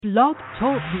Blog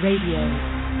Talk Radio.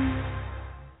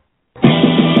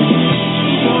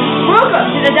 Welcome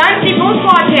to the Dynasty Pulse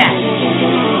Podcast.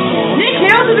 Nick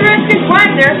Hales of the Redskins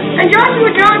Wagner and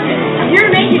Joshua Johnson are here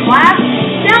to make you laugh,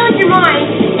 challenge your mind,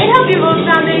 and help you build a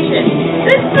foundation.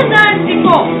 This is the Dynasty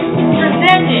Pulse,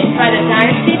 presented by the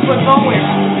Dynasty Football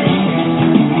Warehouse.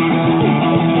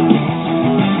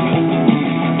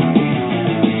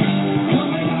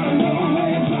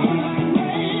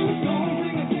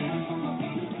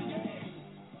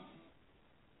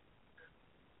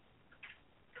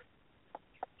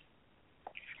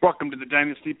 Welcome to the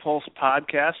Dynasty Pulse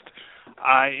Podcast.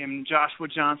 I am Joshua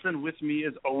Johnson. With me,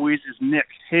 as always, is Nick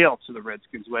Hale to the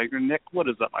Redskins Wagner. Nick, what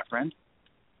is up, my friend?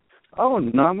 Oh,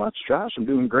 not much, Josh. I'm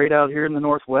doing great out here in the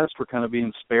Northwest. We're kind of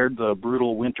being spared the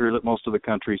brutal winter that most of the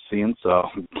country's seeing, so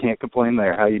can't complain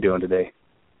there. How you doing today?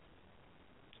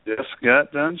 Just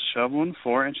got done shoveling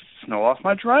 4 inches of snow off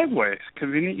my driveway.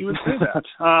 Convenient you would say that.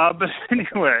 But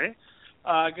anyway,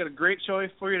 I got a great show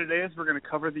for you today as we're going to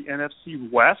cover the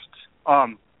NFC West.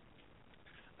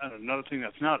 Another thing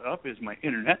that's not up is my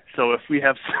internet. So if we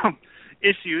have some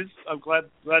issues, I'm glad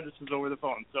this is over the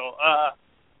phone. So,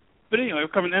 but anyway, we're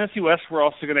covering the NFC West. We're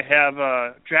also going to have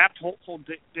draft hopeful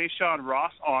Deshaun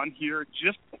Ross on here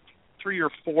just 3 or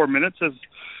 4 minutes as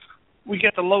we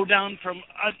get the lowdown from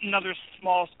another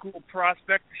small school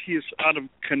prospect. He's out of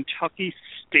Kentucky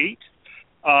State,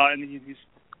 and he's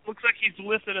looks like he's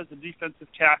listed as a defensive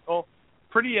tackle.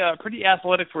 Pretty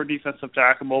athletic for a defensive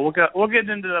tackle. We'll get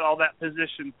into all that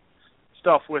position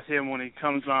stuff with him when he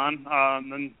comes on.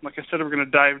 And like I said, we're going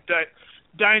to dive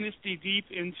dynasty deep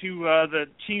into the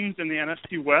teams in the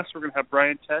NFC West. We're going to have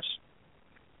Brian Tesh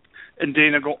and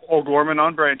Dana O'Gorman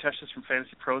on. Brian Tesh is from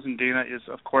Fantasy Pros, and Dana is,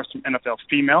 of course, from NFL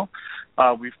Female.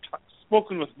 We've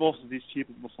spoken with both of these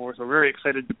people before, so we're very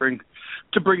excited to bring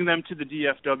them to the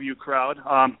DFW crowd.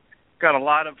 Got a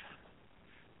lot of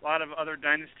other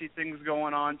dynasty things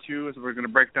going on too, as we're going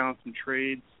to break down some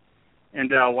trades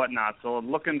and whatnot. So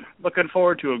looking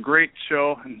forward to a great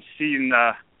show and seeing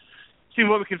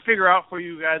what we can figure out for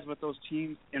you guys with those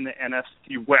teams in the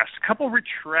NFC West. A couple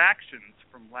retractions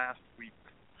from last week.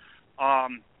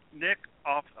 Nick,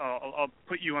 I'll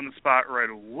put you on the spot right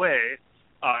away.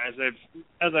 As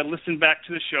I listen back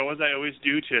to the show, as I always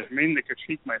do, to mainly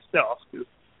critique myself, because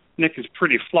Nick is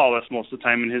pretty flawless most of the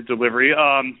time in his delivery.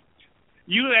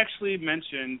 You actually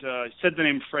mentioned, said the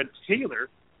name Fred Taylor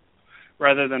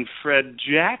rather than Fred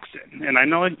Jackson. And I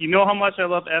know you know how much I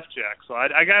love F-Jack, so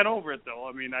I got over it, though.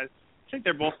 I mean, I think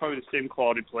they're both probably the same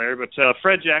quality player, but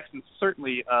Fred Jackson's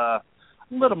certainly a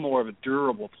little more of a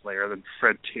durable player than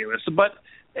Fred Taylor. So, but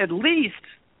at least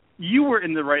you were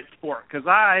in the right sport, because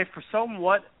I, for some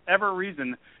whatever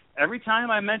reason, every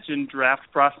time I mention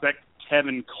draft prospect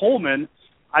Tevin Coleman,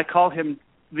 I call him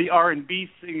the R&B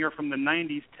singer from the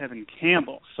 90s, Tevin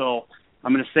Campbell. So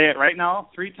I'm going to say it right now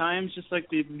 3 times, just like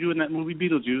they do in that movie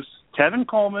Beetlejuice. Tevin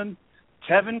Coleman,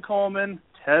 Tevin Coleman,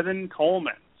 Tevin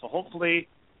Coleman. So hopefully,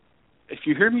 if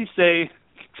you hear me say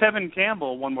Tevin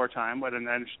Campbell one more time, I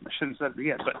shouldn't have said it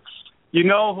again, but you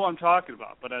know who I'm talking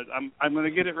about. But I'm going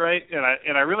to get it right,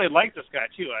 and I really like this guy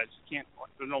too. I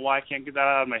don't know why I can't get that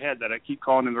out of my head that I keep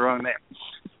calling him the wrong name.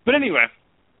 But anyway,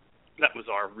 that was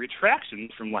our retraction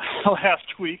from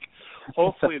last week.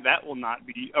 Hopefully that will not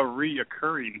be a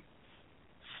reoccurring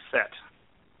set.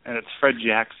 And it's Fred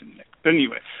Jackson, Nick. But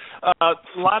anyway, a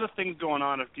lot of things going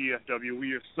on at DFW.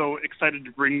 We are so excited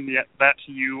to bring that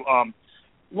to you.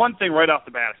 One thing right off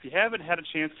the bat, if you haven't had a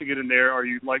chance to get in there, or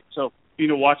you'd like to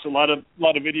watch a lot of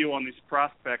video on these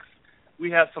prospects,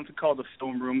 we have something called the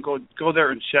Film Room. Go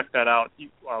there and check that out. We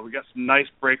got some nice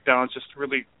breakdowns, just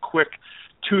really quick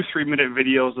 2-3 minute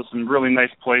videos of some really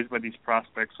nice plays by these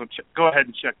prospects. So go ahead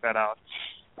and check that out.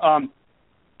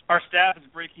 Our staff is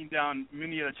breaking down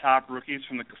many of the top rookies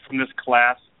from this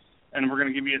class, and we're going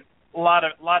to give you a lot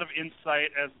of insight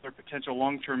as their potential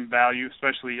long-term value,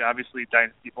 especially obviously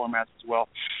dynasty formats as well.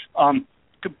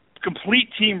 Complete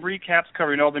team recaps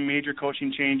covering all the major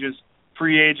coaching changes,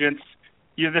 free agents,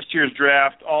 this year's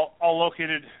draft, all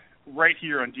located right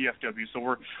here on DFW. So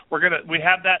we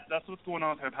have that. That's what's going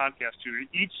on with our podcast too.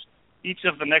 Each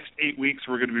of the next 8 weeks,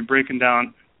 we're going to be breaking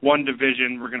down one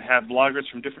division. We're going to have bloggers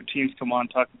from different teams come on,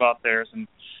 talk about theirs, and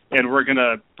we're going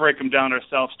to break them down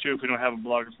ourselves too if we don't have a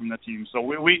blogger from that team. So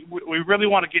we really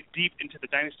want to get deep into the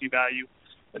dynasty value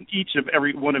in each of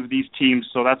every one of these teams.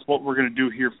 So that's what we're going to do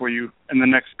here for you in the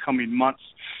next coming months.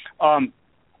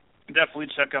 Definitely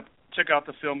check out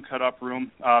the Film Cut-Up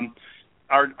Room.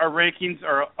 Our rankings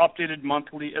are updated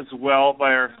monthly as well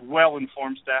by our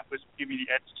well-informed staff, which give you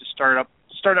the edge to start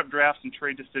up drafts and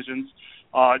trade decisions.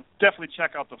 Definitely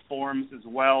check out the forums as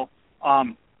well.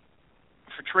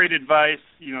 trade advice,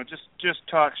 just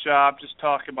talk shop, just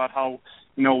talk about how,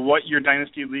 what your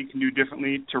Dynasty League can do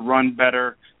differently to run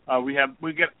better. We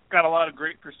got a lot of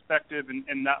great perspective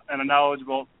and a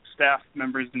knowledgeable staff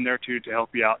members in there too to help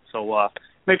you out. So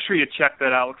make sure you check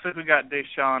that out. Looks like we got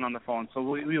Deshaun on the phone, so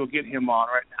we will get him on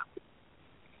right now.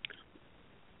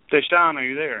 Deshaun, are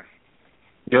you there?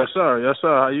 Yes, sir. Yes, sir.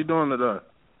 How you doing today?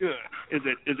 Good. Is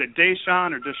it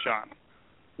Deshaun or Deshaun?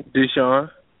 Deshaun.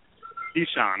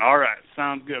 Deshaun. All right.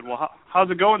 Sounds good. Well, how's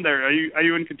it going there? Are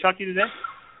you in Kentucky today?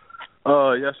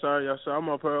 Yes, sir. Yes, sir. I'm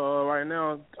up here right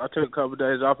now. I took a couple of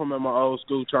days off. I'm at my old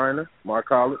school trainer, my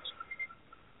college.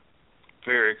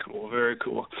 Very cool. Very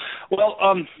cool. Well,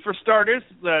 for starters,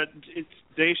 it's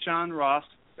Deshaun Ross,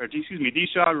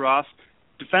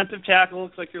 defensive tackle.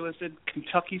 Looks like you're listed.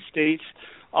 Kentucky State.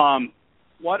 Why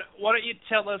don't you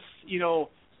tell us?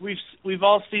 We've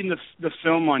all seen the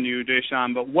film on you,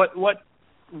 Deshaun. But what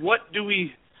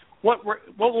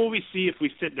will we see if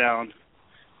we sit down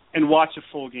and watch a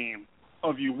full game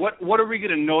of you? What are we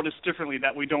going to notice differently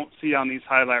that we don't see on these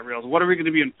highlight reels? What are we going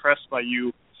to be impressed by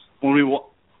you when we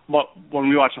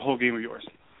watch a whole game of yours?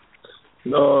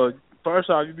 First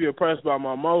off, you'd be impressed by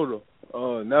my motor.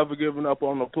 Never giving up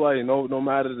on the play, no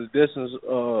matter the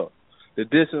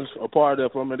distance apart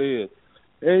from it is.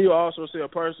 And you also see a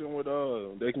person with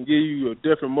they can give you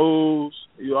different moves.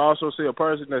 You also see a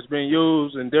person that's been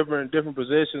used in different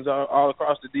positions all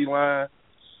across the D line,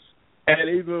 and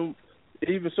even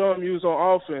some used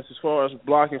on offense as far as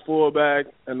blocking fullback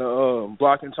and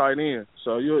blocking tight end.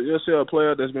 So you'll see a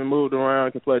player that's been moved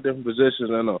around, can play different positions,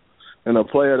 and a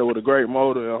player that with a great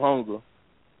motor and hunger,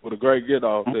 with a great get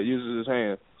off that uses his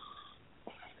hands.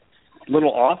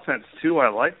 Little offense too. I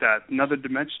like that. Another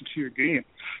dimension to your game.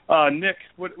 Nick,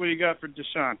 what do you got for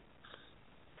Deshaun?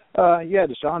 Yeah,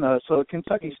 Deshaun. So at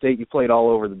Kentucky State, you played all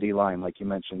over the D line, like you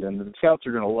mentioned, and the scouts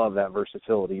are going to love that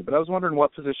versatility. But I was wondering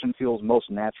what position feels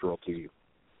most natural to you.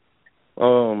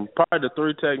 Probably the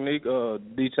 3 technique,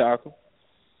 D tackle.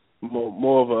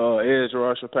 More of a edge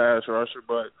rusher, pass rusher,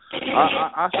 but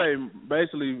I say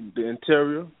basically the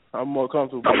interior. I'm more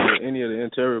comfortable with any of the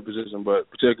interior positions, but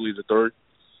particularly the 3.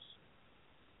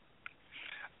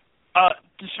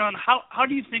 Deshaun, how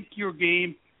do you think your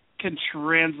game can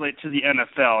translate to the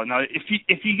NFL? Now,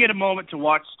 if you get a moment to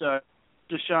watch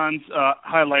Deshaun's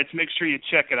highlights, make sure you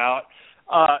check it out.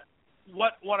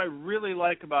 What I really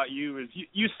like about you is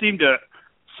you seem to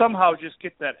somehow just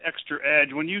get that extra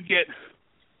edge when you get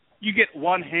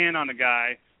one hand on a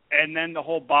guy and then the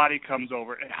whole body comes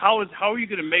over. How are you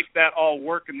going to make that all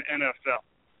work in the NFL?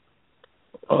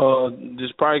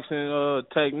 Just practicing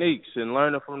techniques and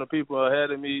learning from the people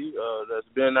ahead of me that's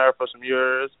been there for some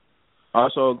years.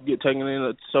 Also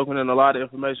soaking in a lot of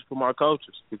information from our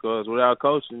coaches, because without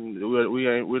coaching,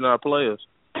 we're not players.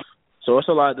 So it's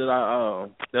a lot that I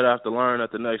have to learn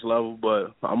at the next level,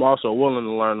 but I'm also willing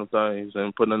to learn them things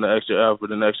and put in the extra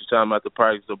effort and extra time after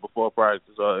practice or before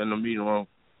practice or in the meeting room.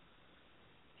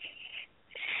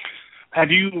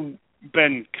 Have you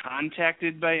been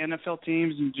contacted by NFL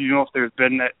teams? And do you know if there's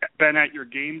been at your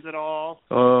games at all?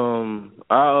 In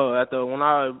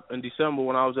December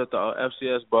when I was at the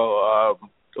FCS Bowl, I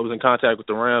was in contact with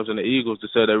the Rams and the Eagles to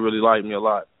say they really liked me a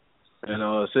lot.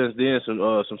 And since then,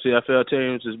 some CFL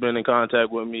teams has been in contact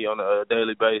with me on a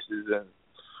daily basis,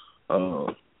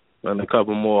 and a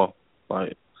couple more,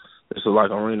 like it's like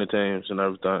arena teams and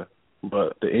everything.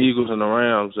 But the Eagles and the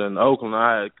Rams and Oakland,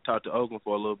 I had talked to Oakland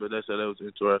for a little bit. They said they was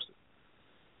interested.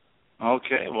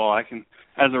 Okay, well, I can,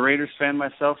 as a Raiders fan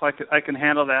myself, I can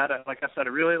handle that. Like I said, I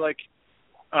really like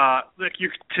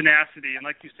your tenacity, and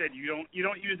like you said, you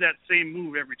don't use that same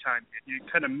move every time. You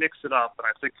kind of mix it up, and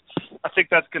I think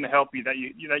that's going to help you. That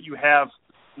you have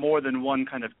more than one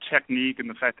kind of technique, and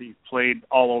the fact that you've played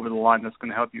all over the line, that's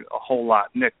going to help you a whole lot.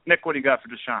 Nick, what do you got for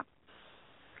Deshaun?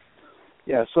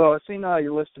 Yeah, so I've seen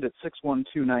you're listed at 6'1",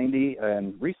 290,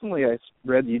 and recently I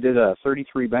read you did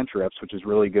 33 bench reps, which is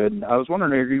really good. I was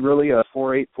wondering, are you really a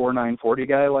 4'8", 4'9", 40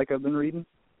 guy like I've been reading?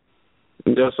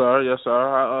 Yes, sir. Yes, sir.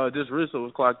 I just recently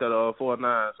was clocked at 4'9",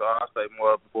 so I stay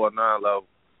more up to 4'9" level.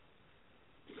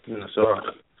 Yes, sir.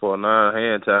 4'9"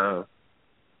 hand time.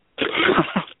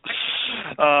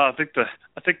 I think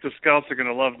the scouts are going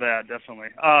to love that, definitely.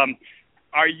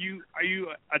 Are you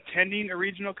attending a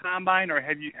regional combine, or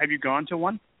have you gone to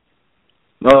one?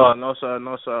 No, sir.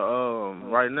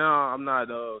 Right now, I'm not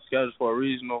scheduled for a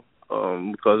regional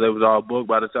because they was all booked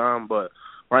by the time. But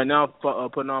right now,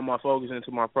 putting all my focus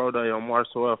into my pro day on March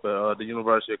 12th at the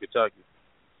University of Kentucky.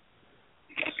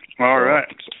 All right.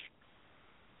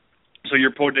 So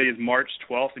your pro day is March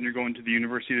 12th, and you're going to the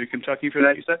University of Kentucky for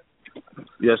that, you said?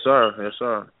 Yes, sir. Yes,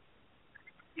 sir.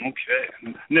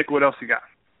 Okay. Nick, what else you got?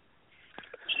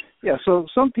 Yeah, so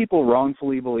some people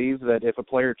wrongfully believe that if a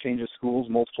player changes schools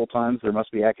multiple times, there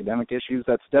must be academic issues.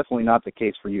 That's definitely not the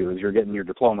case for you, as you're getting your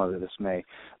diploma this May.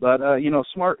 But,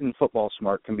 smart and football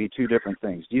smart can be two different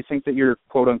things. Do you think that your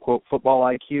quote-unquote football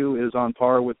IQ is on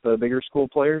par with the bigger school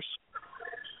players?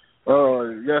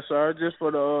 Yes, sir. Just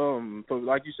for for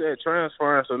like you said,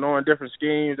 transferring, so knowing different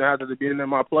schemes and having to be in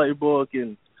my playbook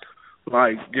and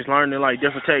just learning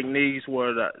different techniques,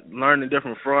 learning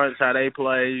different fronts, how they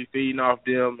play, feeding off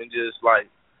them, and just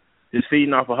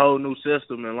feeding off a whole new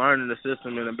system and learning the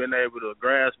system and being able to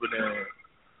grasp it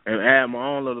and add my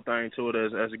own little thing to it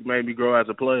as it made me grow as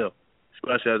a player,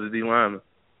 especially as a D lineman.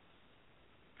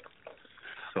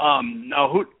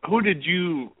 Now, who did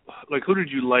you like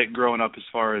growing up as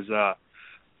far as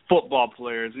football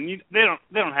players? And they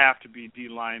don't have to be D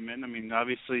linemen. I mean,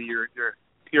 obviously you're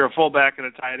a fullback and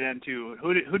a tight end too.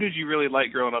 Who did you really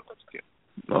like growing up as a kid?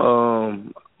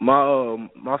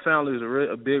 My family is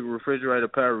a big Refrigerator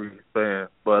Perry fan,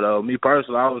 but me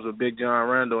personally, I was a big John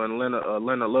Randall and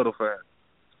Leonard Little fan.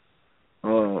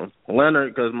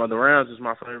 Leonard, because the Rams is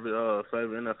my favorite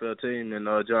NFL team, and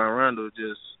John Randall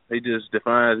he just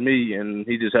defines me, and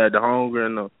he just had the hunger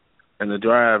and the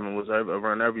drive and was able to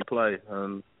run every play.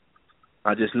 And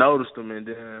I just noticed him, and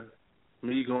then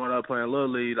me going up playing Little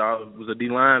League, I was a D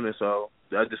lineman, so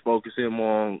I just focused in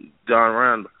more on John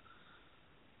Randall.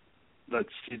 Do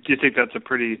you think that's a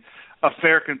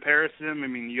fair comparison? I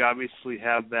mean, you obviously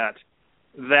have that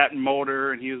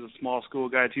motor, and he was a small school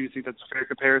guy too. You think that's a fair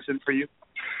comparison for you?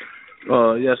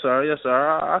 Yes, sir. Yes, sir.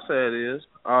 I say it is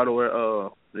all the way.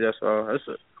 Yes, sir.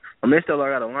 Still I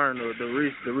got to learn to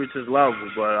reach his level,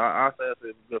 but I say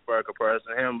it's a good fair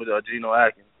comparison. Him with Geno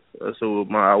Atkins. That's who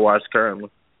I watch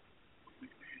currently.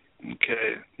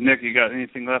 Okay. Nick, you got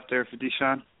anything left there for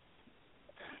Deshaun?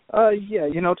 Yeah,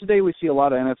 today we see a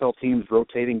lot of NFL teams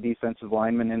rotating defensive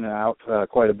linemen in and out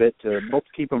quite a bit to both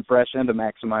keep them fresh and to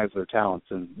maximize their talents.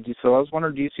 And so I was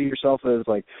wondering, do you see yourself as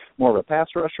more of a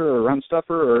pass rusher or a run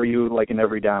stuffer, or are you an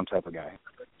every down type of guy?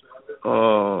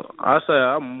 I say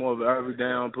I'm more of an every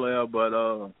down player, but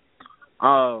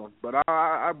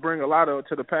I bring a lot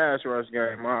to the pass rush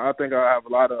game. I think I have a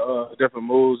lot of different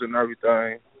moves and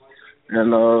everything,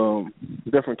 and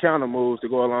different counter moves to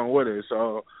go along with it.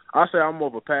 So I say I'm more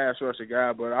of a pass rusher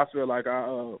guy, but I feel like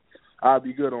I'll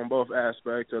be good on both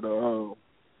aspects of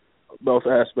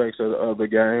the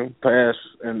game, pass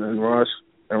and rush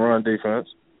and run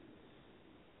defense.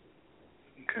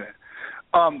 Okay.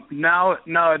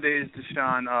 Nowadays,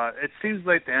 Deshaun, it seems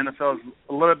like the NFL is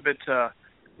a little bit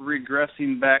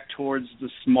regressing back towards the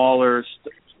smaller,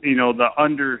 the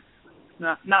under,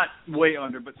 not way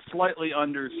under, but slightly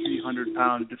under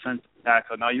 300-pound defensive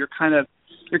tackle. Now you're kind of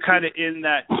in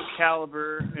that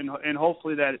caliber, and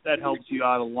hopefully that helps you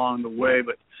out along the way.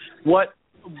 But what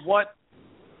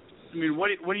do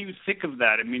you think of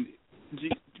that? I mean, do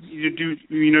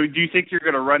you think you're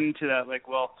going to run into that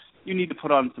you need to put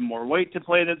on some more weight to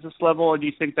play at this level, or do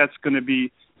you think that's going to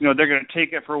be, they're going to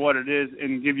take it for what it is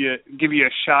and give you a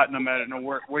shot no matter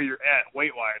where you're at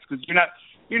weight wise? Because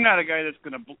you're not a guy that's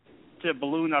going to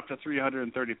balloon up to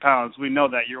 330 pounds. We know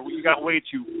that you got way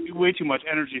too much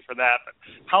energy for that. But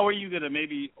how are you going to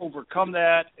maybe overcome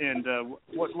that? And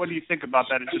what do you think about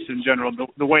that just in general,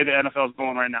 the way the NFL is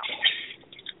going right now?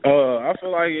 I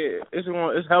feel like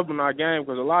it's helping our game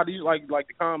because a lot of these, like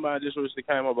the combine just recently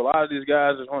came up, a lot of these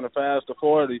guys is on the fast to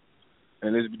 40,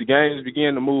 and the games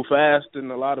begin to move fast,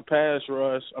 and a lot of pass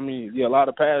rush. A lot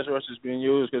of pass rush is being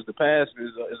used because the pass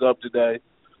is up to date,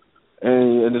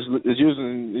 and it's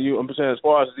using. I'm saying as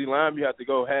far as the D line, you have to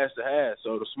go hash to hash.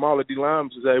 So the smaller D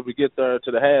lineman is able to get there to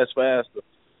the hash faster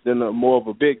than more of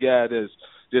a big guy that's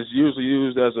just usually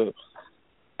used as a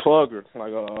plugger,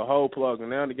 like a whole plugger.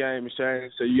 Now the game has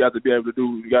changed, so you have to be able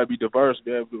to you got to be diverse,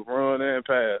 be able to run and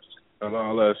pass and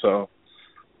all that. So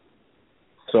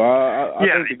I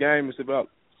think the game is about.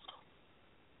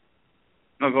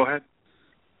 No, go ahead.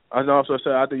 I also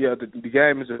said I think the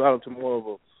game is developed to more of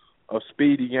a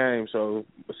speedy game, so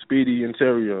a speedy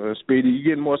interior and speedy. You're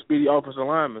getting more speedy offensive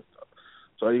linemen,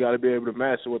 so you got to be able to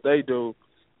match what they do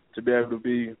to be able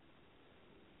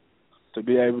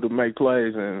to make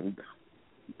plays and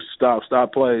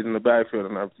stop plays in the backfield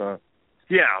and everything.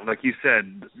 Yeah, like you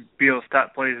said, be able to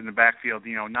stop plays in the backfield.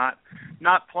 Not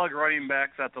plug running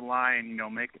backs at the line.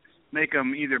 Make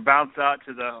them either bounce out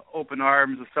to the open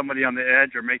arms of somebody on the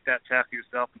edge, or make that tackle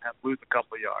yourself and lose a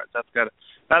couple of yards. That's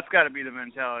got to be the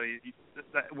mentality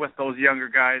with those younger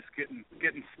guys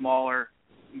getting smaller,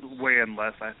 weighing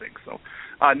less. I think so.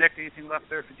 Nick, anything left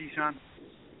there for Deshaun?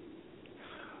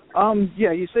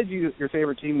 Yeah, you said your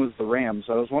favorite team was the Rams.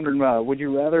 I was wondering, would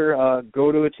you rather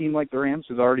go to a team like the Rams,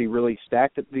 who's already really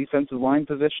stacked at the defensive line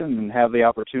position, and have the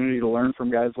opportunity to learn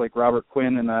from guys like Robert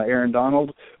Quinn and Aaron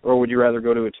Donald, or would you rather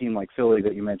go to a team like Philly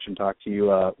that you mentioned talked to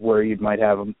you, where you might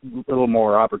have a little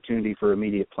more opportunity for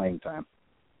immediate playing time?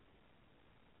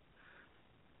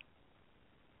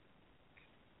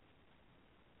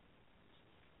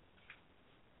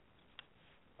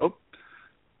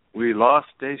 We lost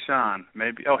Deshaun.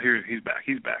 Maybe. Oh, here he's back.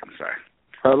 He's back. I'm sorry.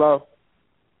 Hello.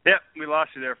 Yep, we lost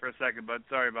you there for a second, bud.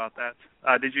 Sorry about that.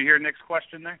 Did you hear Nick's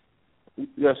question there?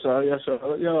 Yes, sir. Yes, sir.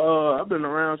 I've been a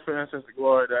Rams fan since the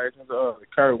glory days, since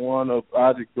Kurt Warner,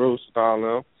 Isaac Bruce, and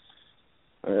all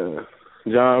them.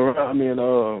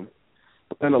 John.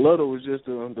 And a little was just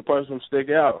the person who stick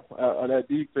out of that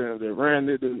defense that ran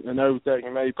it and everything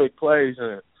and made quick plays,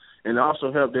 and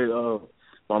also helped that.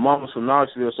 My mom was from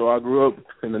Knoxville, so I grew up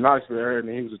in the Knoxville area, and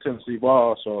he was a Tennessee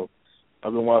ball, so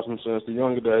I've been watching him since the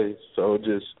younger days. So it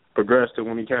just progressed to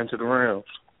when he came to the Rams.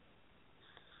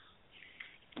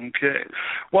 Okay.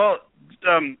 Well,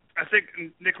 I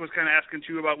think Nick was kind of asking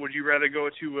too about would you rather go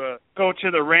to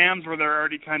the Rams where they're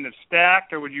already kind of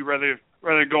stacked, or would you rather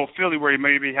go Philly where you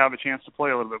maybe have a chance to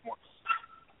play a little bit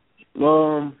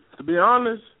more? To be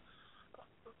honest,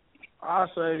 I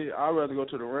say I'd rather go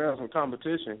to the Rams in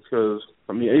competition because,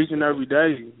 each and every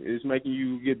day is making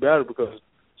you get better because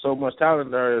so much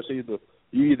talent there. It's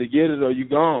you either get it or you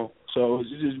gone. So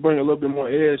you just bring a little bit more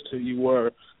edge to you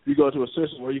where you go to a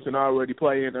system where you can already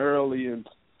play in early and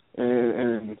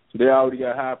they already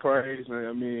got high praise.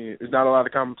 And, it's not a lot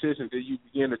of competition that you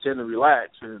begin to tend to relax,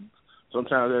 and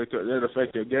sometimes that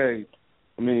affect your game.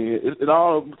 It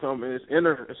all becomes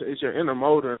it's your inner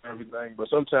motor and everything, but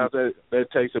sometimes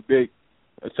that takes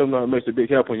sometimes makes a big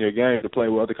help in your game to play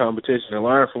with other competition and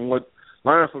learn from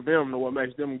them and what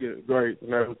makes them get great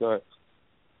and everything.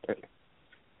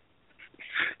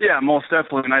 Yeah, most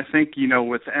definitely, and I think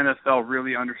with the NFL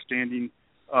really understanding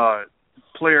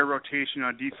player rotation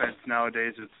on defense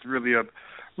nowadays, it's really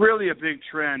a big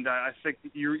trend. I think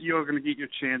you're going to get your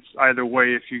chance either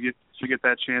way if you get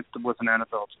that chance with an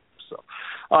NFL team. So,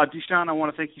 Deshaun, I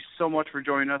want to thank you so much for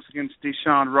joining us against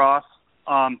Deshaun Ross.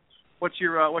 What's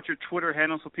your Twitter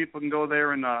handle so people can go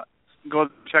there and go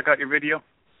check out your video?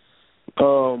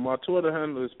 My Twitter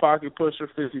handle is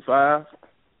PocketPusher55.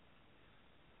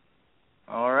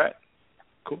 All right,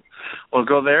 cool. Well,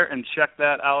 go there and check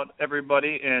that out,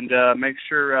 everybody, and make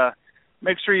sure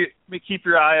you keep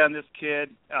your eye on this kid.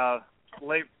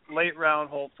 Late round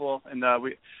hopeful, and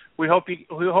we hope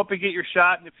you get your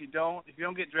shot. And if you don't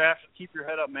get drafted, keep your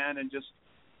head up, man, and just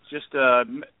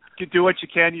do what you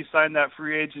can. You sign that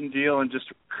free agent deal and just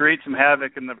create some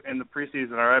havoc in the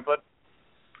preseason. All right, bud?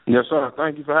 Yes, sir.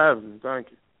 Thank you for having me. Thank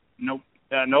you.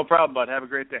 No problem, bud. Have a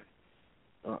great day.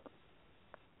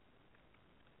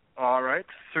 All right.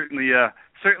 Certainly a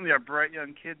bright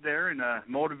young kid there and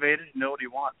motivated to know what he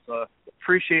wants.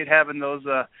 Appreciate having those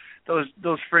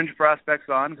fringe prospects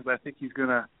on because I think he's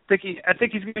gonna get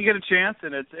a chance,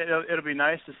 and it'll be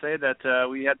nice to say that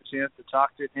we had the chance to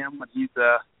talk to him when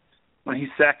he's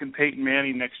sacking Peyton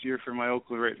Manning next year for my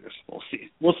Oakland Raiders. We'll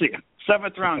see.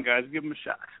 7th round, guys. Give him a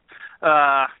shot.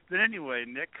 But anyway,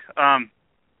 Nick,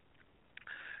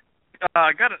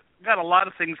 I got a lot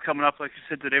of things coming up. Like you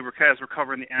said today, we're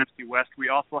covering the NFC West. We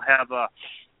also have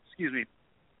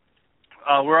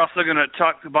we're also going to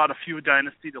talk about a few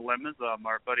dynasty dilemmas.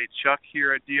 Our buddy Chuck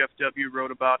here at DFW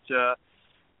wrote about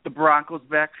the Broncos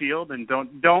backfield, and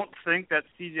don't think that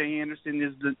C.J. Anderson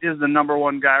is the number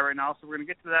one guy right now. So we're going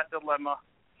to get to that dilemma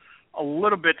a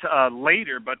little bit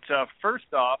later. But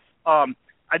first off,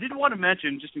 I did want to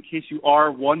mention, just in case you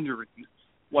are wondering,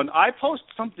 when I post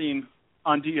something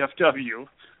on DFW,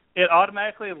 it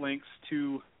automatically links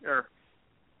to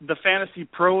the Fantasy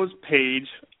Pros page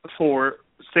for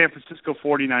San Francisco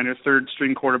 49ers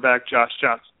third-string quarterback Josh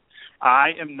Johnson. I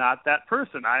am not that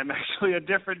person. I am actually a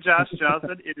different Josh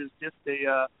Johnson. It is just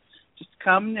a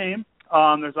common name.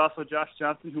 There's also Josh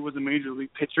Johnson, who was a major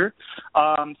league pitcher.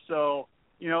 So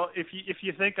if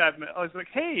you think I was like,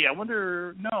 hey, I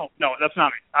wonder. No, that's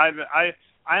not me.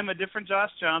 I'm a different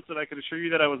Josh Johnson. I can assure you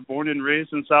that I was born and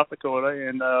raised in South Dakota,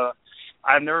 and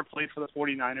I've never played for the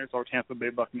 49ers or Tampa Bay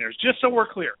Buccaneers. Just so we're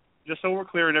clear,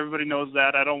 and everybody knows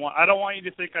that. I don't want you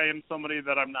to think I am somebody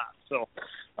that I'm not. So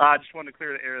I just wanted to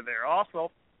clear the air there.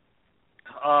 Also,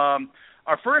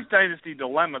 our first dynasty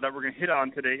dilemma that we're going to hit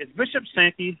on today is Bishop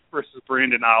Sankey versus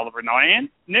Brandon Oliver. Now,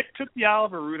 Nick took the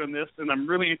Oliver route on this, and I'm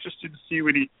really interested to see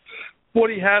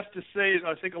what he has to say.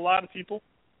 I think a lot of people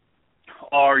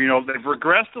are, they've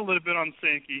regressed a little bit on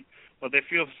Sankey, but they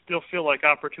still feel like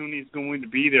opportunity is going to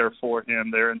be there for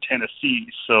him there in Tennessee.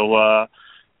 So,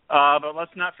 but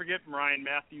let's not forget Ryan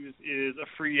Matthews is a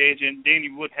free agent. Danny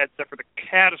Woodhead suffered a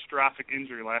catastrophic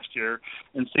injury last year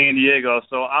in San Diego,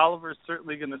 so Oliver's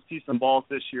certainly going to see some balls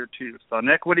this year too. So,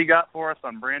 Nick, what do you got for us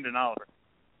on Brandon Oliver?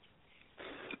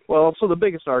 Well, so the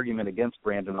biggest argument against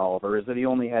Brandon Oliver is that he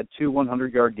only had 2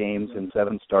 100-yard games in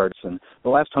 7 starts, and the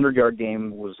last 100-yard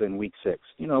game was in Week 6.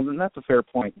 You know, and that's a fair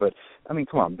point, but, I mean,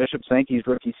 come on. Bishop Sankey's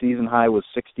rookie season high was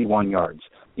 61 yards.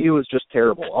 He was just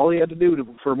terrible. All he had to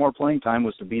do for more playing time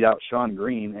was to beat out Sean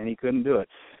Green, and he couldn't do it.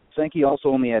 Sankey also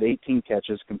only had 18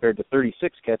 catches compared to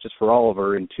 36 catches for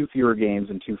Oliver in 2 fewer games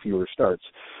and 2 fewer starts.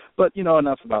 But, you know,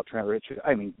 enough about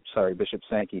Bishop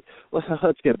Sankey.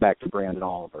 Let's get back to Brandon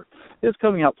Oliver. His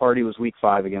coming out party was Week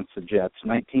 5 against the Jets.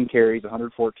 19 carries,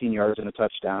 114 yards, and a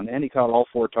touchdown, and he caught all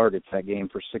 4 targets that game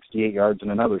for 68 yards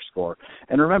and another score.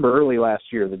 And remember, early last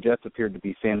year, the Jets appeared to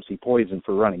be fantasy poison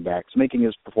for running backs, making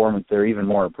his performance there even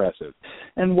more impressive.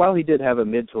 And while he did have a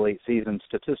mid to late season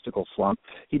statistical slump,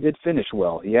 he did finish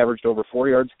well. He averaged over 4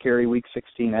 yards a carry Week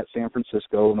 16 at San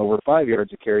Francisco and over 5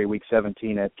 yards a carry Week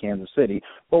 17 at Kansas City,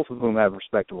 both of whom have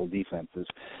respectable defenses.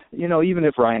 You know, even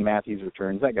if Ryan Matthews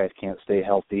returns, that guy can't stay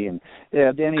healthy. And,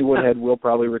 yeah, Danny Woodhead will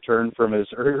probably return from his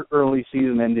early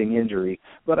season-ending injury.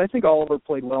 But I think Oliver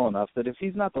played well enough that if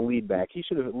he's not the lead back, he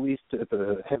should have at least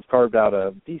have carved out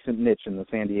a decent niche in the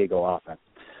San Diego offense.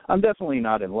 I'm definitely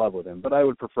not in love with him, but I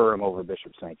would prefer him over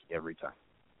Bishop Sankey every time.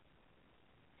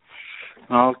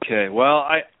 Okay, well,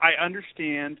 I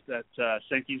understand that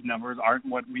Sankey's numbers aren't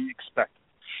what we expected.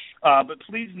 But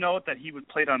please note that he was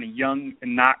played on a young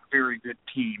and not very good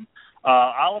team.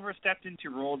 Oliver stepped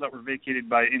into roles that were vacated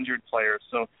by injured players.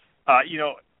 So, you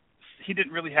know, he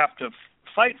didn't really have to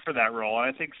fight for that role.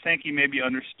 And I think Sankey maybe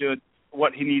understood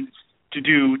what he needs to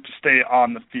do to stay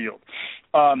on the field.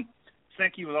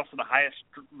 Sankey was also the highest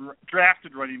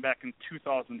drafted running back in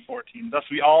 2014. Thus,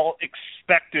 we all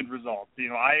expected results. You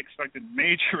know, I expected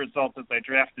major results as I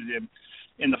drafted him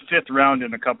in the 5th round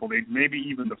in a couple of leagues, maybe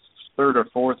even the 3rd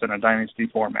or 4th in a dynasty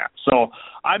format. So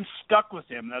I'm stuck with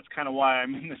him. That's kind of why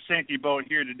I'm in the Sankey boat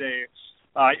here today.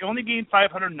 He only gained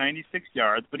 596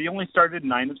 yards, but he only started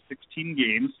 9 of 16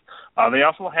 games. They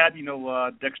also had, you know,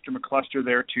 Dexter McCluster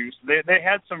there too. So they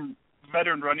had some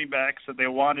veteran running backs that they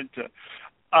wanted to,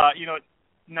 you know,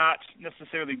 not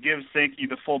necessarily give Sankey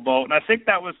the full boat. And I think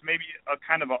that was maybe a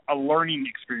kind of a learning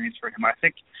experience for him. I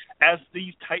think as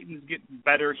these Titans get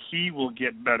better, he will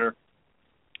get better.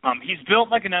 He's built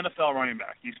like an NFL running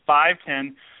back. He's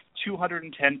 5'10",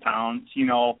 210 pounds. You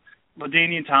know,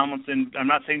 LaDainian Tomlinson, I'm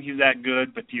not saying he's that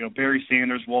good, but, you know, Barry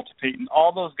Sanders, Walter Payton,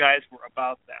 all those guys were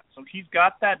about that. So he's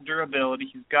got that durability.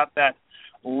 He's got that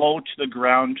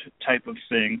low-to-the-ground type of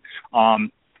thing.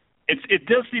 It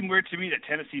does seem weird to me that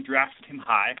Tennessee drafted him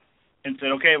high and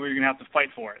said, okay, we're going to have to fight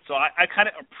for it. So I kind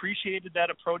of appreciated that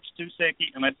approach to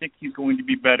Sankey, and I think he's going to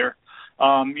be better.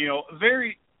 You know,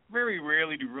 very, very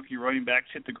rarely do rookie running backs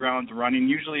hit the ground running.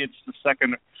 Usually it's the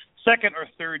second or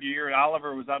third year. And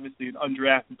Oliver was obviously an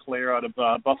undrafted player out of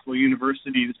Buffalo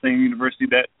University, the same university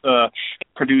that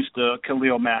produced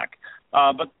Khalil Mack.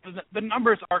 But the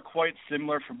numbers are quite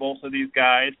similar for both of these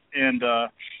guys. And,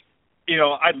 you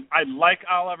know, I like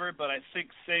Oliver, but I think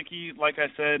Sankey, like I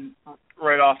said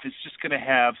right off, is just going to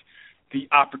have the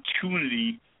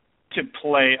opportunity to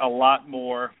play a lot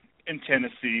more in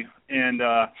Tennessee. And,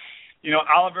 you know,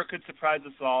 Oliver could surprise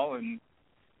us all. And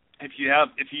if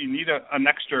you need an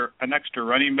extra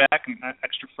running back, an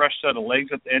extra fresh set of legs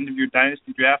at the end of your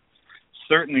dynasty draft,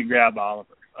 certainly grab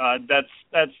Oliver.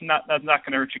 That's not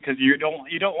going to hurt you because you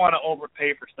don't want to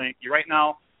overpay for Sankey right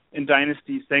now in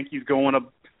dynasty. Sankey's going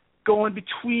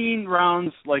between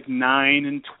rounds like 9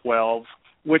 and 12,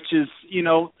 which is, you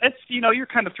know, you're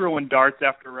kind of throwing darts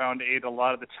after round 8 a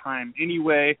lot of the time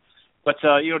anyway. But,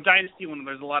 you know, dynasty, when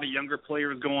there's a lot of younger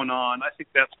players going on, I think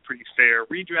that's pretty fair.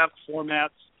 Redraft formats,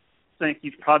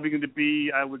 Sankey's probably going to be,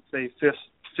 I would say,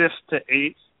 5th to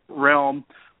 8th realm.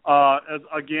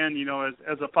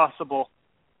 As a possible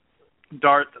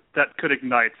dart that could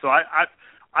ignite. So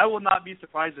I will not be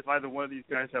surprised if either one of these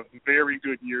guys have very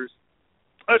good years.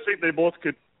 I think they both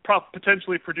could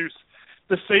potentially produce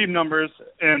the same numbers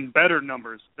and better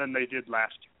numbers than they did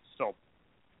last year.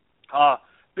 So,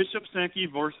 Bishop Sankey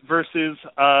versus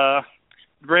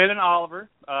Brandon Oliver.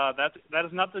 That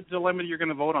is not the dilemma you're going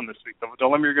to vote on this week. The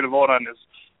dilemma you're going to vote on is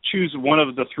choose one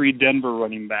of the 3 Denver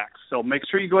running backs. So make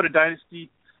sure you go to Dynasty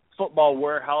Football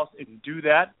Warehouse and do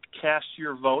that. Cast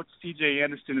your votes. C.J.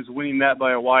 Anderson is winning that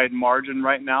by a wide margin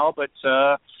right now, but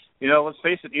you know, let's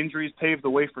face it, injuries paved the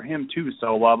way for him too.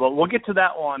 So, but we'll get to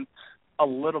that one a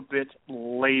little bit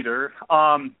later.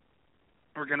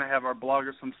 We're going to have our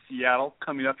bloggers from Seattle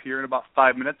coming up here in about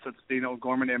 5 minutes. That's Dana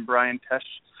O'Gorman and Brian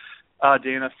Tesh.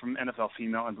 Dana from NFL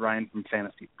Female and Brian from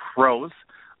Fantasy Pros.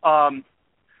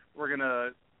 We're going to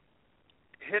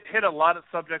hit a lot of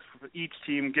subjects for each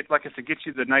team. Get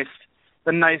you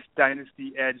the nice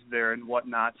dynasty edge there and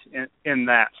whatnot in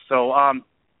that. So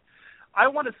I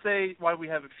want to say, while we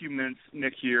have a few minutes,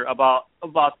 Nick, here about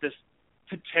this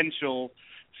potential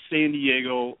San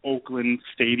Diego Oakland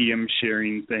stadium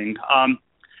sharing thing.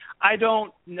 I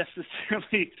don't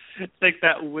necessarily think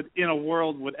that in a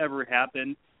world would ever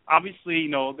happen. Obviously,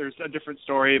 there's a different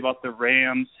story about the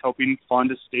Rams helping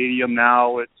fund a stadium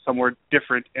now. It's somewhere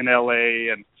different in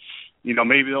LA, and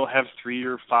maybe they'll have 3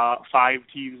 or 5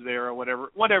 teams there or whatever.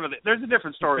 There's a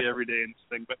different story every day in this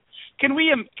thing. But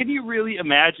can you really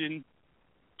imagine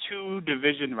 2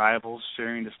 division rivals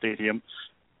sharing the stadium?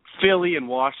 Philly and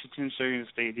Washington sharing the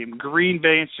stadium, Green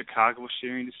Bay and Chicago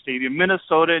sharing the stadium,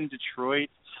 Minnesota and Detroit.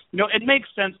 It makes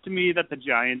sense to me that the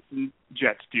Giants and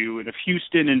Jets do, and if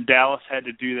Houston and Dallas had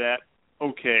to do that,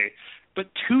 okay. But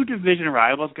 2 division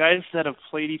rivals, guys that have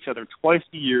played each other twice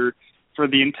a year for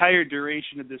the entire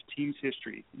duration of this team's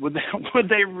history, would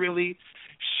they really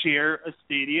share a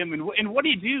stadium? And what do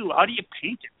you do? How do you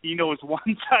paint it? Is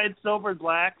one side silver and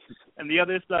black and the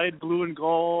other side blue and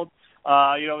gold?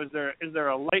 Is there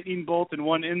a lightning bolt in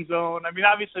one end zone? I mean,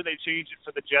 obviously they change it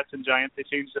for the Jets and Giants. They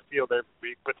change the field every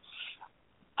week, but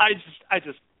I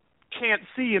just can't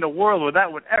see in a world where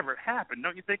that would ever happen.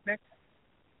 Don't you think, Nick?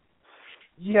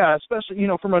 Yeah, especially,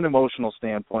 from an emotional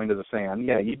standpoint of the fan.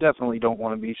 Yeah, you definitely don't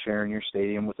want to be sharing your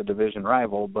stadium with a division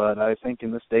rival, but I think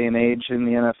in this day and age in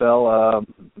the NFL,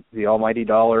 the almighty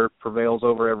dollar prevails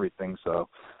over everything. So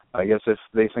I guess if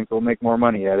they think they'll make more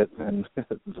money at it, then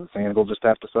the fans will just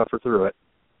have to suffer through it.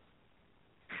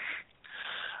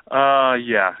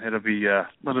 Yeah, it'll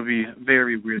be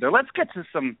very weird. Let's get to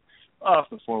some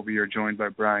before we are joined by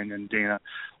Brian and Dana.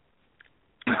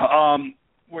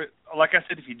 Like I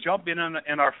said, if you jump in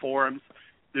our forums,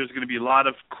 there's going to be a lot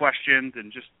of questions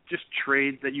and just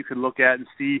trades that you can look at and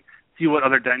see what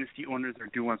other dynasty owners are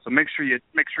doing. So make sure you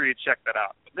check that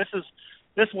out.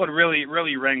 This one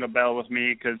really rang a bell with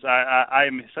me because I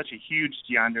am such a huge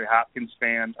DeAndre Hopkins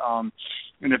fan.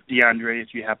 And if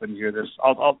you happen to hear this,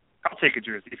 I'll take a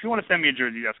jersey. If you want to send me a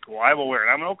jersey, that's cool. I will wear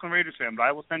it. I'm an Oakland Raiders fan, but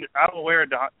I will wear a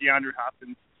DeAndre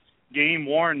Hopkins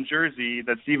game-worn jersey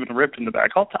that's even ripped in the back.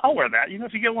 I'll wear that.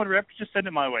 If you get one ripped, just send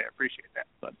it my way. I appreciate that.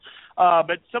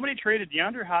 But somebody traded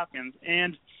DeAndre Hopkins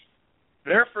and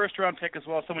their first-round pick as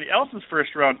well as somebody else's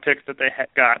first-round pick that they had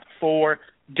for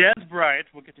Dez Bryant.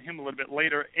 We'll get to him a little bit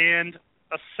later, and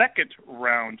a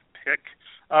second-round pick.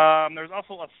 There's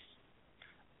also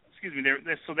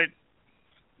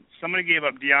somebody gave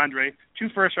up DeAndre 2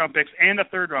 first-round picks and a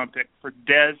third-round pick for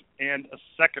Dez and a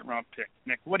second-round pick.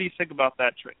 Nick, what do you think about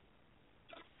that trade?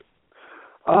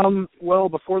 Well,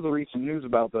 before the recent news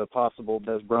about the possible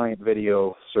Dez Bryant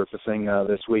video surfacing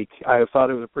this week, I thought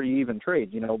it was a pretty even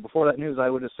trade. Before that news, I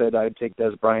would have said I'd take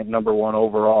Dez Bryant number 1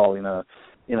 overall in a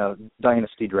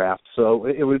dynasty draft. So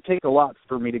it would take a lot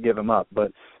for me to give him up.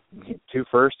 But 2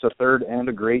 firsts, a third, and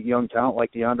a great young talent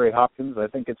like DeAndre Hopkins, I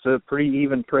think it's a pretty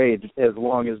even trade as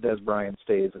long as Dez Bryant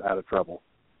stays out of trouble.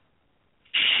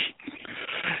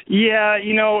 Yeah,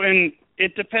 and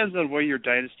it depends on where your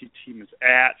dynasty team is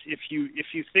at. If you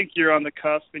think you're on the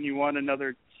cusp and you want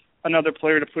another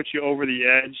player to put you over the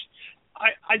edge,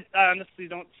 I honestly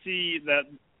don't see that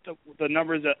the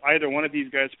numbers that either one of these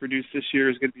guys produced this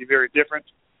year is going to be very different.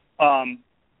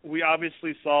 We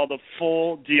obviously saw the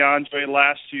full DeAndre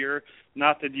last year,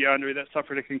 not the DeAndre that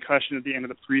suffered a concussion at the end of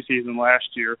the preseason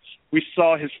last year. We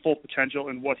saw his full potential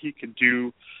and what he could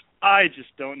do. I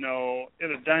just don't know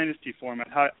in a dynasty format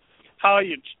how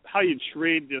you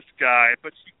trade this guy,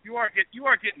 but you are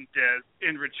getting Dez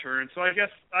in return. So I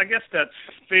guess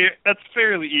that's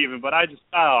fairly even. But I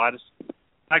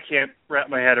can't wrap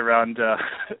my head around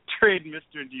trading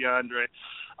Mr. DeAndre.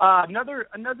 Another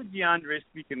DeAndre,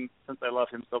 speaking since I love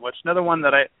him so much. Another one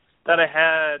that I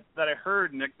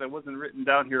heard, Nick, that wasn't written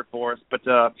down here for us, but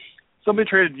somebody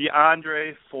traded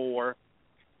DeAndre for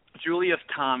Julius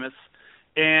Thomas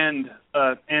and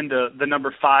the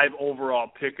number 5 overall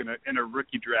pick in a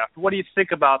rookie draft. What do you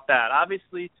think about that?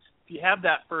 Obviously, if you have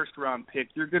that first round pick,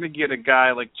 you're going to get a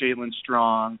guy like Jalen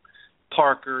Strong,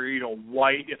 Parker,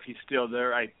 White if he's still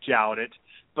there. I doubt it.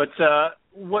 But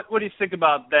what do you think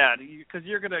about that? Because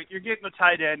you're getting a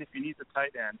tight end if you need a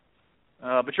tight end,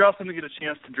 but you're also going to get a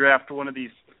chance to draft one of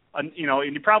these. And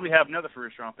you probably have another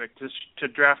first round pick to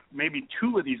draft maybe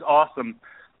 2 of these awesome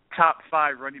top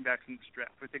 5 running backs in this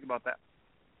draft. What do you think about that?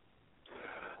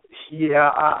 Yeah,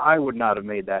 I would not have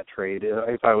made that trade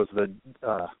if I was the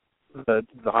the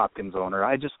Hopkins owner.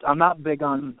 I'm not big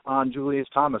on Julius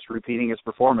Thomas repeating his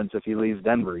performance if he leaves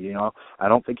Denver. I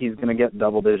don't think he's going to get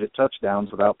double-digit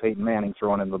touchdowns without Peyton Manning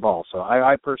throwing him the ball. So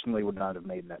I personally would not have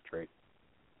made that trade.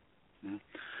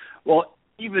 Well,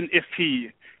 even if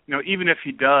he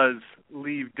does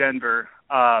leave Denver,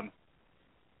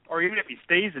 or even if he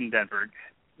stays in Denver,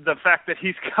 the fact that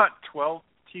he's got 12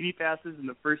 TD passes in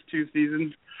the first 2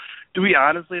 seasons, do we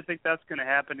honestly think that's going to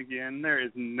happen again? There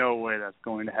is no way that's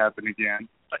going to happen again.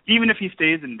 Even if he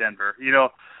stays in Denver,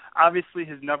 obviously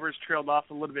his numbers trailed off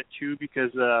a little bit too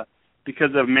because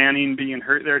of Manning being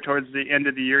hurt there towards the end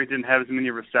of the year. He didn't have as many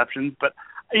receptions, but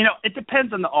it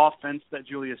depends on the offense that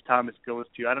Julius Thomas goes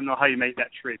to. I don't know how you make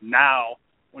that trade now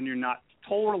when you're not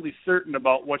totally certain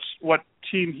about what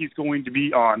team he's going to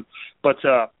be on, but.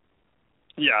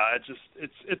 Yeah,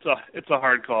 it's a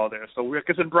hard call there. So, like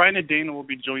I said, Brian and Dana will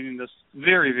be joining us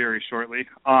very, very shortly.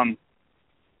 I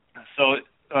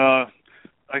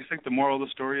think the moral of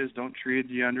the story is don't trade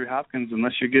DeAndre Hopkins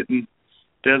unless you're getting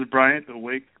Dez Bryant. But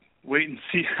wait and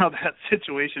see how that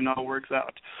situation all works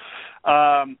out.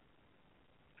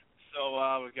 So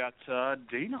we got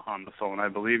Dana on the phone, I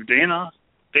believe. Dana,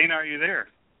 are you there?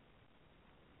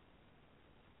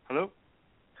 Hello?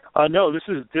 No, this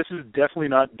is definitely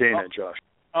not Dana, Josh.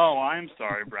 Oh, I'm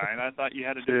sorry, Brian. I thought you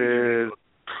had a different.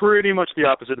 Pretty much the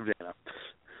opposite of Dana.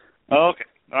 Okay.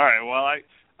 All right. Well,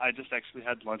 I just actually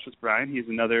had lunch with Brian. He's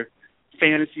another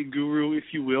fantasy guru, if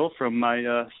you will, from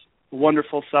my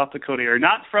wonderful South Dakota area.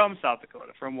 Not from South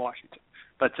Dakota, from Washington.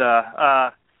 But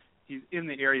he's in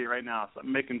the area right now, so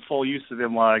I'm making full use of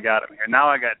him while I got him here. Now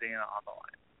I got Dana on the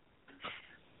line.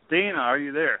 Dana, are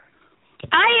you there?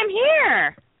 I am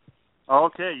here.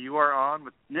 Okay, you are on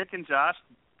with Nick and Josh.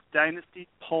 Dynasty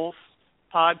Pulse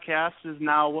Podcast is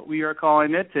now what we are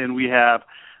calling it, and we have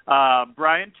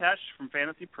Brian Tesh from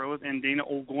Fantasy Pros and Dana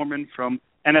O'Gorman from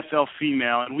NFL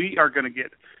Female, and we are going to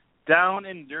get down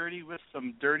and dirty with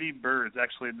some dirty birds.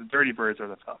 Actually, the dirty birds are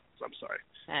the toughest. I'm sorry.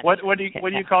 What do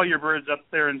you call your birds up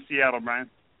there in Seattle, Brian?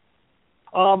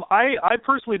 I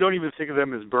personally don't even think of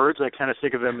them as birds. I kind of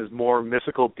think of them as more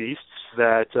mythical beasts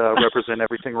that represent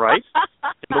everything right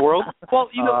in the world. Well,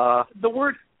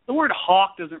 the word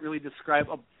hawk doesn't really describe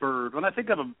a bird. When I think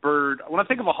of a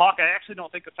hawk, I actually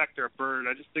don't think they're a bird.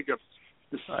 I just think of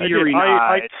the searing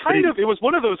eyes. It was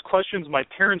one of those questions my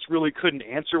parents really couldn't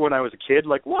answer when I was a kid.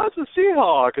 Like, what's a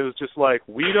Seahawk? It was just like,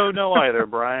 we don't know either,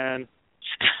 Brian.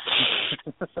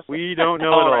 We don't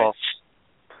know at all.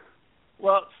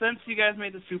 Well, since you guys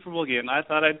made the Super Bowl game, I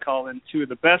thought I'd call in two of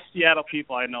the best Seattle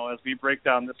people I know as we break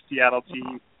down this Seattle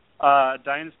team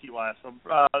dynasty-wise. So,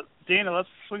 Dana, let's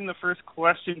swing the first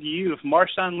question to you. If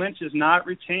Marshawn Lynch is not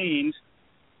retained,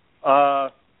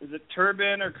 is it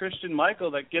Turbin or Christian Michael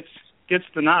that gets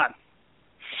the nod?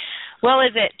 Well,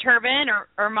 is it Turbin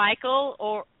or Michael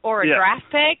or a draft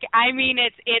pick? I mean,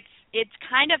 it's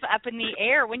kind of up in the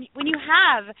air when you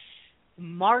have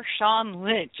Marshawn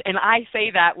Lynch, and I say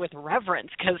that with reverence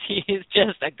because he is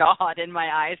just a god in my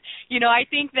eyes. I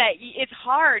think that it's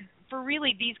hard for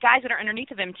really these guys that are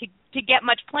underneath of him to get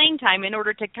much playing time in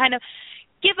order to kind of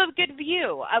give a good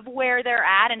view of where they're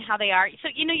at and how they are. So,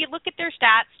 you look at their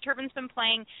stats. Turbin's been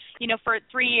playing, for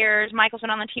 3 years. Michael's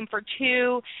been on the team for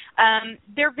 2.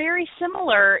 They're very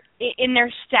similar in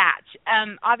their stats.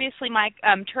 Obviously,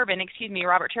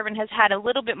 Robert Turbin has had a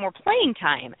little bit more playing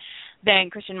time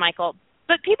than Christian Michael.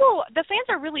 But the fans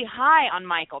are really high on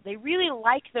Michael. They really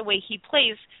like the way he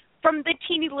plays from the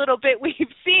teeny little bit we've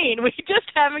seen. We just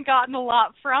haven't gotten a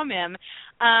lot from him,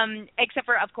 except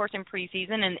for, of course, in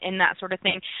preseason and that sort of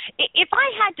thing. If I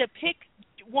had to pick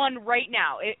one right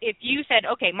now, if you said,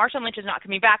 okay, Marshawn Lynch is not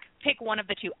coming back, pick one of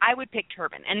the two, I would pick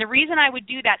Turbin. And the reason I would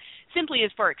do that simply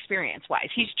is for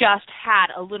experience-wise. He's just had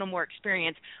a little more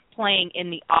experience playing in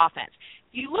the offense.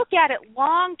 If you look at it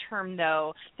long-term,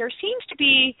 though, there seems to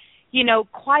be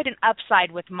quite an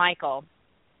upside with Michael.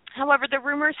 However, the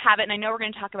rumors have it, and I know we're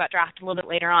going to talk about draft a little bit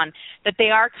later on, that they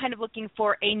are kind of looking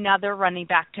for another running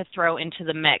back to throw into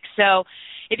the mix. So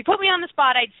if you put me on the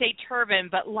spot, I'd say Turbin,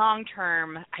 but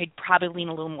long-term, I'd probably lean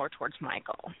a little more towards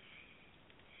Michael.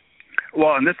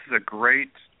 Well, and this is a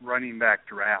great running back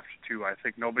draft, too. I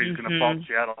think nobody's going to fault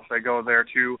Seattle if they go there,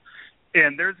 too.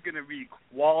 And there's going to be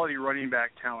quality running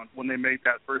back talent when they make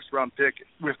that first-round pick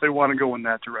if they want to go in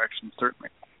that direction, certainly.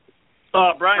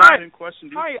 Brian, same question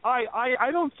to you.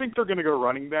 I don't think they're going to go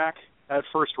running back at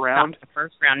first round. Not the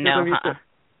first round, no.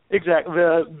 Exactly.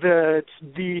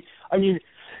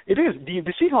 It is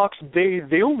the Seahawks.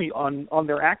 They only on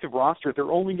their active roster,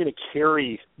 they're only going to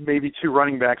carry maybe 2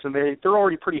 running backs, and they're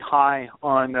already pretty high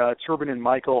on Turbin and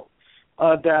Michael.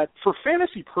 that for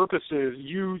fantasy purposes,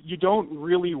 you don't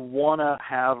really want to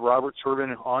have Robert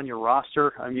Turbin on your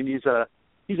roster. I mean,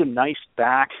 he's a nice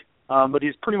back, but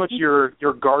he's pretty much your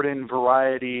garden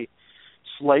variety,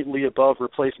 slightly above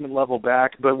replacement level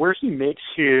back. But where he makes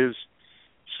his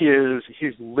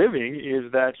living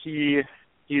is that he's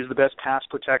the best pass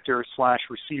protector /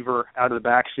 receiver out of the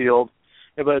backfield.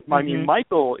 But I mean,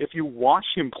 Michael, if you watch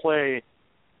him play,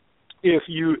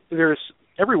 there's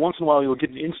every once in a while you'll get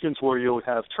an instance where you'll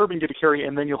have Turbin get a carry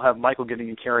and then you'll have Michael getting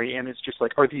a carry, and it's just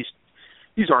like, are these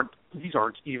aren't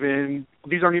even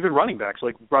running backs.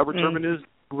 Like Robert Turbin is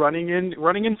running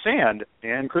in sand,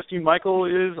 and Christine Michael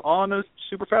is on a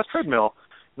super fast treadmill.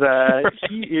 That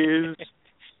he's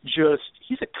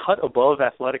a cut above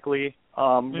athletically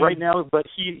right now, but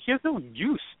he has no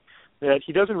use. That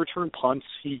he doesn't return punts,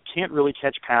 he can't really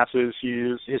catch passes.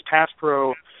 His pass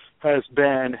pro has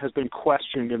been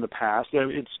questioned in the past.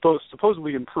 It's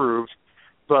supposedly improved,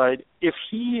 but if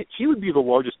he would be the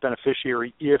largest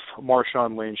beneficiary if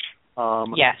Marshawn Lynch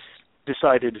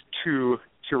decided to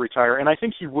retire, and I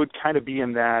think he would kind of be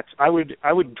in that. I would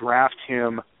draft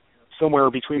him somewhere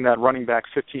between that running back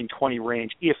 15-20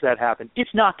 range if that happened.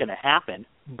 It's not going to happen,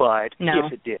 but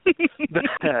if it did,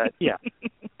 yeah,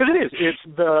 because it is. It's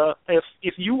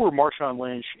if you were Marshawn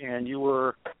Lynch and you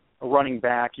were a running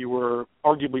back, you were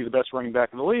arguably the best running back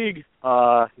in the league,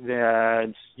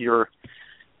 then you're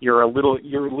a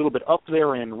little bit up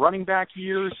there in running back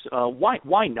years.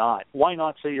 Why not? Why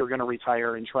not say you're going to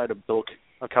retire and try to bilk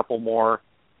a couple more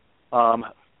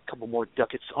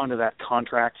ducats onto that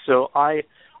contract? So I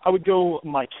would go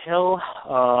Michael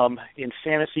in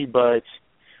fantasy, but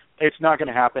it's not going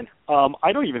to happen.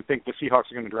 I don't even think the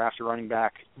Seahawks are going to draft a running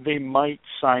back. They might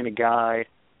sign a guy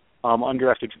out of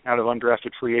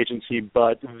undrafted free agency,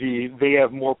 but they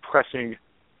have more pressing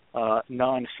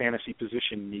non-fantasy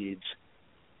position needs,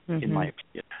 in my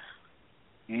opinion.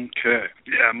 Okay.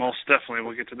 Yeah, most definitely.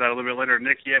 We'll get to that a little bit later.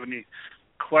 Nick, you have any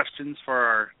questions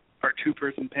for our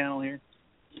two-person panel here?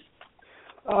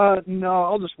 No,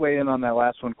 I'll just weigh in on that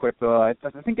last one quick, though. I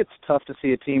think it's tough to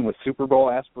see a team with Super Bowl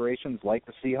aspirations like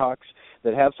the Seahawks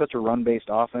that have such a run-based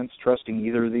offense trusting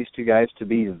either of these two guys to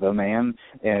be the man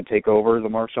and take over the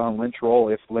Marshawn Lynch role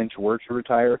if Lynch were to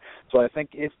retire. So I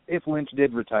think if Lynch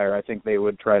did retire, I think they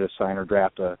would try to sign or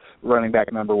draft a running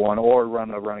back number one or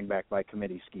run a running back by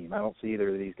committee scheme. I don't see either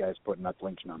of these guys putting up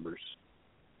Lynch numbers.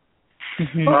 If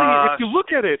you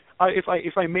look at it,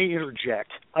 if I may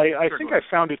interject, I think I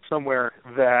found it somewhere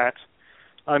that,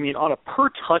 I mean, on a per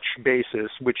touch basis,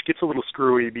 which gets a little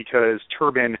screwy because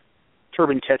Turbin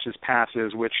catches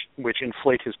passes, which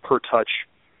inflate his per touch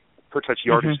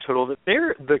yardage total. That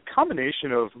the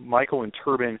combination of Michael and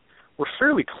Turbin were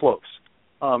fairly close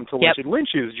to Lynch. And Lynch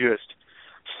is just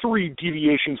 3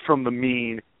 deviations from the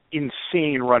mean,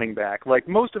 insane running back. Like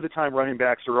most of the time, running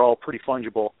backs are all pretty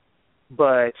fungible.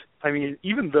 But I mean,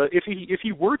 even if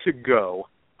he were to go,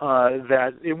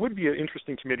 that it would be an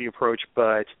interesting committee approach.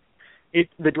 But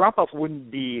the drop off wouldn't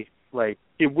be like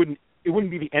it wouldn't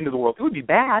be the end of the world. It would be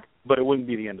bad, but it wouldn't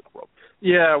be the end of the world.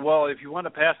 Yeah, well, if you want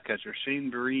a pass catcher,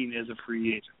 Shane Vereen is a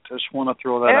free agent. Just want to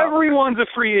throw that out. Everyone's a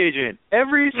free agent.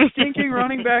 Every stinking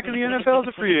running back in the NFL is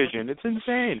a free agent. It's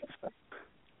insane.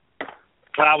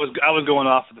 Well, I was going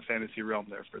off of the fantasy realm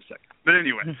there for a second. But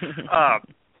anyway.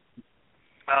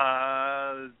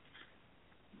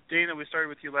 Dana, we started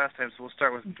with you last time, so we'll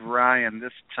start with Brian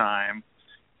this time.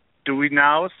 Do we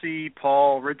now see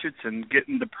Paul Richardson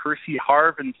getting the Percy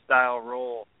Harvin style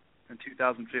role in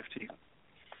 2015?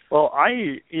 Well,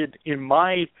 in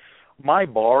my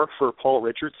bar for Paul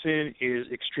Richardson is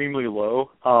extremely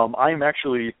low. I'm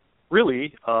actually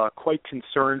really quite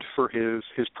concerned for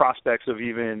his prospects of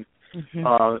even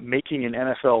making an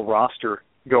NFL roster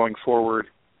going forward.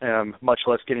 Much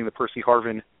less getting the Percy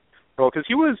Harvin role, because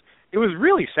it was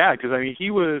really sad, because I mean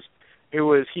he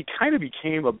kind of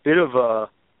became a bit of a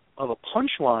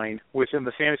punchline within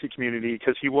the fantasy community,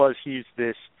 because he's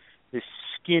this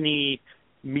skinny,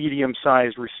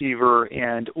 medium-sized receiver,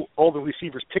 and all the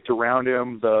receivers picked around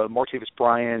him, the Martavis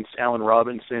Bryants, Allen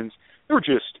Robinsons,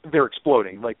 they're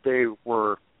exploding. Like they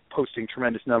were posting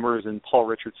tremendous numbers, and Paul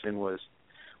Richardson was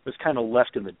kind of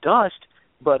left in the dust.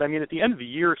 But I mean, at the end of the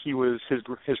year,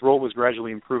 his role was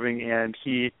gradually improving, and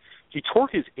he tore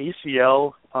his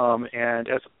ACL. And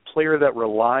as a player that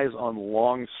relies on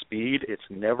long speed, it's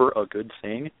never a good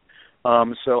thing.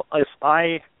 So if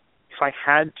I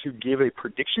had to give a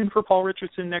prediction for Paul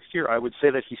Richardson next year, I would say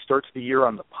that he starts the year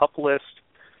on the PUP list,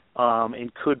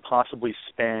 and could possibly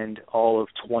spend all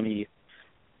of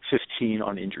 2015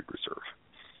 on injured reserve.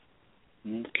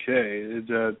 Okay,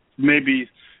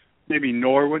 maybe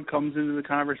Norwood comes into the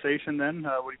conversation then.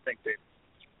 What do you think, Dave?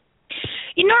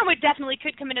 Norwood definitely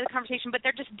could come into the conversation, but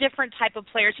they're just different type of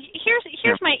players.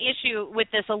 Here's my issue with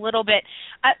this a little bit.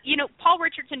 Paul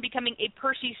Richardson becoming a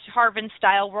Percy Harvin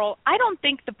style role. I don't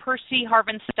think the Percy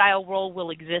Harvin style role will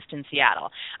exist in Seattle.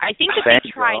 I think that they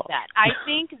tried that. I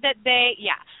think that they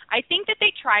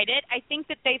tried it. I think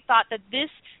that they thought that this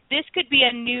could be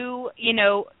a new,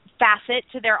 facet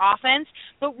to their offense,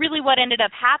 but really what ended up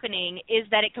happening is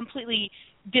that it completely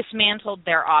dismantled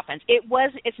their offense.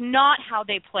 It's not how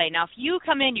they play. Now, if you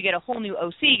come in, you get a whole new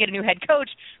OC, you get a new head coach,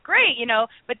 great,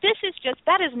 but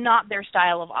that is not their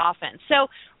style of offense. So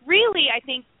really, I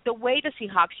think the way the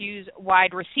Seahawks use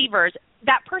wide receivers,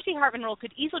 that Percy Harvin role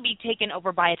could easily be taken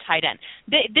over by a tight end.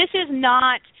 This is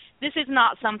not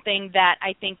something that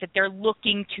I think that they're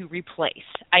looking to replace,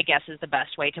 I guess is the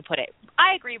best way to put it.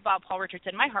 I agree about Paul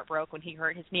Richardson. My heart broke when he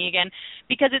hurt his knee again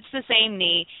because it's the same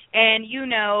knee. And,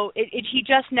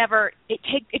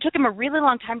 it took him a really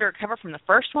long time to recover from the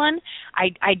first one.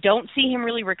 I don't see him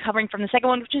really recovering from the second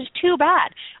one, which is too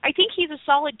bad. I think he's a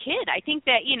solid kid. I think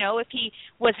that, if he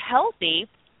was healthy,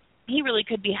 he really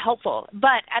could be helpful.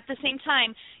 But at the same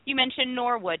time, you mentioned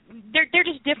Norwood. They're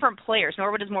just different players.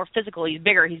 Norwood is more physical. He's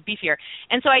bigger. He's beefier.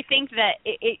 And so I think that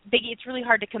it's really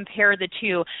hard to compare the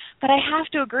two. But I have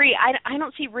to agree. I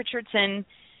don't see Richardson.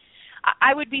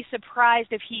 I would be surprised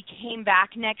if he came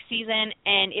back next season,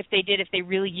 and if they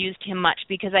really used him much,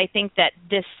 because I think that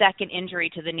this second injury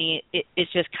to the knee is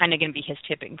just kind of going to be his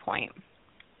tipping point.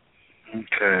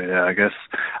 Okay, yeah, I guess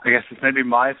it's maybe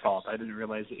my fault. I didn't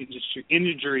realize the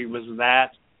injury was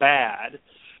that bad.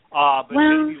 But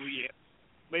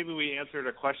maybe we answered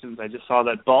our questions. I just saw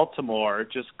that Baltimore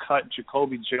just cut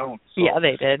Jacoby Jones. So yeah,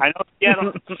 they did. I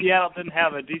know Seattle didn't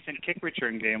have a decent kick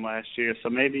return game last year, so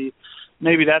maybe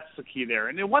that's the key there.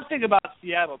 And then one thing about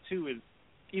Seattle too is,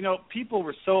 people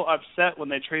were so upset when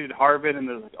they traded Harvin, and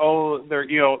they're like,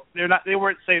 they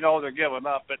weren't saying they're giving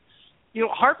up, but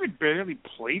Harvin barely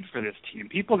played for this team.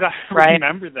 People got to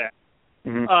remember that.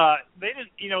 Mm-hmm. They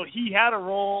didn't. He had a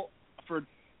role for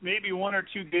maybe one or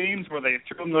two games where they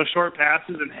threw him those short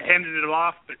passes and handed it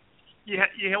off, but you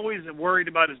always worried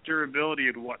about his durability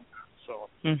and whatnot. So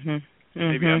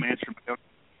maybe I'm answering my own.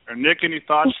 Or Nick, any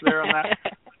thoughts there on that?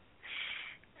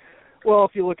 Well,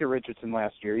 if you look at Richardson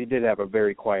last year, he did have a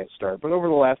very quiet start. But over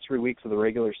the last 3 weeks of the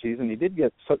regular season, he did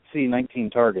see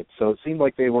 19 targets. So it seemed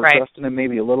like they were trusting him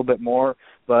maybe a little bit more.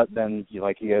 But then,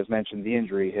 like you guys mentioned, the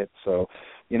injury hit. So,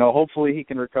 hopefully he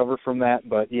can recover from that.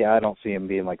 But, yeah, I don't see him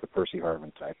being like the Percy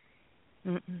Harvin type.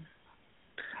 If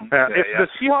the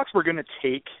Seahawks were going to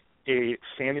take a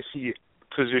fantasy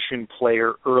position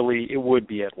player early, it would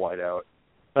be at wideout.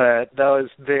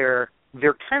 They're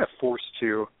kind of forced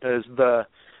to,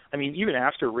 even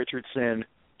after Richardson,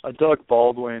 Doug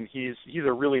Baldwin, he's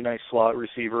a really nice slot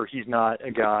receiver. He's not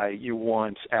a guy you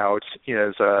want out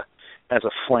as a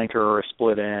flanker or a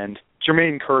split end.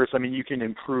 Jermaine Kearse, you can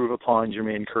improve upon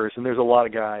Jermaine Kearse, and there's a lot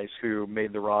of guys who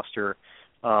made the roster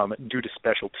due to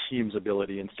special teams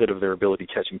ability instead of their ability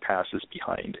catching passes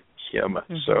behind him.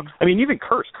 Mm-hmm. So, even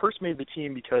Kearse made the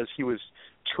team because he was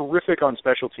terrific on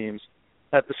special teams.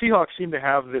 That the Seahawks seem to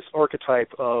have this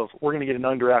archetype of, we're going to get an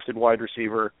undrafted wide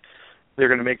receiver, they're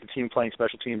going to make the team playing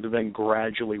special teams and then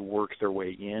gradually work their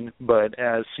way in. But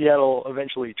as Seattle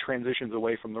eventually transitions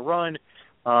away from the run,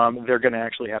 they're going to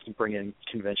actually have to bring in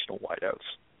conventional wideouts.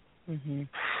 Mm-hmm.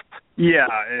 Yeah,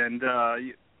 and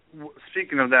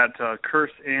speaking of that, Kearse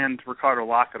and Ricardo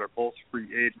Lockett are both free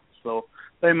agents, so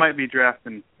they might be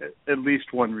drafting at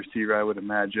least one receiver, I would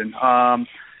imagine.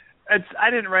 I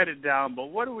didn't write it down, but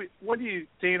what do you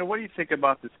think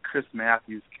about this Chris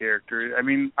Matthews character?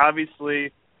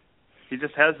 Obviously, he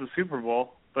just has the Super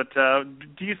Bowl, but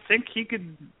do you think he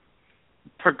could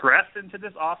progress into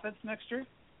this offense next year?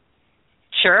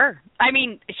 Sure.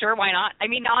 Sure, why not?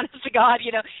 Honest to God,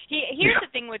 here's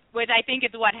the thing with I think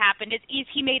is what happened is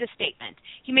he made a statement.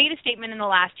 He made a statement in the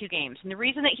last two games. And the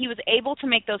reason that he was able to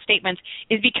make those statements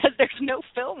is because there's no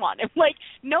film on him.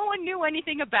 No one knew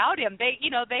anything about him. They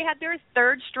had their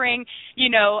third string,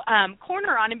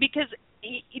 corner on him because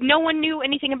no one knew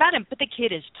anything about him. But the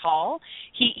kid is tall.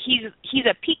 He's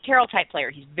a Pete Carroll type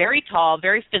player. He's very tall,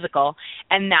 very physical,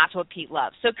 and that's what Pete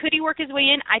loves. So could he work his way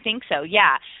in? I think so.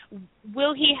 Yeah.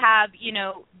 Will he have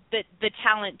the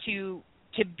talent to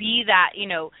be that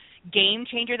game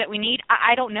changer that we need?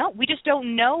 I don't know. We just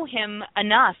don't know him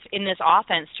enough in this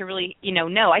offense to really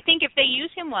know. I think if they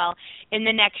use him well in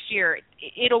the next year,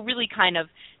 it'll really kind of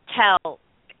tell.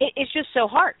 It's just so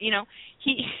hard, He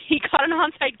got an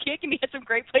onside kick and he had some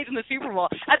great plays in the Super Bowl.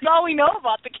 That's all we know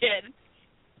about the kid.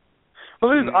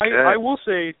 Well, I will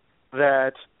say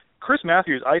that Chris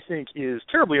Matthews, I think, is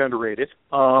terribly underrated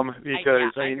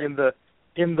because in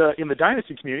in the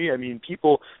Dynasty community, I mean,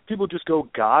 people just go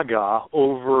gaga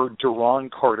over Deron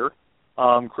Carter,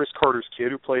 Chris Carter's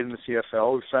kid who played in the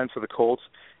CFL, who signed for the Colts.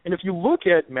 And if you look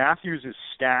at Matthews'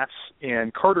 stats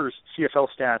and Carter's CFL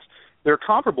stats, they're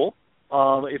comparable.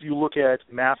 If you look at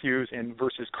Matthews and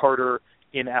versus Carter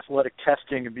in athletic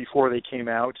testing before they came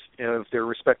out of their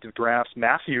respective drafts,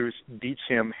 Matthews beats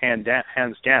him hands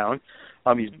down.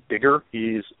 He's bigger,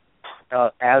 he's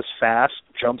as fast,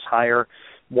 jumps higher,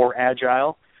 more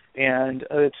agile, and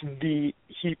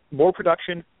it's more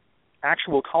production,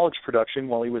 actual college production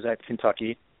while he was at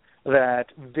Kentucky, that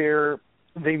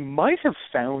they might have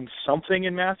found something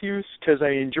in Matthews, because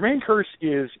I mean Jermaine Kearse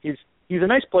he's a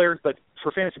nice player, but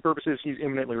for fantasy purposes he's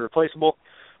imminently replaceable.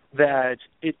 That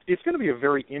it's going to be a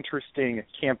very interesting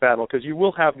camp battle, because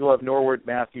you'll have Norwood,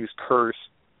 Matthews, Kearse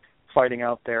fighting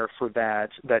out there for that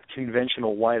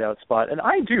conventional wideout spot. And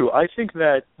I think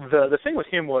that the thing with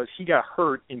him was he got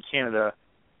hurt in Canada,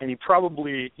 and he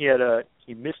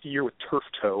missed a year with turf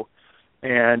toe.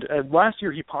 And last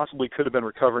year he possibly could have been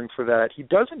recovering for that. He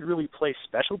doesn't really play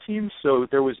special teams, so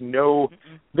there was no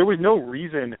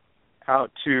reason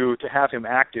out to have him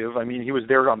active. I mean, he was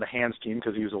there on the hands team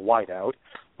because he was a wideout,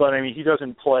 but I mean, he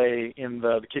doesn't play in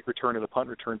the kick return or the punt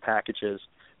return packages.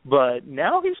 But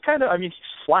now he's he's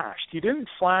flashed. He didn't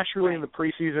flash really in the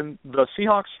preseason. The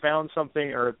Seahawks found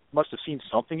something, or must have seen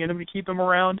something in him to keep him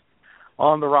around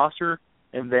on the roster.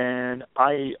 And then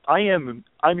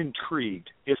I'm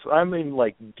intrigued. If I'm in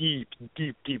like deep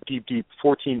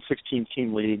 14, 16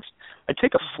 team leagues, I'd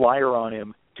take a flyer on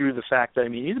him due to the fact that, I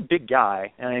mean, he's a big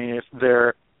guy. I mean, if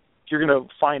you're going to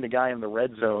find a guy in the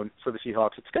red zone for the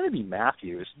Seahawks, it's going to be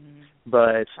Matthews.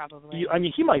 But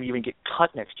he might even get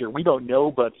cut next year. We don't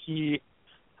know, but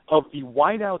of the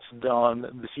wideouts on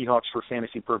the Seahawks for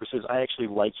fantasy purposes, I actually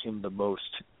like him the most.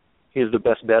 He is the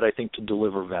best bet, I think, to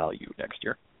deliver value next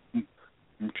year.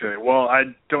 Okay. Well, I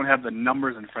don't have the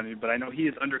numbers in front of me, but I know he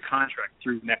is under contract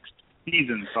through next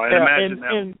season, so I'd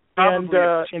imagine and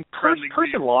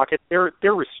Kearse and Lockett, they're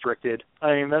restricted.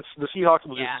 I mean, the Seahawks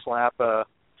will just slap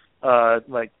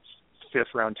like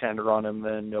fifth round tender on him,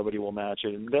 then nobody will match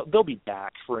it, and they'll be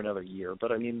back for another year.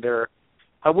 But I mean,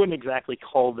 I wouldn't exactly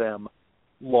call them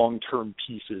long-term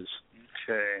pieces.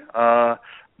 Okay.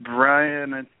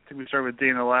 Brian, I think we started with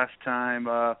Dana last time.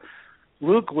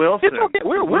 Luke Wilson. It's okay.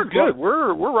 We're good.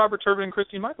 We're Robert Turbin and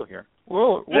Christine Michael here.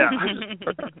 All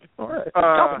right.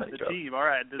 The team. All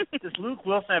right. Does Luke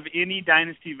Wilson have any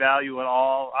dynasty value at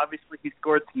all? Obviously, he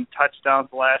scored some touchdowns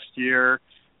last year.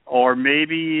 Or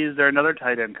maybe is there another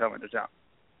tight end coming to town?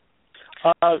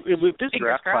 With this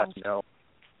draft class,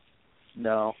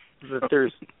 no.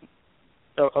 There's.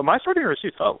 Am I starting or is he?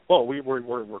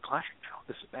 We're clashing now.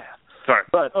 This is bad. Sorry,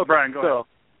 but Brian, go ahead.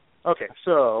 Okay,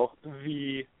 so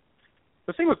the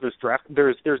thing with this draft,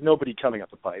 there's nobody coming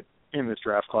up the pipe in this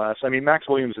draft class. I mean, Max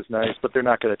Williams is nice, but they're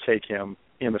not going to take him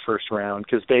in the first round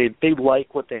because they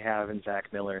like what they have in Zach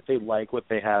Miller. They like what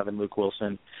they have in Luke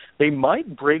Wilson. They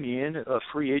might bring in a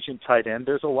free agent tight end.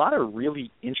 There's a lot of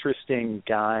really interesting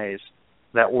guys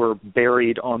that were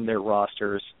buried on their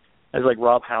rosters, as like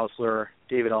Rob Hausler,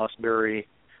 David Ausberry,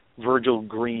 Virgil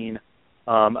Green.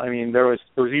 I mean, there was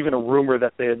even a rumor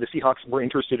that the Seahawks were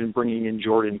interested in bringing in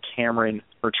Jordan Cameron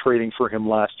or trading for him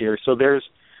last year. So there's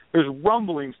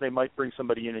rumblings they might bring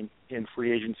somebody in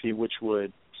free agency, which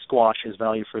would squash his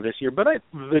value for this year. But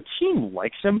the team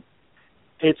likes him.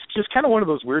 It's just kind of one of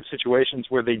those weird situations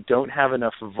where they don't have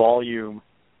enough volume,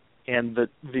 and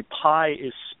the pie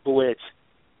is split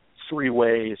three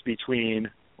ways between.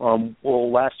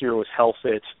 Last year it was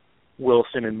Helfit,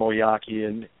 Wilson, and Moyaki,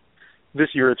 and this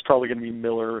year it's probably going to be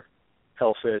Miller,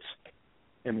 Helfit,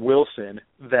 and Wilson.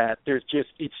 That it's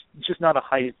just not a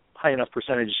high enough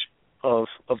percentage of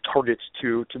targets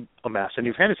to amass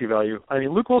any fantasy value. I mean,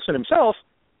 Luke Wilson himself,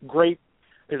 great,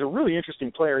 is a really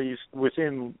interesting player. He's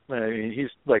he's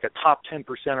like a top 10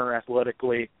 percenter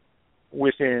athletically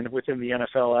within the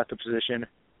NFL at the position.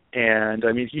 And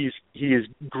I mean, he is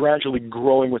gradually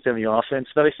growing within the offense.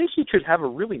 That I think he could have a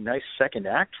really nice second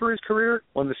act for his career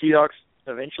when the Seahawks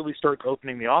eventually start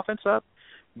opening the offense up.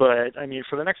 But I mean,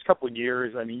 for the next couple of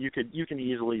years, I mean, you can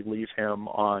easily leave him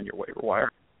on your waiver wire.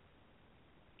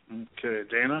 Okay,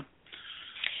 Dana.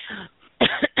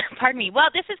 Pardon me. Well,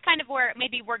 this is kind of where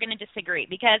maybe we're going to disagree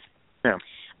because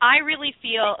I really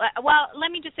feel. Well,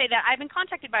 let me just say that I've been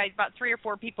contacted by about 3 or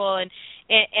 4 people, and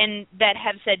and that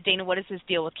have said, Dana, what is this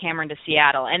deal with Cameron to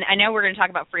Seattle? And I know we're going to talk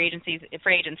about free agents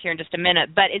here in just a minute,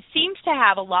 but it seems to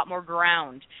have a lot more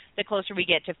ground the closer we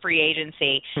get to free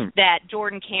agency, that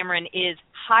Jordan Cameron is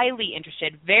highly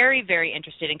interested, very, very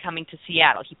interested in coming to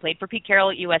Seattle. He played for Pete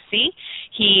Carroll at USC.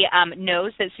 He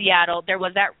knows that Seattle, there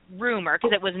was that rumor,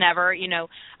 because it was never,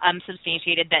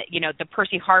 substantiated, that, the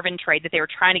Percy Harvin trade, that they were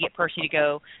trying to get Percy to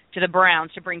go to the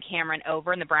Browns to bring Cameron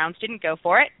over, and the Browns didn't go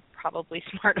for it. Probably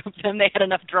smart of them. They had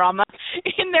enough drama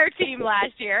in their team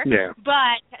last year. Yeah.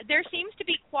 But there seems to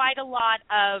be quite a lot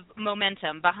of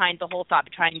momentum behind the whole thought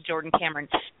behind Jordan Cameron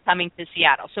coming to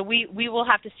Seattle. So we will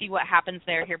have to see what happens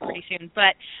there here pretty soon.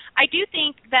 But I do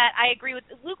think that I agree with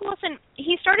Luke Wilson.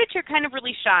 He started to kind of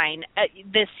really shine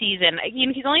this season.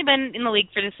 He's only been in the league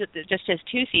for just his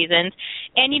 2 seasons.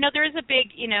 And, there is a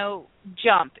big,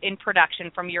 jump in production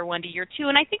from year 1 to year 2,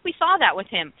 and I think we saw that with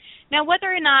him. Now,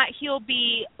 whether or not he'll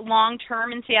be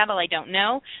long-term in Seattle, I don't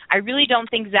know. I really don't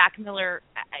think Zach Miller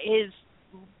is,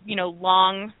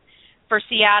 long for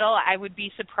Seattle. I would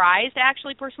be surprised,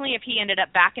 actually, personally, if he ended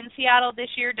up back in Seattle this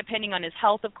year, depending on his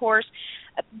health, of course.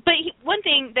 But one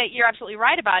thing that you're absolutely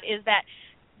right about is that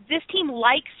this team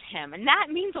likes him, and that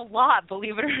means a lot,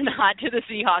 believe it or not, to the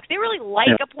Seahawks. They really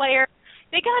like a player.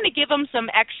 They kind of give him some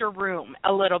extra room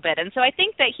a little bit. And so I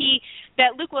think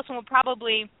that Luke Wilson will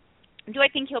probably, do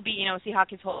I think he'll be,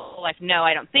 Seahawk his whole life? No,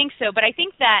 I don't think so. But I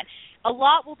think that a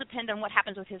lot will depend on what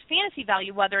happens with his fantasy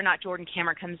value, whether or not Jordan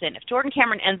Cameron comes in. If Jordan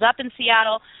Cameron ends up in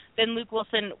Seattle, then Luke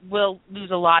Wilson will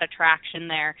lose a lot of traction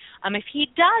there. If he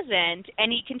doesn't,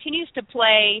 and he continues to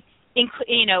play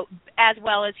as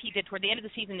well as he did toward the end of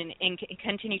the season and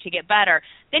continue to get better,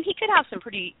 then he could have some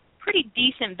pretty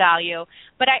decent value.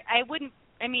 But I wouldn't,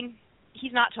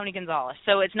 he's not Tony Gonzalez,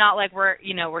 so it's not like we're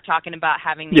talking about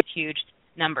having these huge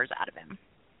numbers out of him.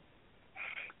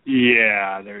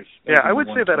 Yeah, I would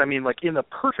say that, in the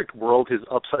perfect world, his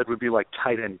upside would be like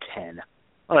tight end 10.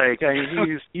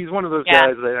 He's one of those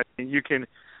guys that you can,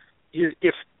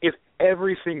 if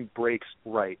everything breaks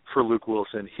right for Luke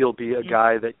Wilson, he'll be a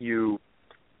guy that you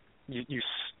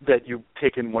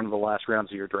pick in one of the last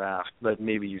rounds of your draft that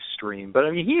maybe you stream.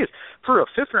 But he is, for a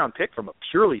 5th round pick from a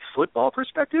purely football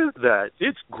perspective, that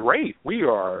it's great. We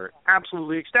are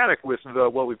absolutely ecstatic with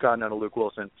what we've gotten out of Luke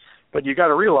Wilson. But you got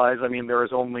to realize, there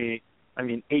is only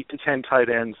 8 to 10 tight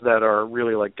ends that are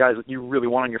really like guys that you really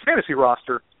want on your fantasy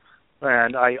roster.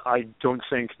 And I don't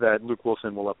think that Luke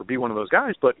Wilson will ever be one of those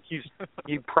guys, but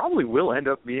he probably will end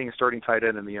up being a starting tight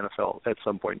end in the NFL at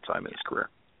some point in time in his career.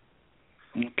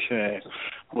 Okay.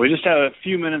 We just have a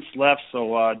few minutes left,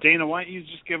 so Dana, why don't you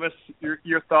just give us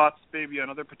your thoughts maybe on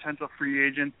other potential free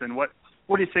agents, and what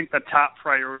do you think the top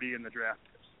priority in the draft is?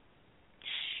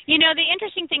 The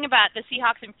interesting thing about the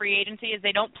Seahawks in free agency is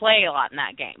they don't play a lot in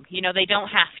that game. They don't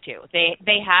have to.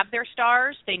 They have their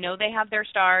stars. They know they have their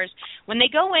stars. When they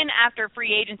go in after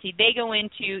free agency, they go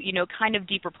into, kind of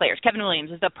deeper players. Kevin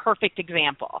Williams is the perfect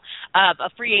example of a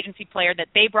free agency player that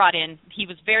they brought in. He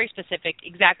was very specific,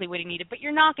 exactly what he needed, but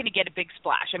you're not going to get a big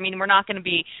splash. We're not going to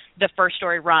be the first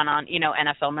story run on,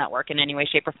 NFL Network in any way,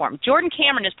 shape, or form. Jordan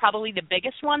Cameron is probably the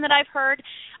biggest one that I've heard,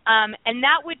 and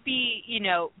that would be,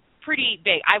 pretty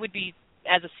big. I would be,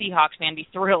 as a Seahawks fan, be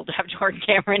thrilled to have Jordan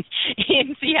Cameron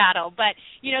in Seattle. But,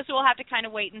 so we'll have to kind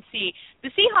of wait and see. The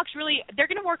Seahawks really, they're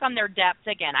going to work on their depth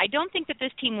again. I don't think that this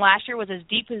team last year was as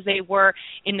deep as they were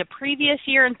in the previous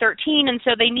year in 2013, and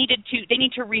so they need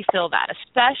to refill that,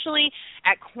 especially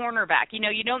at cornerback.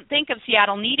 You don't think of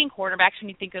Seattle needing cornerbacks when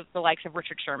you think of the likes of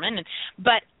Richard Sherman,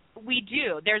 but we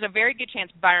do. There's a very good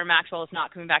chance Byron Maxwell is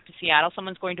not coming back to Seattle.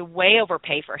 Someone's going to way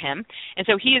overpay for him. And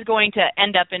so he is going to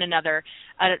end up in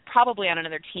probably on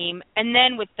another team. And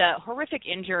then with the horrific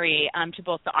injury to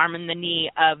both the arm and the knee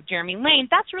of Jeremy Lane,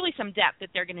 that's really some depth that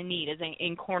they're going to need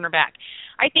in cornerback.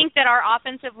 I think that our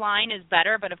offensive line is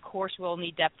better, but of course we'll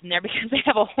need depth in there because they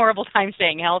have a horrible time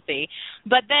staying healthy.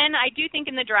 But then I do think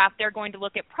in the draft they're going to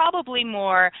look at probably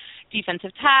more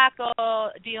defensive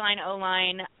tackle, D-line,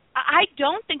 O-line. I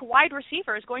don't think wide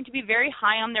receiver is going to be very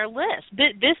high on their list.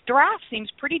 This draft seems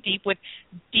pretty deep with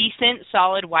decent,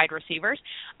 solid wide receivers.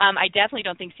 I definitely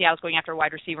don't think Seattle's going after a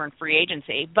wide receiver in free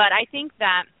agency, but I think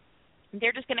that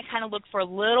they're just going to kind of look for a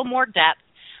little more depth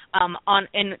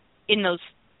in those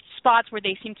spots where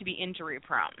they seem to be injury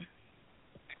prone.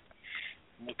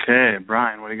 Okay,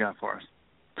 Brian, what do you got for us?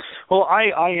 Well,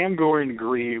 I am going to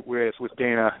agree with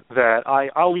Dana that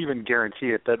I'll even guarantee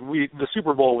it that the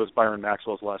Super Bowl was Byron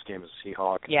Maxwell's last game as a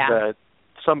Seahawk. Yeah. That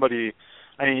somebody,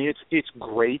 it's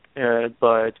great,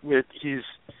 but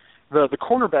the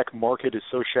cornerback market is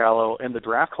so shallow, and the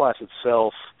draft class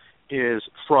itself is,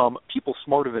 from people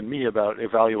smarter than me about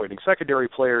evaluating secondary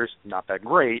players, not that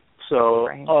great. So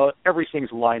right.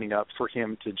 Everything's lining up for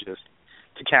him to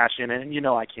cash in, and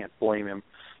I can't blame him.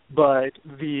 But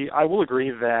I will agree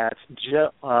that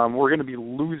we're going to be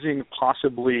losing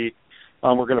possibly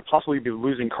be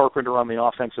losing Carpenter on the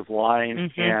offensive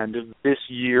line, and this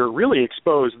year really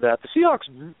exposed that the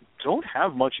Seahawks don't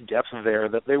have much depth there.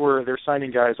 That they're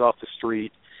signing guys off the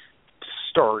street to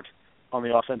start on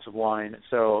the offensive line,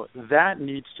 so that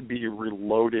needs to be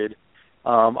reloaded.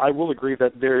 I will agree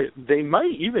that they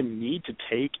might even need to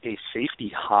take a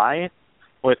safety high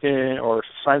within or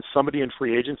sign somebody in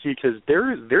free agency, because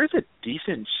there's a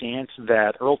decent chance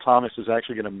that Earl Thomas is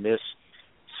actually going to miss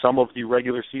some of the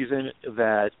regular season.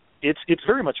 That it's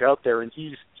very much out there, and he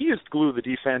is the glue of the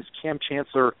defense. Cam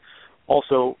Chancellor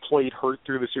also played hurt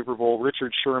through the Super Bowl.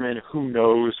 Richard Sherman, who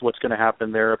knows what's going to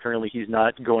happen there? Apparently he's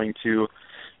not going to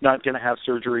have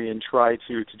surgery and try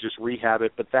to just rehab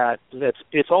it, but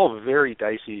it's all very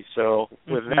dicey. So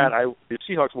with that, the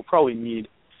Seahawks will probably need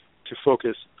to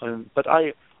focus on, but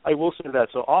I will say that.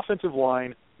 So offensive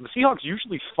line, the Seahawks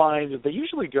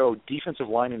usually go defensive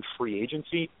line in free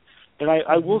agency, and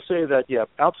I will say that,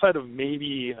 outside of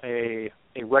maybe a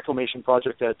reclamation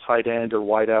project at tight end or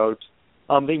wideout,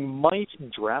 they might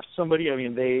draft somebody. I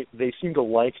mean, they seem to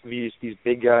like these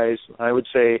big guys. I would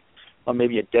say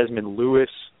maybe a Desmond Lewis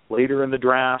later in the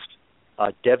draft.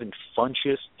 Devin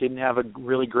Funchess didn't have a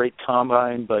really great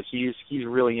combine, but he's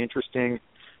really interesting.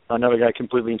 Another guy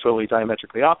completely and totally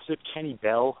diametrically opposite, Kenny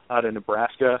Bell out of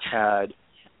Nebraska, had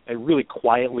a really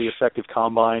quietly effective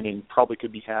combine and probably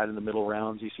could be had in the middle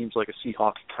rounds. He seems like a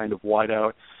Seahawk kind of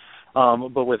wideout.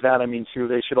 But with that, I mean, too,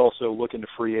 they should also look into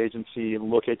free agency and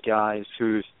look at guys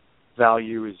whose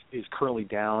value is currently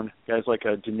down. Guys like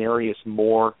Denarius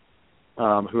Moore,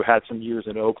 who had some years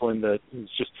in Oakland.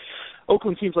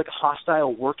 Oakland seems like a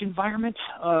hostile work environment,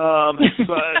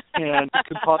 and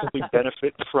could possibly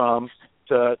benefit from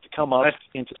to come up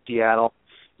into Seattle.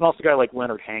 And also a guy like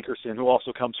Leonard Hankerson, who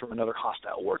also comes from another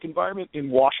hostile work environment in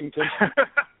Washington.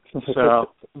 So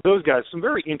those guys, some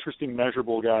very interesting,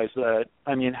 measurable guys that,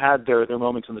 I mean, had their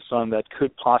moments in the sun that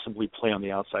could possibly play on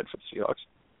the outside for the Seahawks.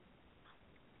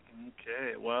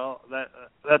 Okay, well,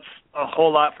 that's a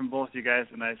whole lot from both you guys,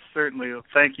 and I certainly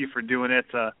thank you for doing it.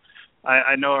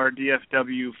 I know our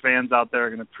DFW fans out there are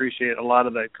going to appreciate a lot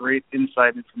of that great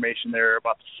inside information there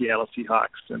about the Seattle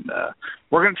Seahawks, and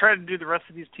we're going to try to do the rest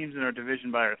of these teams in our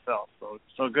division by ourselves.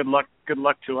 So good luck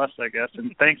to us, I guess,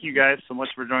 and thank you guys so much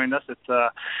for joining us.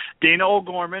 It's Dana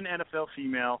O'Gorman, NFL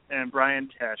female, and Brian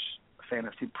Tesh,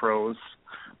 Fantasy Pros.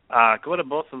 Go to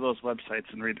both of those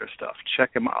websites and read their stuff.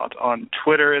 Check them out on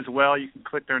Twitter as well. You can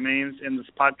click their names in this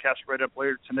podcast right up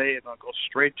later today, and I'll go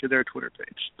straight to their Twitter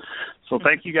page. So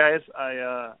thank you, guys.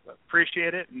 I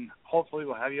appreciate it, and hopefully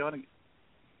we'll have you on again.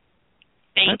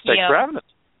 Thanks you. Thanks for having us.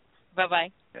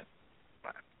 Bye-bye. Yeah. Bye.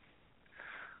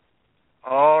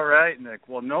 All right, Nick.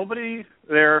 Well, nobody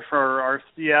there for our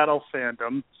Seattle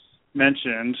fandom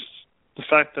mentioned the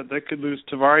fact that they could lose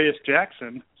Tavarius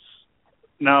Jackson.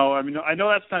 Now, I mean, I know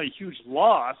that's not a huge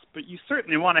loss, but you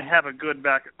certainly want to have a good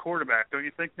backup quarterback, don't you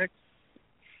think, Nick?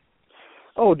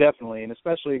 Oh, definitely, and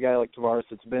especially a guy like Tavares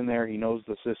that's been there. He knows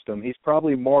the system. He's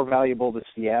probably more valuable to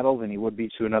Seattle than he would be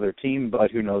to another team,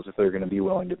 but who knows if they're going to be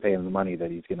willing to pay him the money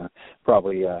that he's going to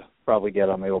probably get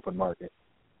on the open market.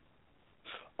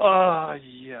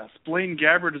 Yes. Blaine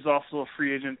Gabbert is also a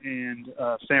free agent in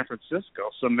San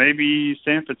Francisco, so maybe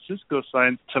San Francisco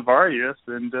signs Tavarius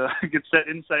and gets that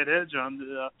inside edge on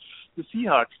the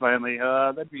Seahawks finally.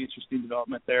 That'd be an interesting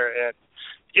development there. And,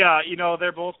 yeah, you know,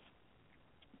 they're both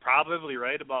probably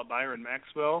right about Byron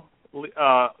Maxwell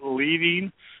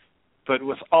leaving, but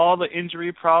with all the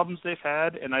injury problems they've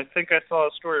had, and I think I saw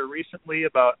a story recently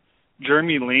about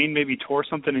Jeremy Lane maybe tore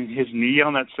something in his knee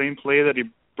on that same play that he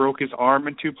broke his arm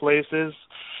in two places.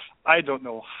 I don't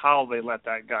know how they let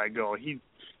that guy go.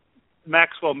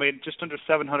 Maxwell made just under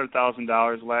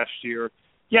 $700,000 last year.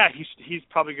 Yeah, he's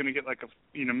probably going to get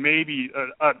maybe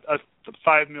a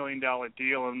 $5 million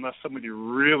deal unless somebody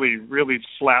really, really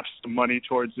slaps the money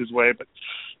towards his way. But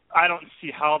I don't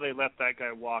see how they let that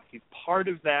guy walk. He's part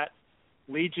of that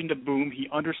Legion to Boom. He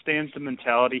understands the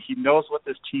mentality. He knows what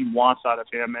this team wants out of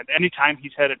him. And anytime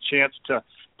he's had a chance to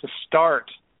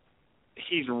start,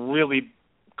 he's really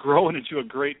grown into a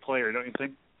great player, don't you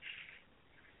think?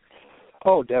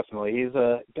 Oh, definitely. He's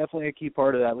definitely a key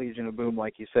part of that Legion of Boom,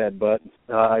 like you said, but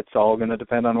it's all going to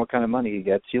depend on what kind of money he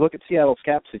gets. You look at Seattle's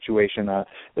cap situation,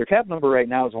 their cap number right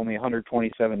now is only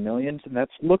 $127 million, and that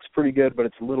looks pretty good, but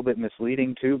it's a little bit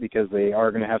misleading, too, because they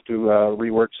are going to have to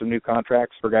rework some new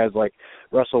contracts for guys like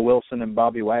Russell Wilson and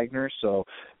Bobby Wagner. So,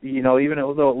 you know, even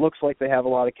though it looks like they have a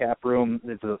lot of cap room,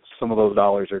 some of those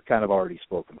dollars are kind of already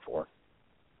spoken for.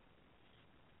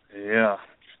 Yeah,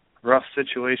 rough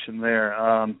situation there.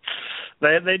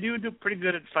 They do pretty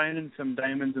good at finding some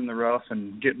diamonds in the rough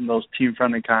and getting those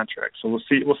team-friendly contracts. So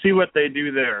we'll see what they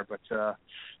do there. But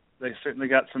they certainly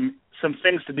got some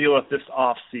things to deal with this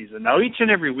off season. Now, each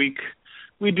and every week,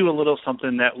 we do a little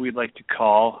something that we'd like to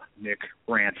call Nick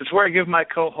Rants. It's where I give my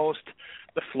co-host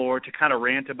the floor to kind of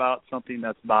rant about something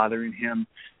that's bothering him.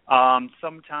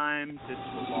 Sometimes it's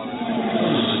football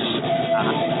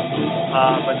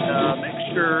but make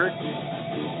sure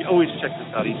you always check this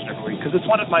out each and every week because it's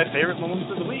one of my favorite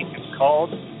moments of the week. It's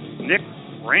called Nick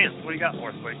Rants. What do you got for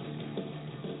us, Blake?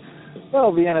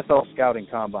 Well, the NFL Scouting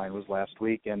Combine was last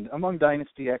week, and among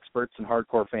Dynasty experts and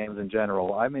hardcore fans in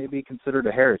general, I may be considered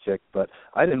a heretic, but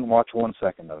I didn't watch 1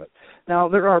 second of it. Now,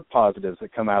 there are positives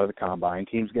that come out of the Combine,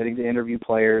 teams getting to interview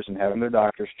players and having their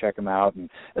doctors check them out, and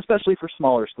especially for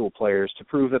smaller school players to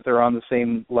prove that they're on the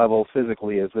same level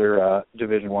physically as their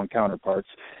Division I counterparts,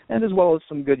 and as well as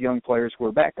some good young players who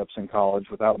are backups in college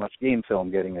without much game film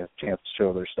getting a chance to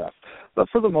show their stuff. But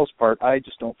for the most part, I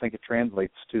just don't think it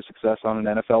translates to success on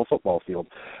an NFL football field.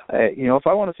 If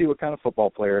I want to see what kind of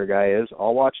football player a guy is,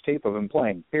 I'll watch tape of him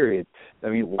playing, period. I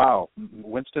mean, wow,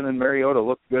 Winston and Mariota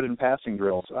look good in passing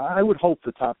drills. I would hope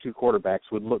the top two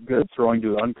quarterbacks would look good throwing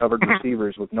to uncovered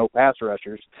receivers with no pass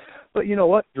rushers. But you know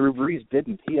what? Drew Brees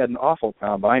didn't. He had an awful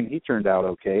combine. He turned out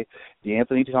okay.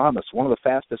 DeAnthony Thomas, one of the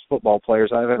fastest football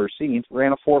players I've ever seen,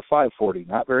 ran a 4.5 40.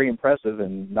 Not very impressive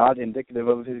and not indicative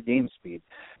of his game speed.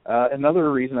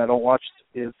 Another reason I don't watch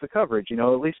is the coverage. At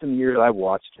least in the years I've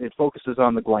watched, it focuses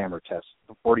on the glamour test,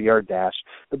 the 40-yard dash,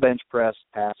 the bench press,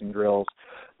 passing drills.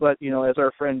 But, as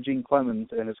our friend Gene Clemens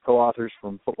and his co-authors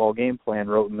from Football Game Plan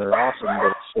wrote in their awesome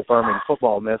but disarming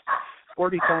football myth,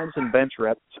 40 times in bench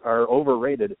reps are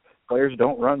overrated. Players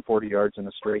don't run 40 yards in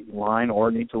a straight line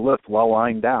or need to lift while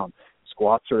lying down.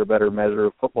 Squats are a better measure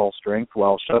of football strength,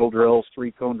 while shuttle drills,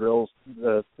 three-cone drills,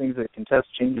 the things that can test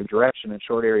change of direction and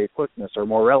short area quickness are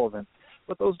more relevant,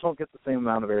 but those don't get the same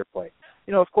amount of airplay.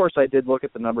 Of course, I did look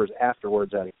at the numbers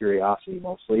afterwards out of curiosity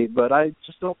mostly, but I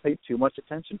just don't pay too much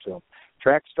attention to them.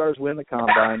 Track stars win the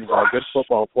combine, while good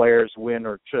football players win,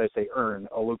 or should I say earn,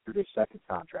 a lucrative second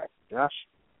contract. Josh?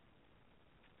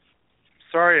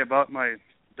 Sorry about my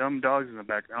dumb dogs in the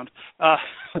background.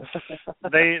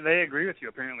 They agree with you,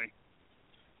 apparently.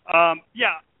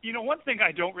 One thing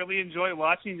I don't really enjoy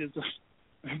watching is the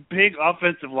big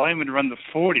offensive linemen run the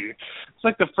 40. It's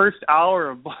like the first hour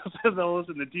of both of those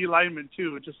and the D linemen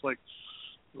too. It's just like,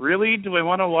 really? Do I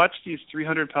want to watch these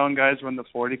 300-pound guys run the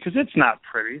 40? Because it's not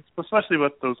pretty, especially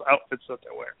with those outfits that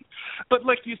they're wearing. But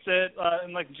like you said,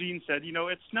 and like Gene said,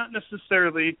 it's not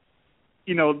necessarily,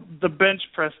 the bench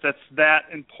press that's that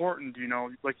important,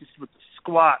 like you said with the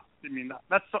squat. I mean,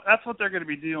 that's what they're going to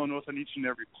be dealing with in each and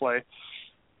every play.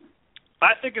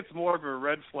 I think it's more of a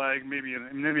red flag, maybe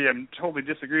I'm totally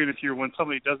disagreeing with you when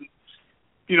somebody doesn't,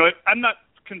 I'm not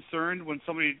concerned when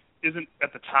somebody isn't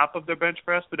at the top of their bench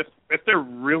press, but if they're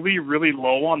really, really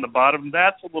low on the bottom,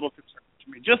 that's a little concerning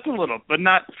to me, just a little, but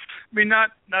not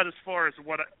as far as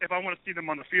if I want to see them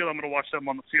on the field, I'm going to watch them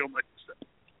on the field, like you said.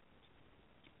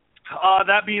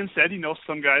 That being said,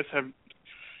 some guys have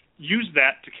used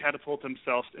that to catapult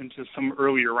themselves into some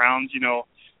earlier rounds,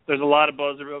 There's a lot of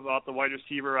buzz about the wide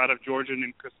receiver out of Georgia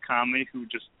named Chris Conley, who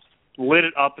just lit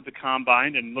it up at the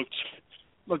combine and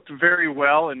looked very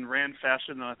well and ran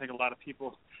faster than I think a lot of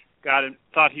people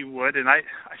thought he would. And I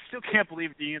still can't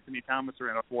believe DeAnthony Thomas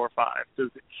ran a 4.5.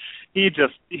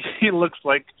 He looks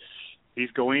like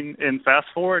he's going in fast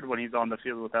forward when he's on the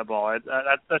field with that ball.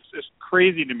 That's just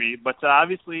crazy to me. But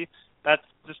obviously, that's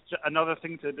just another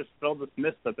thing to dispel this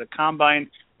myth that the combine,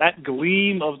 that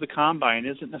gleam of the combine,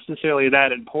 isn't necessarily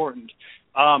that important.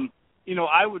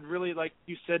 I would really, like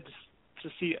you said, to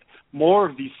see more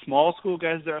of these small school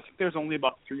guys there. I think there's only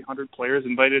about 300 players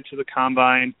invited to the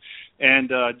combine, and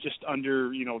just under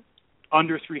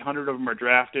 300 of them are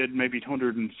drafted. Maybe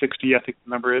 260, I think the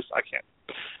number is. I can't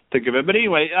think of it. But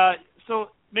anyway,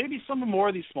 so maybe some more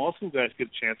of these small school guys get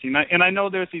a chance. And I know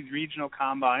there's these regional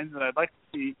combines, and I'd like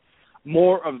to see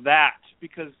more of that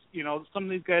because, some of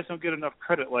these guys don't get enough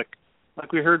credit. Like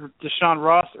we heard with Deshaun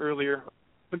Ross earlier,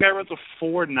 the guy runs a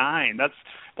 4.9.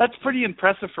 That's pretty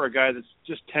impressive for a guy that's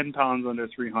just 10 pounds under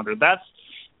 300.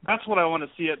 That's what I want to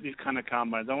see at these kind of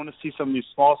combines. I want to see some of these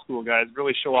small school guys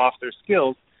really show off their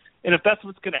skills. And if that's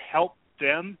what's going to help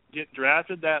them get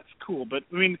drafted, that's cool. But,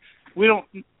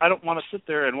 I don't want to sit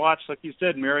there and watch, like you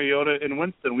said, Mariota and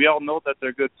Winston. We all know that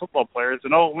they're good football players.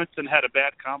 And, Winston had a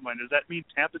bad combine. Does that mean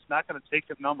Tampa's not going to take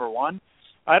him number one?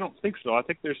 I don't think so. I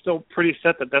think they're still pretty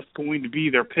set that that's going to be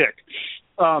their pick.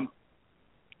 And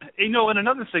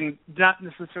another thing, not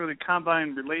necessarily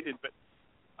combine related, but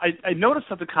I noticed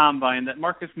at the combine that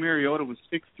Marcus Mariota was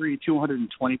 6'3",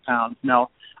 220 pounds. Now,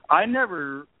 I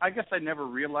guess I never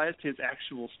realized his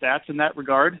actual stats in that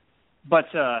regard, but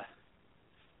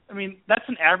I mean, that's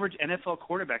an average NFL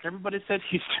quarterback. Everybody said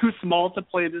he's too small to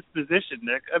play this position,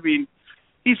 Nick. I mean,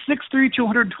 he's 6'3",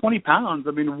 220 pounds.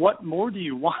 I mean, what more do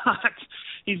you want?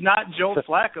 He's not Joe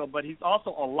Flacco, but he's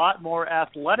also a lot more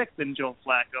athletic than Joe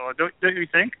Flacco. Don't you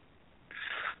think?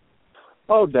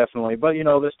 Oh, definitely. But,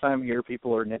 this time of year,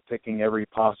 people are nitpicking every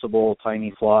possible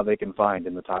tiny flaw they can find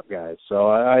in the top guys. So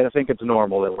I think it's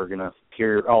normal that we're going to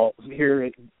hear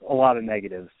a lot of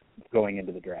negatives going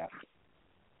into the draft.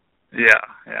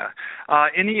 Yeah.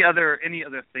 Any other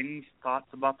things, thoughts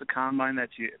about the combine that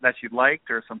you liked,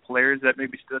 or some players that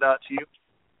maybe stood out to you?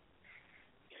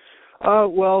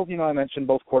 Well, I mentioned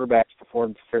both quarterbacks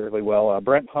performed fairly well.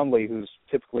 Brent Hundley, who's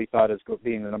typically thought as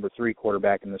being the number 3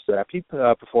 quarterback in this draft, he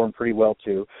performed pretty well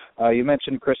too. You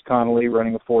mentioned Chris Connolly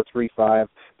running a 4.35,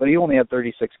 but he only had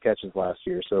 36 catches last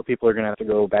year, so people are going to have to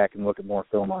go back and look at more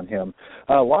film on him.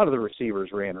 A lot of the receivers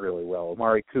ran really well.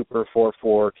 Amari Cooper,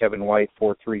 4.4, Kevin White,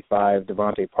 4.35,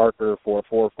 Devontae Parker,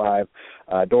 4.45.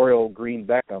 Dorial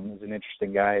Green-Beckham is an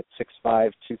interesting guy at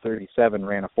 6'5", 237,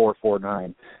 ran a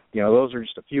 4.49. Those are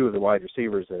just a few of the wide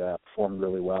receivers that performed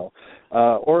really well.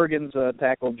 Oregon's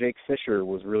tackle Jake Fisher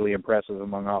was really impressive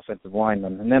among offensive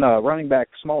linemen. And then a running back,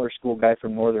 smaller school guy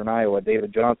from Northern Iowa,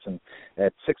 David Johnson,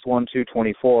 at 6'1",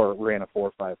 224, ran a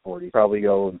 4.540. Probably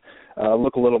go and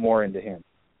look a little more into him.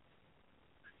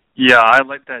 Yeah, I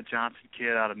like that Johnson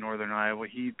kid out of Northern Iowa.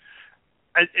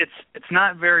 It's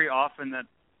not very often that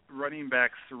running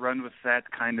backs run with that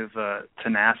kind of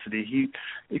tenacity.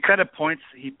 He kind of points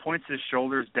his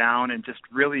shoulders down and just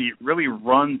really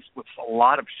runs with a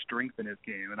lot of strength in his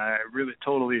game, and I really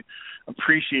totally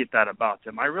appreciate that about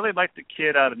him. I really like the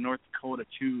kid out of North Dakota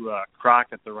too,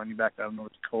 Crockett, the running back out of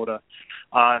North Dakota.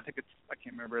 I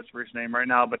can't remember his first name right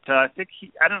now, but I think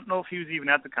I don't know if he was even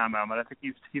at the combine, but I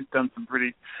think he's done some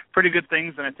pretty good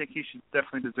things, and I think he should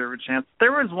definitely deserve a chance.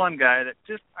 There was one guy that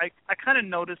I kind of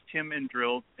noticed him in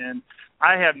drills, and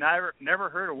I have never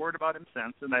heard a word about him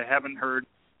since, and I haven't heard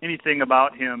anything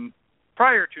about him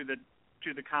prior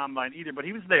to the combine either, but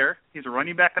he was there. He's a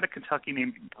running back out of Kentucky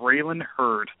named Braylon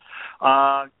Hurd.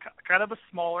 Kind of a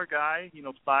smaller guy,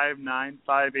 5'9",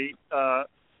 5'8",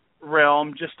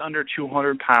 realm, just under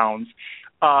 200 pounds.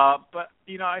 But,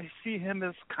 I see him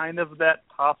as kind of that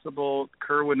possible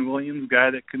Kerwin Williams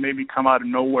guy that could maybe come out of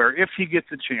nowhere if he gets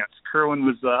a chance. Kerwin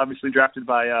was obviously drafted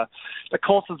by the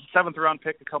Colts as a 7th-round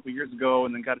pick a couple years ago,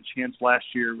 and then got a chance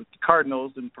last year with the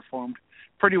Cardinals and performed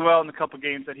pretty well in the couple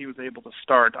games that he was able to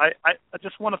start. I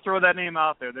just want to throw that name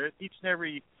out there. Each and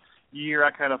every year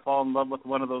I kind of fall in love with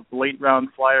one of those late-round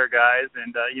flyer guys,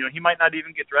 and, he might not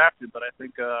even get drafted, but I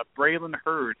think Braylon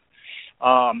Hurd,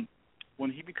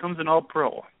 when he becomes an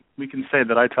All-Pro, we can say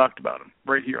that I talked about him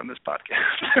right here on this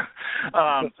podcast.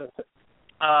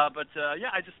 I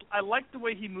like the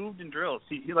way he moved in drills.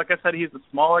 He like I said, he's a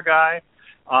smaller guy,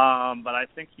 but I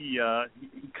think he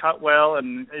cut well,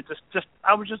 and it just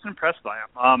I was just impressed by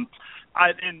him.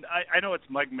 I know it's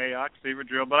Mike Mayock's favorite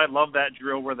drill, but I love that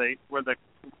drill where the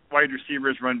wide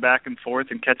receivers run back and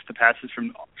forth and catch the passes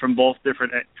from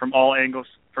all angles,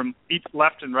 from each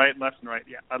left and right.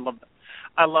 Yeah, I love that.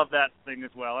 I love that thing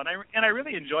as well, and I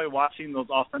really enjoy watching those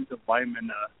offensive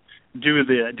linemen do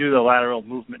the lateral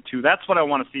movement too. That's what I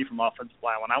want to see from offensive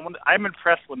linemen. I'm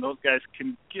impressed when those guys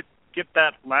can get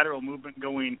that lateral movement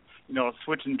going,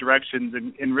 switching directions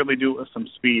and really do it with some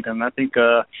speed. And I think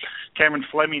Cameron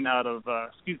Irving out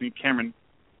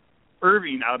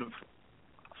of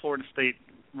Florida State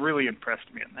really impressed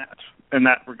me in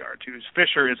that regard too.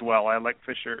 Fisher as well. I like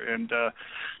Fisher, and a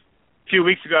few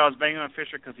weeks ago I was banging on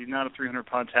Fisher because he's not a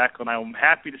 300-pound tackle, and I'm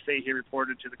happy to say he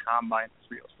reported to the combine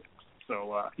 306.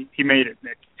 So he made it,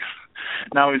 Nick.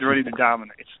 Now he's ready to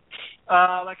dominate.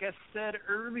 Like I said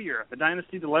earlier, the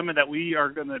Dynasty Dilemma that we are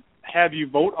going to have you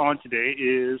vote on today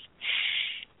is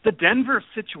the Denver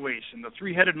situation, the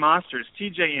three-headed monsters,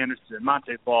 C.J. Anderson,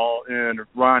 Monte Ball, and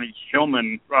Ronnie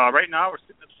Hillman. Right now we're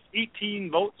sitting at 18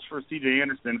 votes for C.J.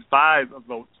 Anderson, 5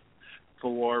 votes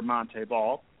for Monte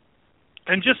Ball,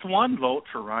 and just 1 vote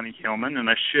for Ronnie Hillman. And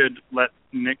I should let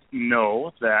Nick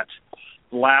know that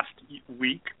last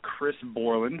week, Chris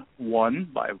Borland won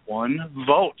by 1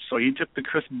 vote. So he took the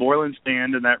Chris Borland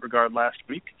stand in that regard last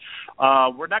week.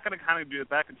 We're not going to kind of do it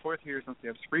back and forth here since we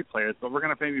have 3 players, but we're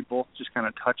going to maybe both just kind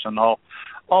of touch on all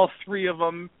 3 of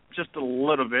them just a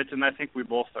little bit, and I think we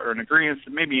both are in agreement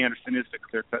that maybe Anderson is the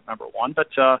clear-cut number 1, but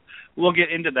we'll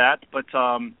get into that. But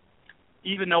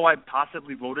even though I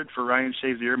possibly voted for Ryan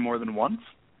Shazier more than once,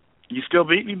 you still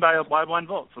beat me by 1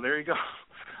 vote, so there you go.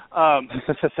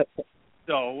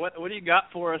 So what do you got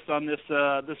for us on this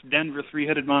Denver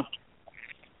three-headed monster?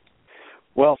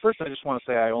 Well, first I just want to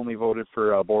say I only voted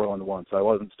for Borland once. I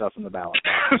wasn't stuffing the ballot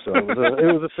box, so it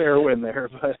was a fair win there.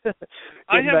 But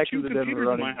I have two computers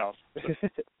in my house.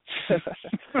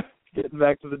 Getting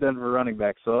back to the Denver running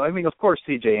back. So, I mean, of course,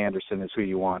 C.J. Anderson is who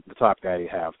you want, the top guy you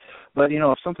have. But,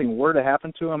 if something were to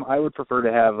happen to him, I would prefer to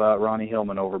have Ronnie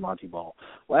Hillman over Monty Ball.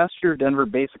 Last year, Denver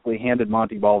basically handed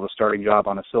Monty Ball the starting job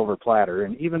on a silver platter,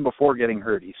 and even before getting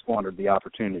hurt, he squandered the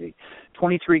opportunity.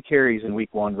 23 carries in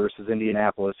Week 1 versus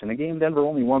Indianapolis. In a game Denver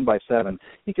only won by 7,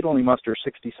 he could only muster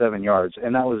 67 yards,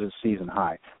 and that was his season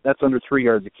high. That's under 3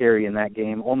 yards a carry in that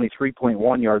game, only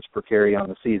 3.1 yards per carry on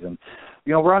the season.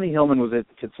 Ronnie Hillman was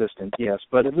consistent, yes,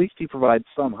 but at least he provides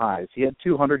some highs. He had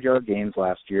 200-yard games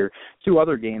last year, 2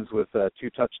 other games with 2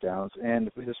 touchdowns, and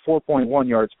his 4.1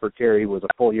 yards per carry was a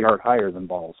full yard higher than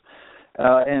Ball's.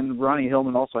 And Ronnie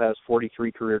Hillman also has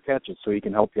 43 career catches, so he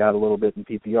can help you out a little bit in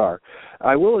PPR.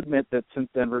 I will admit that since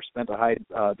Denver spent a high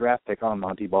draft pick on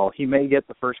Monty Ball, he may get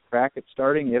the first crack at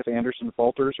starting if Anderson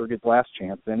falters or gets last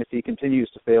chance. And if he continues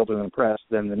to fail to impress,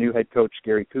 then the new head coach,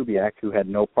 Gary Kubiak, who had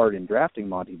no part in drafting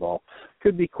Monty Ball,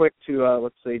 could be quick to,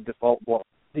 let's say,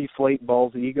 deflate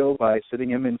Ball's ego by sitting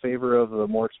him in favor of the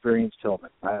more experienced Hillman.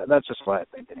 That's just what I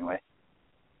think anyway.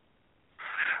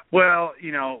 Well,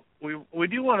 we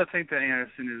do want to think that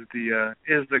Anderson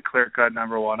is the clear-cut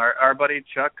number one. Our buddy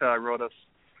Chuck wrote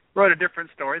a different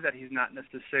story that he's not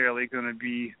necessarily going to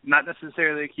be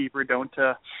a keeper. Don't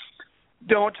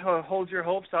hold your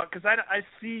hopes out, because I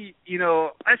see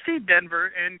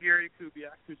Denver and Gary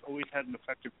Kubiak, who's always had an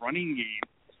effective running game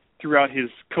throughout his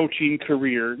coaching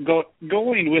career,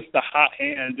 going with the hot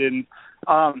hand, and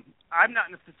I'm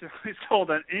not necessarily sold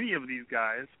on any of these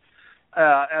guys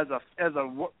as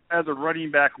a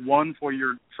running back one for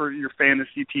your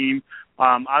fantasy team.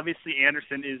 Obviously,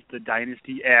 Anderson is the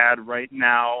dynasty ad right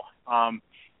now.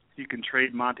 If you can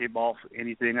trade Monty Ball for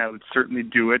anything, I would certainly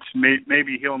do it.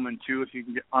 Maybe Hillman too, if you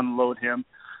can unload him.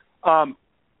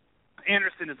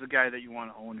 Anderson is the guy that you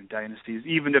want to own in dynasties,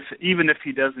 even if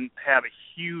he doesn't have a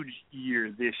huge year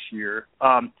this year.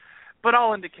 But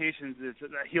all indications is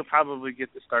that he'll probably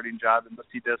get the starting job unless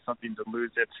he does something to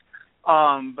lose it.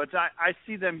 But I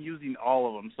see them using all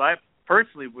of them. So I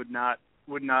personally would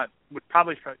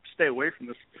probably stay away from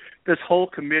this whole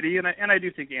committee. And I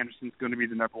do think Anderson's going to be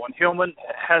the number one. Hillman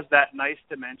has that nice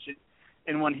dimension,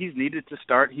 and when he's needed to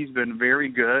start, he's been very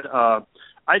good.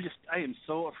 I am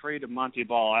so afraid of Monty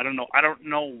Ball. I don't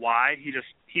know why.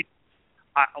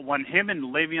 When him and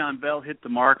Le'Veon Bell hit the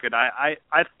market, I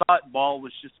thought Ball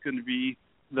was just going to be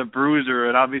the bruiser,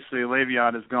 and obviously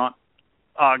Le'Veon has gone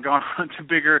on to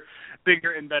bigger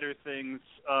and better things,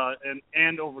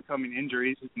 and overcoming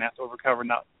injuries. He's going to have to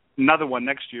overcome another one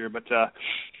next year. But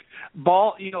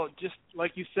Ball, just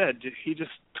like you said, he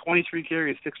just 23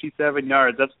 carries, 67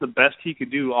 yards. That's the best he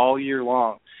could do all year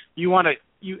long.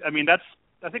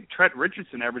 I think Trent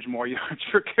Richardson averaged more yards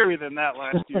per carry than that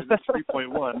last year. That's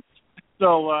 3.1.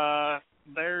 So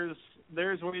there's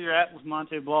where you're at with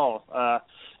Monty Ball.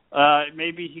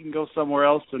 Maybe he can go somewhere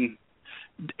else and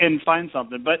find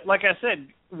something. But like I said,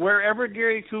 wherever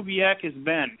Gary Kubiak has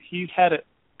been, he's had a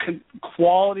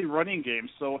quality running game.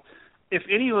 So if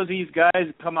any of these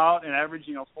guys come out and average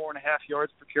 4.5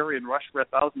 yards per carry and rush for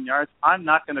 1,000 yards, I'm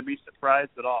not going to be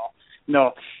surprised at all.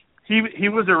 He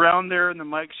was around there in the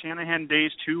Mike Shanahan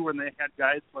days too, when they had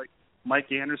guys like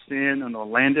Mike Anderson and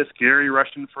Landis Gary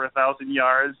rushing for 1,000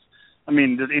 yards. I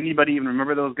mean, does anybody even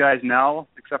remember those guys now,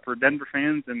 except for Denver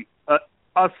fans and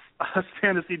us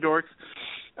fantasy dorks?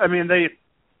 I mean,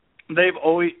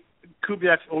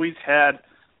 Kubiak's always had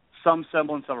some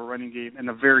semblance of a running game, and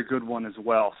a very good one as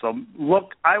well. So,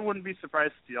 look, I wouldn't be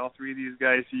surprised to see all three of these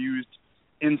guys used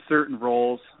in certain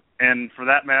roles, and for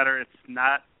that matter, it's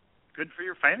not good for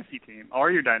your fantasy team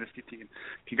or your dynasty team.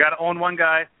 If you got to own one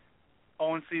guy,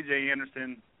 own C.J.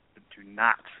 Anderson, but do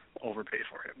not overpay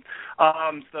for him.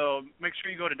 So make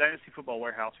sure you go to Dynasty Football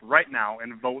Warehouse right now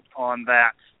and vote on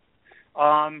that.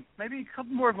 Maybe a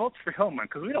couple more votes for Hillman,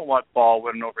 because we don't want Ball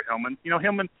winning over Hillman.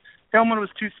 Hillman was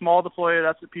too small to play.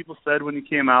 That's what people said when he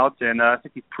came out, and I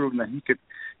think he's proven that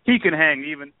he can hang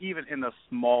even in a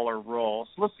smaller role.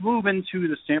 So let's move into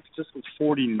the San Francisco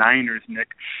 49ers, Nick.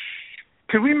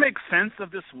 Can we make sense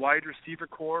of this wide receiver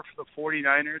core for the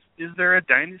 49ers? Is there a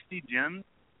dynasty gem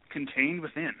contained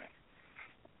within?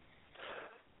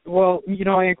 Well,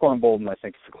 Anquan Bolden, I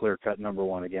think, is a clear-cut number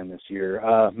one again this year.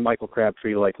 Michael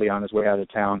Crabtree likely on his way out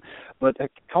of town. But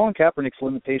Colin Kaepernick's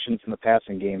limitations in the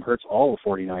passing game hurts all the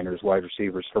 49ers wide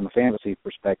receivers from a fantasy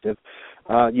perspective.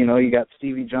 You got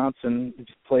Stevie Johnson, who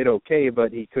played okay,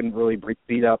 but he couldn't really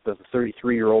beat out the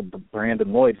 33-year-old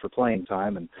Brandon Lloyd for playing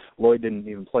time, and Lloyd didn't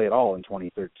even play at all in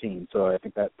 2013. So I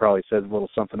think that probably says a little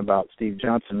something about Steve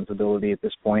Johnson's ability at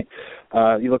this point.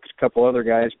 You look at a couple other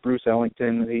guys, Bruce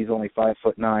Ellington, he's only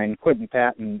 5'9". Quentin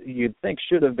Patton, you'd think,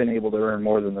 should have been able to earn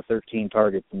more than the 13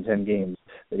 targets in 10 games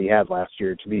that he had last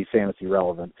year to be fantasy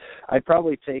relevant. I'd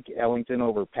probably take Ellington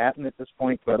over Patton at this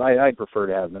point, but I'd prefer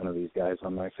to have none of these guys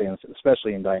on my fantasy,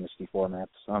 especially in dynasty formats,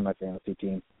 on my fantasy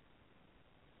team.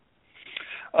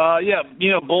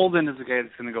 Bolden is a guy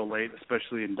that's going to go late,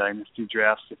 especially in dynasty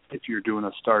drafts if you're doing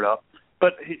a startup.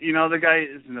 But, the guy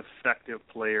is an effective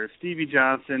player. Stevie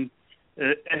Johnson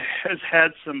has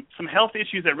had some health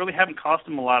issues that really haven't cost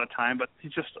him a lot of time, but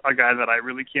he's just a guy that I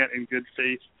really can't in good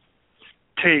faith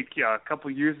take. A couple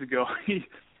of years ago,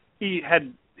 he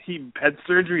had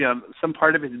surgery on some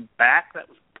part of his back that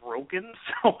was broken.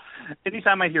 So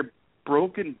anytime I hear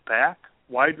broken back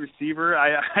wide receiver,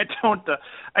 I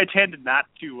tend not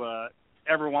to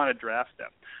ever want to draft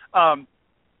them.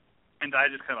 And I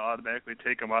just kind of automatically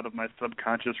take him out of my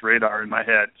subconscious radar in my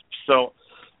head. So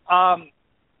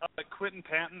Quentin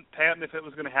Patton, if it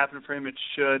was going to happen for him, it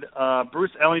should.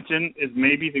 Bruce Ellington is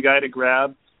maybe the guy to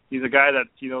grab. He's a guy that,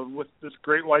 with this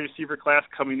great wide receiver class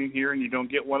coming in here, and you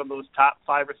don't get one of those top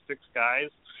 5 or 6 guys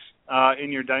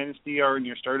in your dynasty or in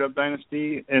your startup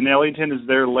dynasty, and Ellington is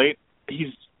there late,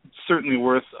 he's certainly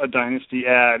worth a dynasty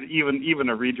ad, even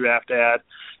a redraft ad,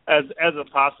 as a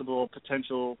possible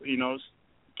potential,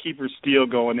 keeper steal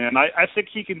going in. I think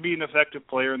he can be an effective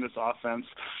player in this offense.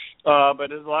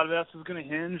 But a lot of that is going to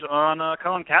hinge on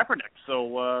Colin Kaepernick.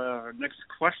 So our next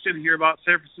question here about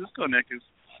San Francisco, Nick,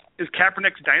 is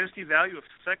Kaepernick's dynasty value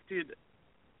affected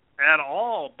at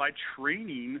all by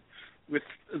training with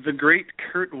the great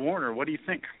Kurt Warner? What do you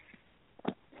think?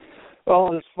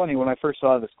 Well, it's funny. When I first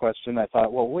saw this question, I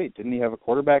thought, well, wait, didn't he have a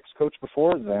quarterback's coach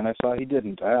before? Then I saw he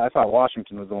didn't. I thought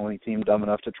Washington was the only team dumb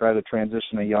enough to try to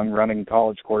transition a young running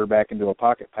college quarterback into a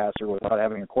pocket passer without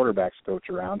having a quarterback's coach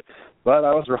around. But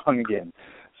I was wrong again.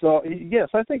 So, yes,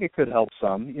 I think it could help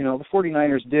some. The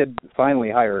 49ers did finally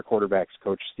hire a quarterback's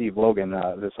coach, Steve Logan,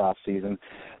 this offseason.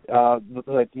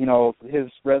 But,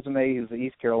 his resume, he's the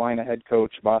East Carolina head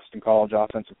coach, Boston College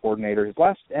offensive coordinator. His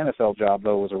last NFL job,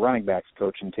 though, was a running backs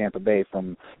coach in Tampa Bay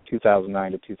from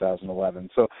 2009 to 2011.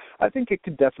 So I think it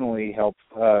could definitely help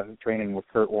training with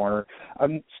Kurt Warner.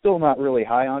 I'm still not really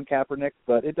high on Kaepernick,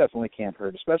 but it definitely can't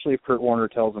hurt, especially if Kurt Warner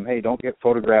tells him, hey, don't get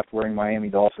photographed wearing Miami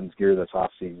Dolphins gear this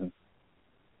offseason.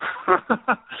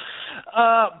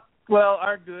 Well,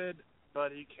 our good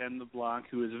buddy Ken LeBlanc,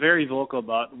 who is very vocal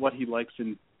about what he likes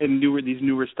in these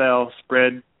newer style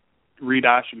spread read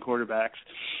option quarterbacks,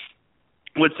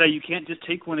 would say you can't just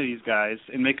take one of these guys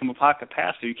and make them a pocket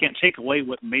passer. You can't take away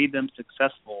what made them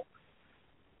successful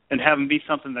and have them be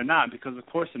something they're not, because of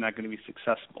course they're not going to be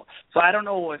successful. So I don't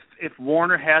know if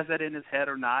Warner has that in his head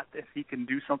or not, if he can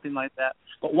do something like that.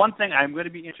 But one thing I'm going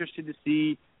to be interested to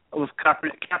see with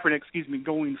Kaepernick,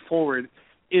 going forward,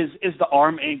 is the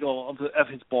arm angle of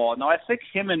his ball. Now I think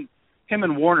him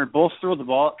and Warner both throw the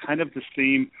ball at kind of the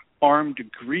same arm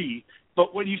degree,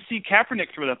 but when you see Kaepernick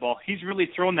throw that ball, he's really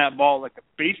throwing that ball like a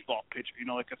baseball pitcher,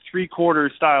 like a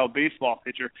three-quarter style baseball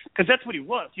pitcher, because that's what he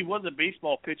was. He was a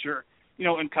baseball pitcher,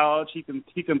 in college. He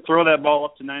can throw that ball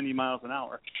up to 90 miles an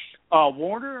hour.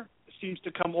 Warner seems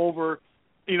to come over,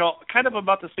 kind of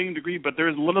about the same degree, but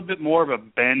there's a little bit more of a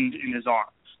bend in his arm.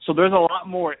 So there's a lot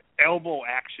more elbow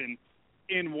action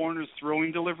in Warner's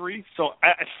throwing delivery. So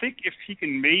I think if he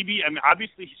can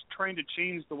obviously he's trying to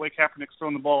change the way Kaepernick's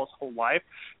thrown the ball his whole life,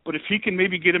 but if he can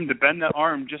maybe get him to bend that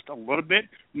arm just a little bit,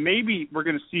 maybe we're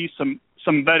going to see some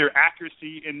better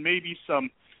accuracy and maybe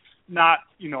some not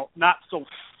so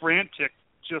frantic,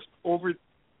 just over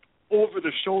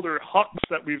the shoulder hucks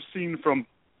that we've seen from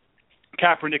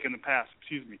Kaepernick in the past,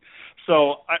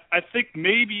 So I think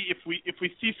maybe if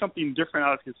we see something different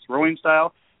out of his throwing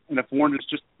style, and if Warner's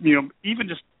just,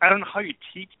 I don't know how you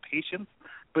teach patience,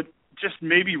 but just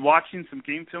maybe watching some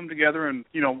game film together, and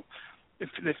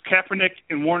if Kaepernick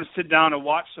and Warner sit down and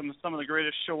watch some of the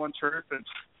greatest show on turf, and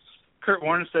Kurt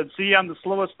Warner said, "See, I'm the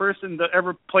slowest person to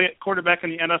ever play at quarterback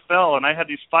in the NFL, and I had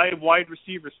these 5 wide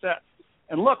receiver sets,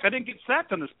 and look, I didn't get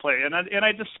sacked on this play, and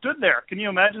I just stood there. Can you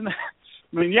imagine that?"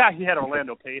 I mean, yeah, he had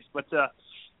Orlando pace, but there's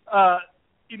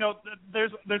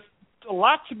a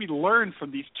lot to be learned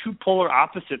from these two polar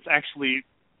opposites actually,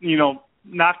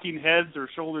 knocking heads or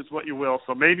shoulders, what you will.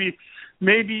 So maybe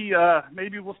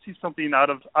we'll see something out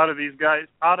of these guys,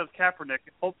 out of Kaepernick.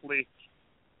 Hopefully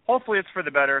it's for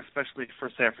the better, especially for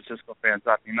San Francisco fans.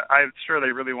 I mean, I'm sure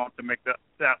they really want to make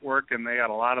that work, and they got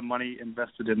a lot of money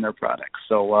invested in their product.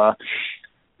 So,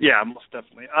 yeah, most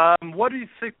definitely. What do you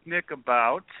think, Nick,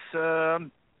 about the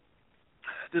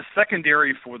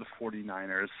secondary for the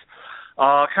 49ers?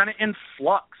 Kind of in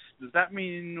flux. Does that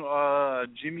mean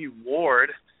Jimmy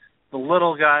Ward, the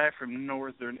little guy from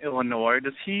Northern Illinois,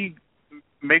 does he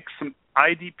make some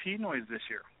IDP noise this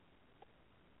year?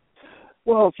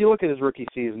 Well, if you look at his rookie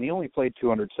season, he only played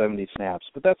 270 snaps,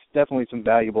 but that's definitely some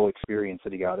valuable experience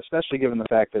that he got, especially given the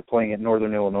fact that playing at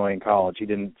Northern Illinois in college, he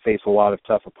didn't face a lot of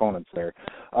tough opponents there.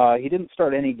 He didn't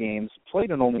start any games, played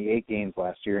in only 8 games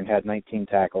last year, and had 19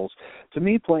 tackles. To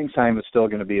me, playing time is still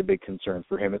going to be a big concern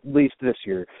for him, at least this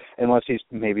year, unless he's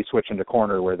maybe switching to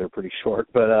corner where they're pretty short.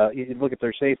 But you look at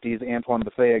their safeties. Antoine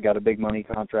Bethea got a big money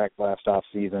contract last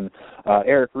offseason.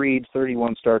 Eric Reed,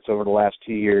 31 starts over the last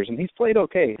 2 years, and he's played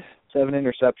okay. 7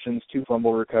 interceptions, 2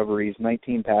 fumble recoveries,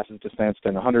 19 passes defensed,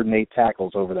 and 108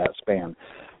 tackles over that span.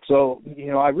 So,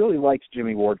 I really liked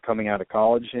Jimmy Ward coming out of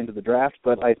college into the draft,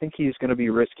 but I think he's going to be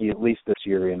risky at least this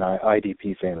year in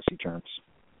IDP fantasy terms.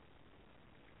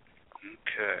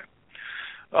 Okay.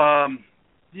 I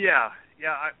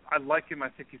like him. I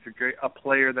think he's a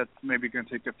player that's maybe going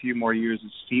to take a few more years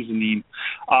of seasoning,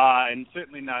 and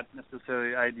certainly not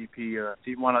necessarily IDP. If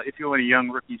you want a young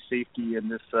rookie safety in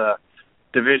this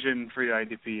division for your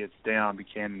IDP, it's Deion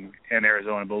Buchanan in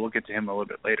Arizona, but we'll get to him a little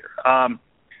bit later.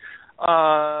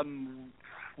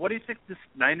 What do you think this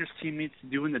Niners team needs to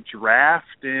do in the draft,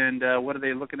 and what are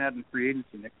they looking at in free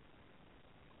agency, Nick?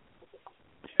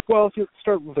 Well, if you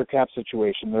start with their cap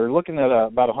situation, they're looking at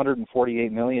about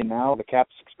 $148 million now. The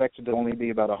cap's expected to only be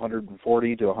about $140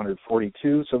 to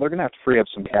 $142, so they're going to have to free up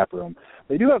some cap room.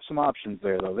 They do have some options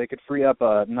there, though. They could free up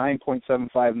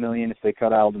 $9.75 million if they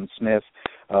cut Aldon Smith,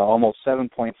 almost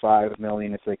 $7.5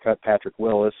 million if they cut Patrick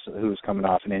Willis, who's coming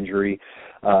off an injury,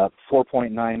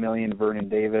 $4.9 million Vernon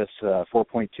Davis,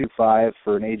 $4.25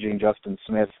 for an aging Justin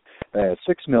Smith, $6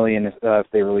 million if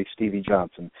they release Stevie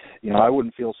Johnson. I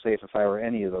wouldn't feel safe if I were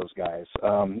any of those guys.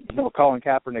 Colin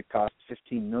Kaepernick cost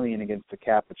 $15 million against the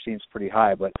cap, which seems pretty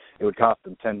high, but it would cost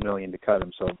them $10 million to cut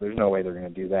him, so there's no way they're going to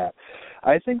do that.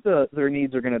 I think their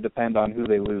needs are going to depend on who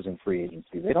they lose in free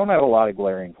agency. They don't have a lot of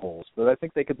glaring holes, but I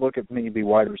think they could look at maybe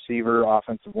wide receiver,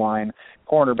 offensive line,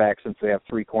 cornerback, since they have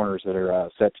 3 corners that are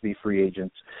set to be free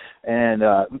agents, and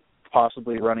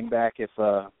possibly running back if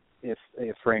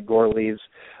Frank Gore leaves.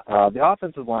 The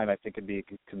offensive line, I think, could be a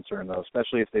concern, though,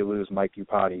 especially if they lose Mike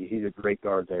Iupati. He's a great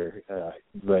guard there,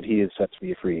 but he is set to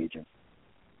be a free agent.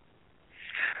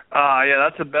 Yeah,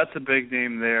 that's a big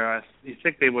name there. You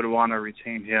think they would want to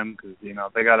retain him because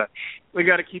they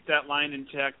gotta keep that line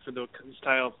intact for the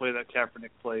style of play that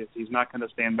Kaepernick plays. He's not going to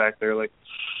stand back there like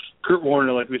Kurt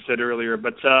Warner, like we said earlier.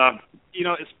 But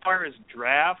as far as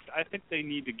draft, I think they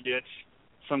need to get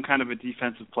some kind of a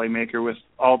defensive playmaker with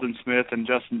Aldon Smith and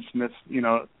Justin Smith,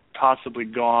 possibly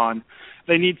gone.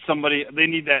 They need somebody. They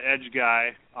need that edge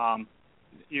guy. And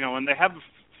they have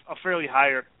a fairly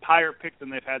higher pick than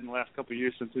they've had in the last couple of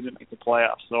years since they didn't make the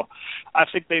playoffs. So I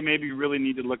think they maybe really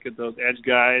need to look at those edge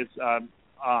guys.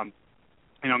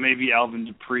 Maybe Alvin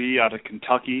Dupree out of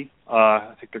Kentucky.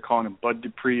 I think they're calling him Bud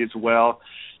Dupree as well.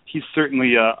 He's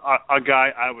certainly a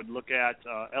guy I would look at.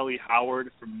 Ellie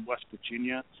Howard from West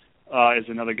Virginia is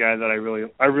another guy that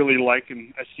I really like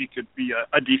and I see could be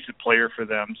a decent player for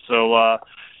them. So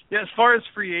as far as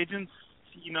free agents,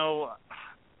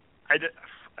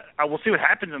 I will see what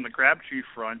happens on the Crabtree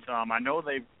front. I know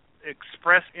they've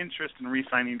expressed interest in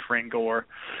re-signing Frank Gore,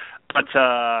 but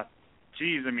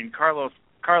Carlos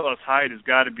Hyde has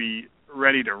got to be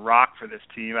ready to rock for this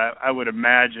team, I would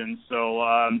imagine. So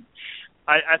I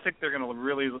think they're going to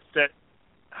really set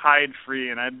Hyde free,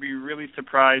 and I'd be really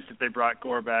surprised if they brought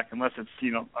Gore back unless it's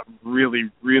a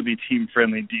really, really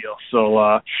team-friendly deal.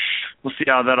 So we'll see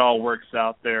how that all works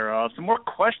out there. Some more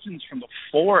questions from the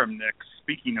forum, Nick.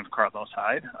 Speaking of Carlos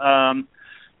Hyde,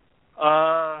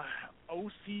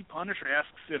 OC Punisher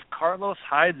asks if Carlos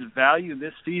Hyde's value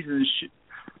this season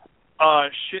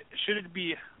should it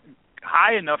be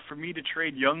high enough for me to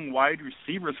trade young wide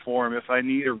receivers for him if I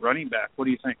need a running back? What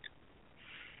do you think?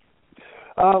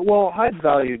 Well, Hyde's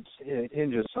value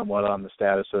hinges somewhat on the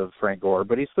status of Frank Gore,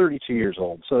 but he's 32 years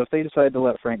old. So if they decide to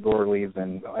let Frank Gore leave,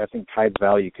 then I think Hyde's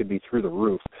value could be through the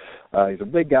roof. He's a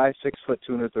big guy, 6 foot,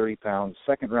 230 pounds,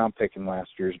 second-round pick in last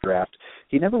year's draft.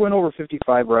 He never went over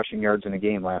 55 rushing yards in a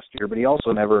game last year, but he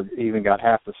also never even got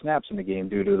half the snaps in the game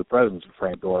due to the presence of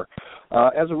Frank Gore.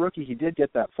 As a rookie, he did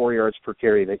get that 4 yards per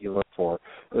carry that you look for.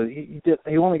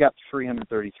 He only got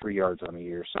 333 yards on the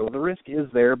year, so the risk is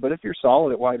there. But if you're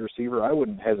solid at wide receiver, I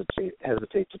wouldn't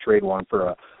hesitate to trade one for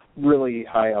a really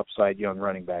high upside young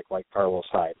running back like Carlos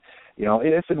Hyde. You know,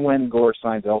 if and when Gore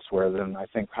signs elsewhere, then I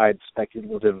think Hyde's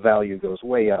speculative value goes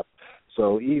way up.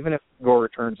 So even if Gore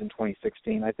returns in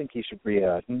 2016, I think he should be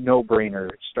a no-brainer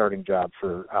starting job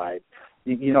for Hyde.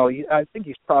 You know, I think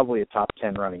he's probably a top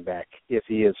 10 running back if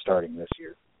he is starting this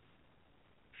year.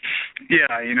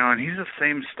 Yeah, you know, and he's the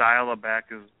same style of back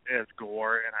as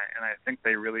Gore, and I think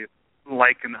they really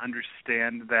like and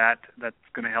understand that. That's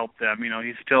going to help them. You know,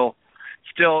 he's still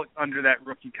under that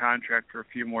rookie contract for a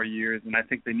few more years, and I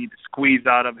think they need to squeeze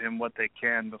out of him what they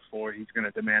can before he's going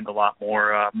to demand a lot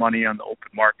more money on the open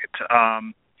market.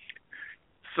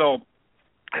 So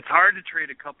it's hard to trade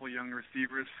a couple young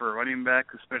receivers for a running back,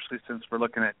 especially since we're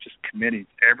looking at just committees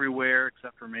everywhere,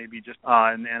 except for maybe just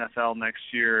in the NFL next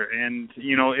year. And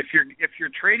you know, if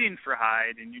you're trading for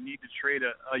Hyde and you need to trade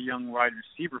a young wide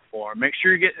receiver for him, make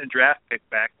sure you're getting a draft pick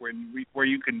back where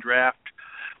you can draft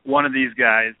one of these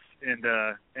guys and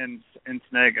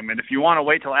snag him. And if you want to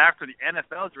wait till after the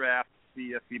NFL draft,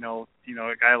 see if you know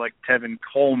a guy like Tevin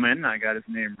Coleman, I got his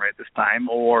name right this time,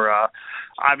 or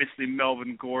obviously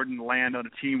Melvin Gordon land on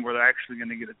a team where they're actually going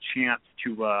to get a chance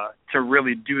to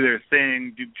really do their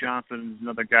thing. Duke Johnson is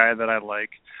another guy that I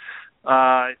like.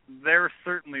 They're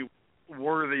certainly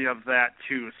worthy of that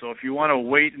too. So if you want to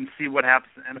wait and see what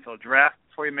happens in the NFL draft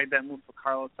before you make that move for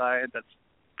Carlos Hyde, that's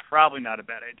probably not a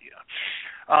bad idea.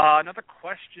 Another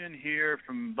question here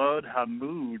from Bud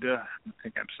Hamoud, I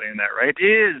think I'm saying that right,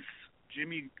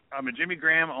 I'm a Jimmy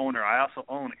Graham owner. I also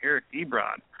own Eric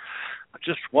Ebron. I'm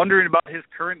just wondering about his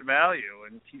current value,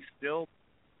 and is he still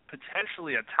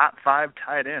potentially a top 5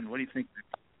 tight end? What do you think?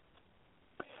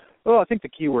 Well, I think the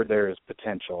key word there is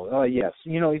potential. Yes,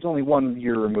 you know, he's only 1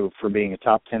 year removed from being a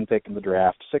top 10 pick in the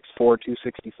draft, 6'4",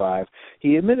 265.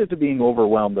 He admitted to being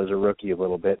overwhelmed as a rookie a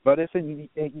little bit, but if in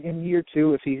year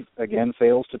 2, if he again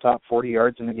fails to top 40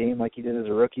 yards in a game like he did as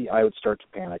a rookie, I would start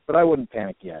to panic, but I wouldn't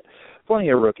panic yet. Plenty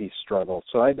of rookies struggle,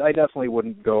 so I definitely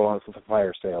wouldn't go on with a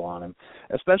fire sale on him,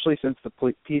 especially since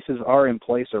the pieces are in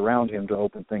place around him to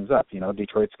open things up. You know,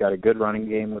 Detroit's got a good running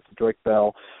game with Drake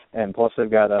Bell, and plus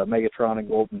they've got Megatron and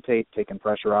Golden Tate taking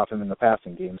pressure off him in the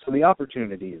passing game. So the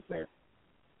opportunity is there.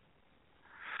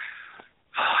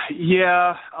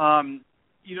 Yeah,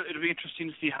 you know, it'll be interesting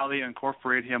to see how they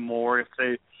incorporate him more.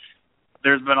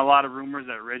 There's been a lot of rumors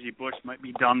that Reggie Bush might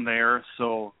be done there,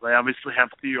 so they obviously have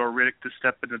Theo Riddick to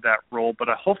step into that role. But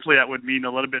hopefully that would mean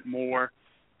a little bit more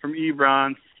from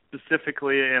Ebron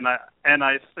specifically. And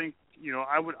I think, you know,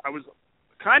 I was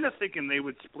kind of thinking they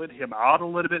would split him out a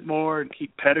little bit more and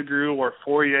keep Pettigrew or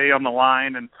Fourier on the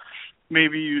line and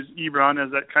maybe use Ebron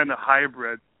as that kind of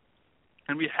hybrid.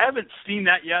 And we haven't seen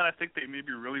that yet. I think they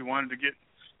maybe really wanted to get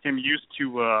him used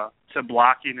to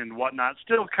blocking and whatnot.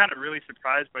 Still kind of really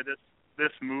surprised by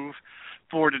this move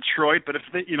for Detroit. But if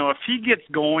he gets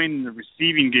going in the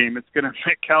receiving game, it's going to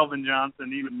make Calvin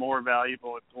Johnson even more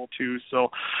valuable at goal too. So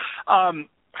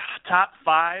top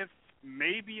 5.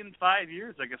 Maybe in 5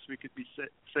 years, I guess we could be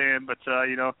saying. But,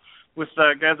 you know, with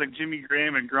guys like Jimmy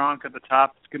Graham and Gronk at the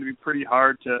top, it's going to be pretty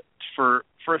hard for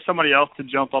somebody else to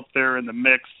jump up there in the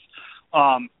mix.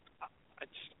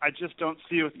 I just don't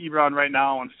see it with Ebron right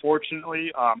now,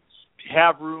 unfortunately. If you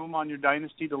have room on your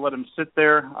dynasty to let him sit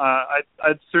there,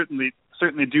 I'd certainly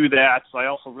do that. So I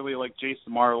also really like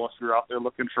Jason Morrow if you're out there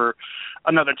looking for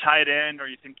another tight end, or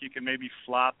you think you can maybe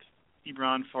flop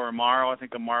Ebron for Amaro. I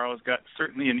think Amaro's got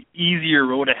certainly an easier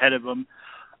road ahead of him,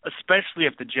 especially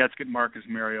if the Jets get Marcus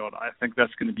Mariota. I think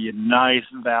that's going to be a nice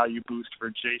value boost for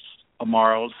Jace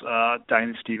Amaro's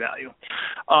dynasty value.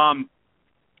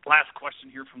 Last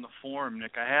question here from the forum,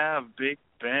 Nick. I have Big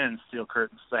Ben, Steel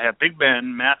Curtains. I have Big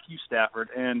Ben, Matthew Stafford,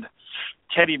 and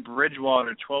Teddy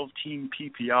Bridgewater, 12-team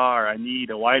PPR. I need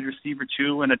a wide receiver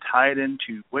 2 and a tight end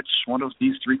 2. Which one of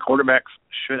these 3 quarterbacks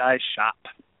should I shop?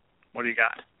 What do you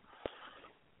got?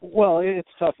 Well, it's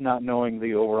tough not knowing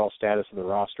the overall status of the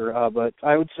roster, but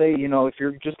I would say, you know, if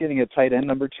you're just getting a tight end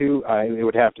number 2, it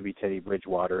would have to be Teddy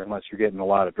Bridgewater, unless you're getting a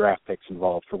lot of draft picks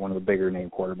involved for one of the bigger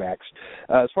name quarterbacks.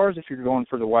 As far as if you're going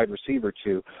for the wide receiver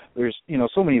 2, there's, you know,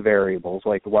 so many variables,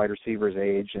 like the wide receiver's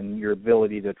age and your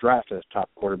ability to draft a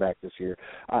top quarterback this year.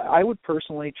 I would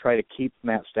personally try to keep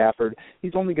Matt Stafford.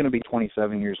 He's only going to be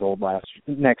 27 years old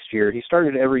next year. He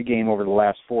started every game over the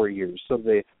last 4 years, so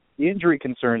the injury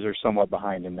concerns are somewhat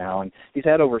behind him now, and he's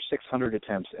had over 600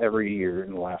 attempts every year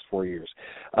in the last 4 years.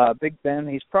 Big Ben,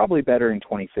 he's probably better in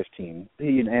 2015.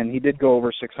 He did go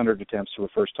over 600 attempts for the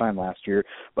first time last year,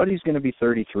 but he's going to be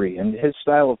 33, and his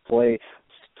style of play,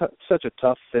 such a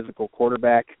tough physical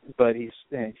quarterback, but he's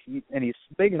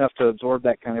big enough to absorb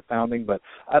that kind of pounding, but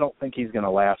I don't think he's going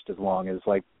to last as long as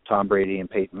like Tom Brady and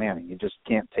Peyton Manning. You just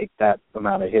can't take that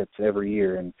amount of hits every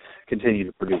year and continue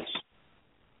to produce.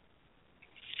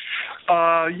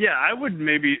 Yeah, I would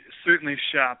maybe certainly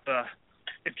shop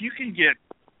if you can get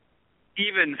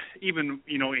even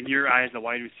in your eyes a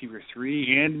wide receiver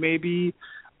 3 and maybe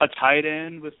a tight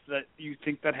end with that you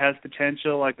think that has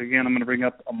potential. Like again, I'm going to bring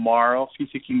up Amaro. If you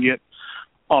think you can get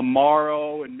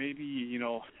Amaro and maybe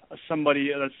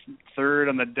somebody that's third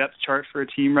on the depth chart for a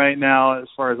team right now as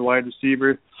far as a wide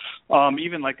receiver,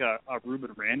 even like a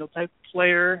Ruben Randall type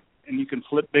player, and you can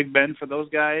flip Big Ben for those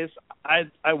guys.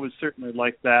 I would certainly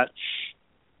like that.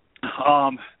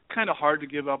 Kind of hard to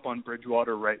give up on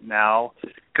Bridgewater right now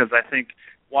because I think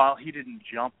while he didn't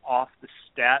jump off the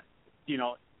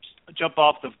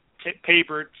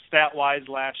paper stat-wise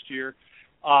last year,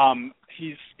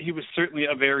 he was certainly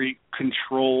a very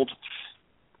controlled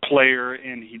player,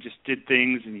 and he just did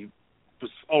things, and he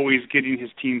was always getting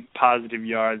his team positive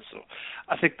yards. So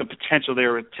I think the potential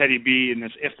there with Teddy B, and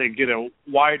if they get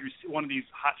one of these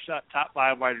hot-shot top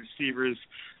 5 wide receivers,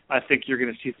 I think you're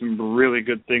going to see some really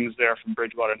good things there from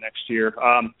Bridgewater next year.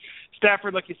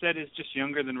 Stafford, like you said, is just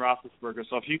younger than Roethlisberger.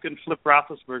 So if you can flip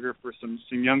Roethlisberger for some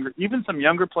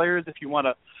younger players, if you want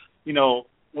to,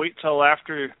 wait till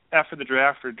after the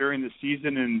draft or during the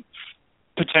season and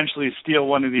potentially steal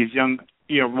one of these young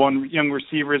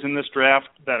receivers in this draft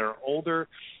that are older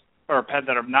or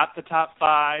that are not the top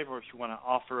 5, or if you want to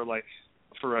offer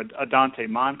for a Dante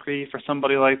Moncrief or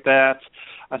somebody like that,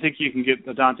 I think you can get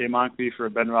a Dante Moncrief for a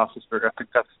Ben Roethlisberger. I think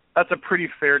that's a pretty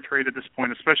fair trade at this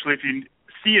point, especially if you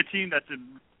see a team that's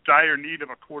in dire need of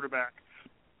a quarterback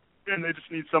and they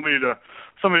just need somebody to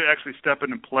actually step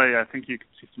in and play. I think you can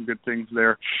see some good things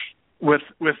there with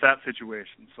that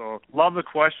situation. So love the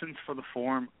questions from the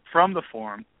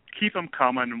forum. Keep them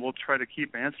coming, and we'll try to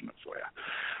keep answering them for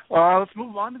you. Let's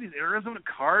move on to these Arizona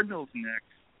Cardinals next.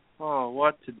 Oh,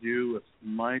 what to do with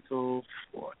Michael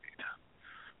Floyd?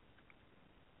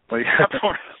 What do you have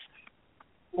for us?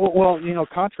 Well,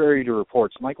 contrary to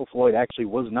reports, Michael Floyd actually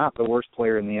was not the worst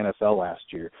player in the NFL last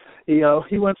year.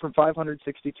 He went from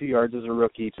 562 yards as a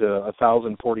rookie to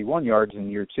 1,041 yards in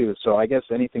year 2. So I guess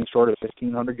anything short of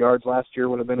 1,500 yards last year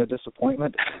would have been a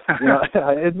disappointment.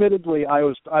 Admittedly, I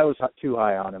was too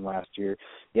high on him last year.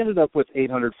 He ended up with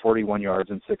 841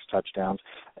 yards and 6 touchdowns,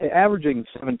 averaging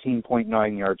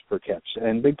 17.9 yards per catch.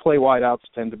 And big play wideouts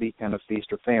tend to be kind of feast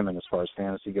or famine as far as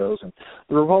fantasy goes. And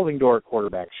the revolving door at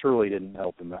quarterback surely didn't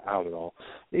help him out at all.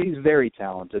 He's very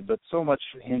talented, but so much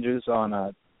hinges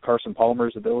on Carson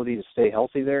Palmer's ability to stay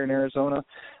healthy there in Arizona.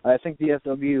 I think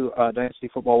DFW Dynasty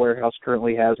Football Warehouse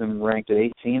currently has him ranked at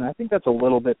 18. I think that's a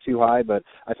little bit too high, but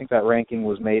I think that ranking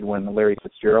was made when Larry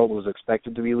Fitzgerald was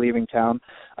expected to be leaving town.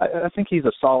 I think he's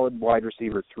a solid wide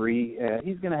receiver 3.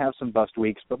 He's going to have some bust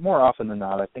weeks, but more often than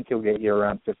not, I think he'll get you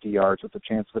around 50 yards with a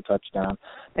chance of a touchdown.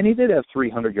 And he did have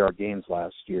 300-yard games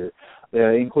last year,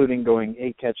 including going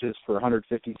 8 catches for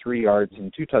 153 yards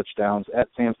and 2 touchdowns at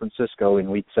San Francisco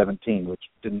in Week 17, which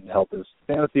didn't help his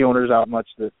fantasy owners out much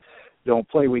that don't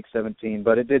play Week 17,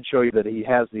 but it did show you that he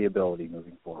has the ability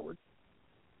moving forward.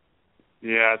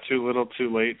 Yeah, too little,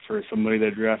 too late for somebody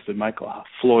that drafted Michael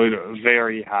Floyd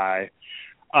very high.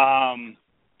 I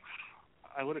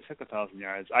would have took 1,000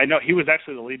 yards. I know he was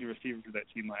actually the leading receiver for that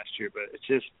team last year, but it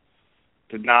just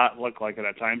did not look like it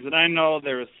at times. And I know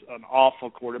there was an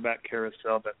awful quarterback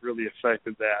carousel that really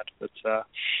affected that, but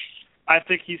I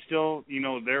think he's still,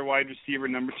 their wide receiver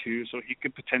number 2, so he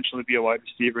could potentially be a wide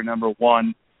receiver number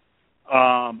 1.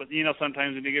 But,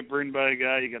 sometimes when you get burned by a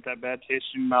guy, you get that bad taste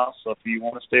in your mouth. So if you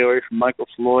want to stay away from Michael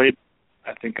Floyd,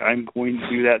 I think I'm going to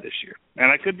do that this year.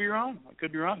 And I could be wrong.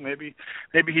 Maybe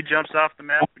he jumps off the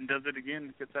map and does it again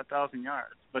and gets that 1,000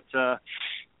 yards. But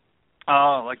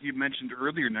like you mentioned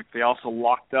earlier, Nick, they also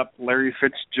locked up Larry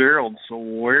Fitzgerald. So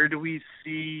where do we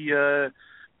see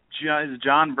is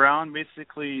John Brown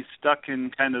basically stuck in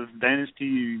kind of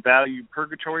dynasty value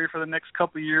purgatory for the next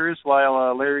couple of years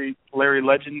while Larry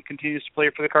Legend continues to play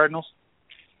for the Cardinals?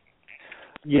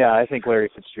 Yeah, I think Larry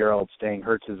Fitzgerald staying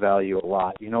hurts his value a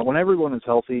lot. When everyone is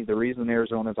healthy, the reason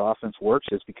Arizona's offense works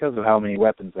is because of how many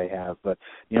weapons they have. But,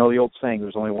 the old saying,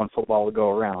 there's only one football to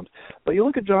go around. But you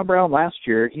look at John Brown last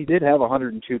year, he did have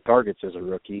 102 targets as a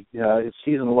rookie. His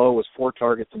season low was 4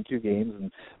 targets in 2 games,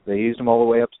 and they used him all the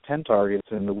way up to 10 targets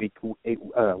in the Week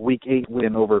 8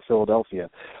 win over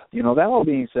Philadelphia. That all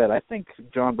being said, I think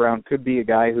John Brown could be a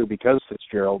guy who, because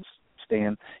Fitzgerald's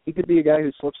he could be a guy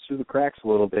who slips through the cracks a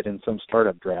little bit in some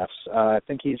startup drafts. I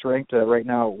think he's ranked right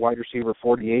now wide receiver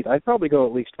 48. I'd probably go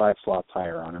at least 5 slots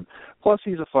higher on him. Plus,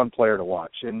 he's a fun player to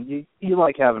watch, and you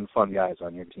like having fun guys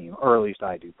on your team, or at least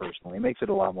I do personally. It makes it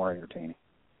a lot more entertaining.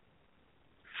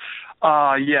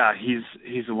 Yeah,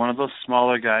 he's one of those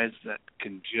smaller guys that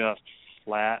can just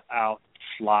flat out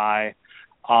fly.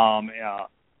 I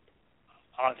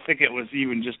think it was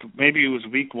even just maybe it was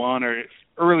week 1 or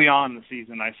early on in the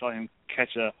season. I saw him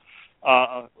catch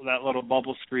that little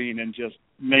bubble screen and just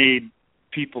made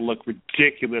people look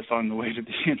ridiculous on the way to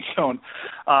the end zone.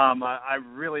 I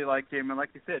really like him, and like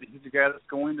you said, he's a guy that's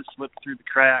going to slip through the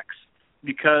cracks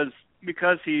because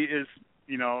he is,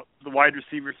 the wide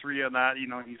receiver 3 on that.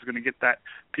 He's going to get that.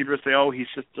 People say, "Oh, he's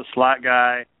just a slot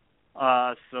guy."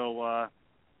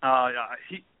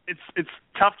 It's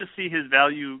tough to see his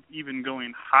value even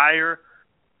going higher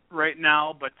right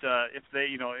now, but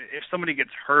if somebody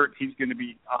gets hurt, he's going to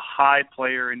be a high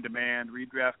player in demand.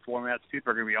 Redraft formats,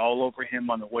 people are going to be all over him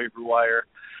on the waiver wire.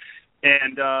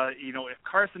 And if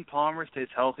Carson Palmer stays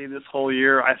healthy this whole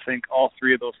year, I think all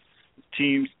 3 of those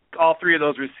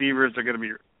receivers are going to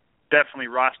be definitely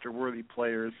roster-worthy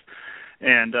players.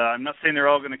 And I'm not saying they're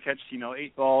all going to catch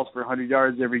 8 balls for 100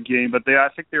 yards every game, but I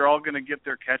think they're all going to get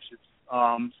their catches.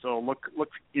 So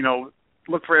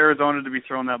look for Arizona to be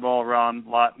throwing that ball around a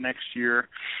lot next year.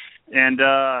 And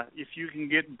if you can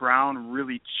get Brown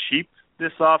really cheap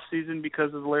this offseason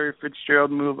because of the Larry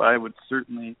Fitzgerald move, I would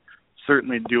certainly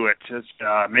do it. Just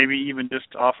maybe even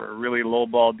just offer a really low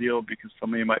ball deal because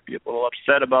somebody might be a little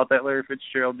upset about that Larry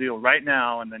Fitzgerald deal right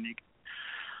now, and then you can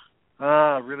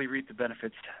really reap the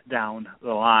benefits down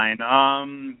the line.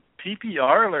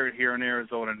 PPR alert here in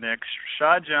Arizona next.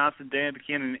 Rashad Johnson, Dan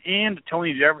Buchanan, and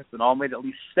Tony Jefferson all made at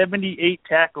least 78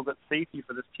 tackles at safety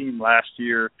for this team last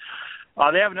year.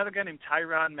 They have another guy named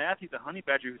Tyrann Mathieu, the Honey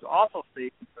Badger, who's also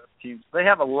safety for this team. So they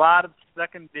have a lot of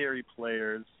secondary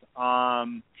players.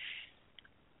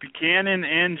 Buchanan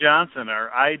and Johnson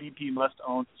are IDP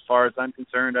must-owns as far as I'm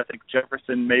concerned. I think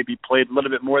Jefferson maybe played a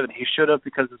little bit more than he should have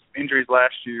because of some injuries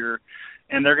last year,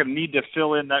 and they're going to need to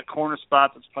fill in that corner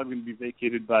spot that's probably going to be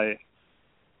vacated by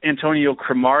Antonio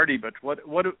Cromartie. But what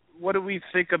do we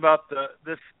think about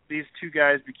these 2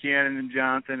 guys, Buchanan and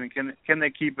Johnson, and can they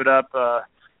keep it up?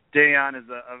 Dayon is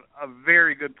a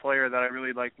very good player that I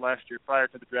really liked last year prior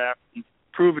to the draft. He's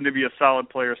proven to be a solid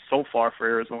player so far for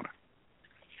Arizona.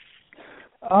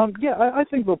 I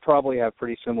think they'll probably have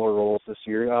pretty similar roles this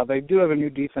year. They do have a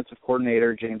new defensive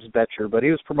coordinator, James Betcher, but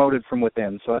he was promoted from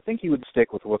within, so I think he would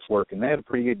stick with what's working. They had a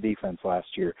pretty good defense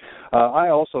last year. I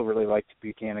also really liked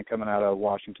Buchanan coming out of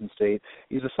Washington State.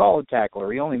 He's a solid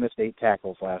tackler. He only missed 8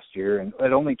 tackles last year, and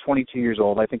at only 22 years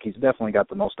old, I think he's definitely got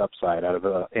the most upside out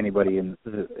of anybody at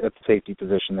the safety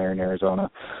position there in Arizona.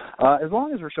 As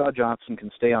long as Rashad Johnson can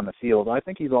stay on the field, I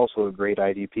think he's also a great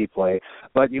IDP play.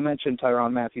 But you mentioned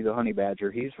Tyrann Mathieu, the Honey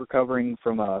Badger. He's recovering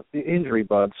from an injury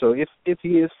bug, so if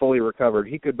he is fully recovered,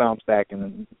 he could bounce back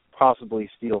and possibly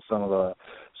steal some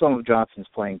of Johnson's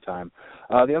playing time.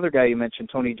 The other guy you mentioned,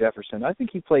 Tony Jefferson, I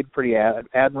think he played pretty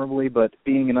admirably, but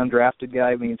being an undrafted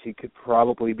guy means he could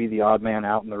probably be the odd man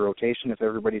out in the rotation if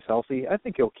everybody's healthy. I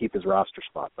think he'll keep his roster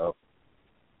spot, though.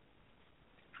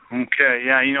 Okay,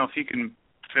 yeah, if he can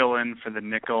fill in for the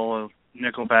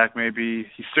nickelback maybe.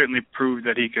 He certainly proved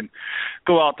that he can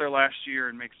go out there last year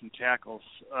and make some tackles.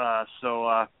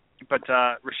 But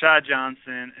Rashad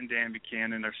Johnson and Dan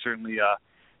Buchanan are certainly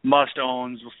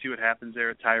must-owns. We'll see what happens there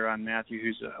with Tyrann Mathieu,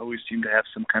 who's always seemed to have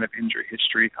some kind of injury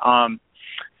history.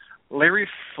 Larry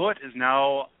Foote is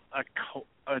now a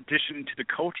addition to the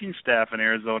coaching staff in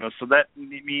Arizona, so that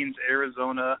means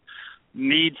Arizona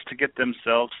needs to get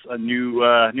themselves a new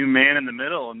man in the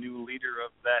middle, a new leader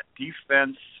of that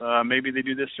defense. Maybe they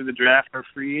do this through the draft or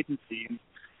free agency.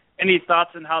 Any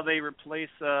thoughts on how they replace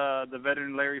the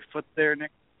veteran Larry Foote there,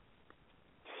 Nick?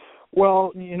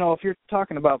 Well, if you're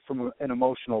talking about from an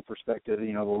emotional perspective,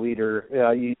 the leader,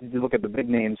 you look at the big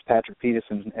names, Patrick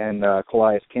Peterson and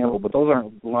Calais Campbell, but those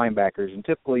aren't linebackers, and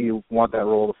typically you want that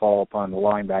role to fall upon the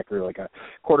linebacker, like a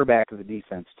quarterback of the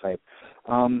defense type.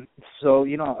 So,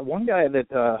 one guy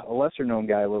that, a lesser-known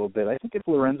guy a little bit, I think if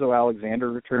Lorenzo Alexander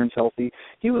returns healthy,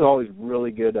 he was always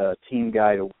really good team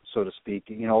guy to so to speak.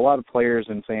 You know, a lot of players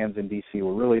and fans in D.C.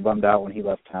 were really bummed out when he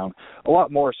left town, a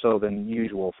lot more so than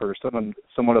usual for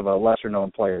somewhat of a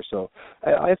lesser-known player. So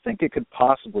I think it could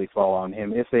possibly fall on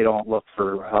him if they don't look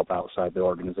for help outside the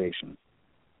organization.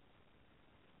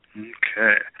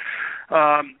 Okay.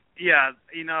 Yeah,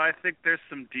 you know, I think there's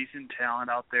some decent talent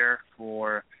out there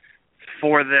for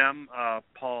them.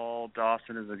 Paul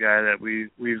Dawson is a guy that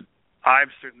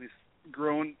I've certainly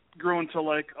grown to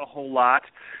like a whole lot.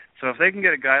 So if they can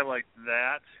get a guy like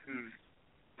that who's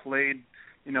played,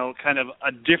 you know, kind of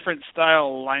a different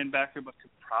style linebacker, but could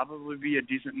probably be a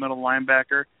decent middle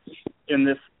linebacker in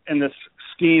this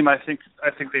scheme, I think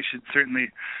they should certainly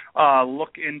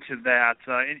look into that.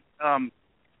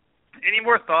 Any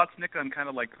more thoughts, Nick, on kind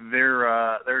of like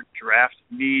their draft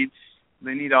needs?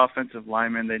 They need offensive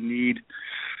linemen.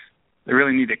 They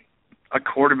really need a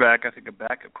quarterback. I think a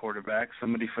backup quarterback,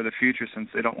 somebody for the future, since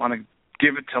they don't want to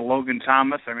give it to Logan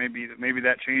Thomas, or maybe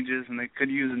that changes, and they could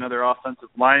use another offensive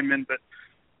lineman. But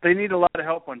they need a lot of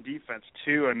help on defense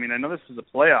too. I mean, I know this is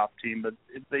a playoff team, but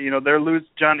they're losing.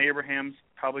 John Abraham's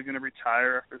probably going to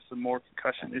retire after some more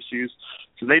concussion issues,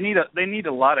 so they need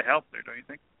a lot of help there, don't you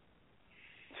think?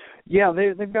 Yeah,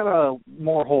 they've got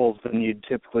more holes than you'd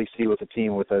typically see with a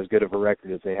team with as good of a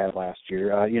record as they had last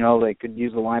year. They could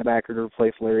use a linebacker to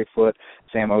replace Larry Foote.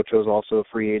 Sam Ocho's also a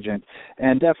free agent.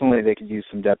 And definitely they could use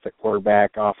some depth at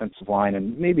quarterback, offensive line,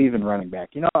 and maybe even running back.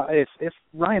 You know, if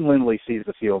Ryan Lindley sees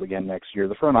the field again next year,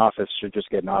 the front office should just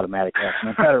get an automatic F,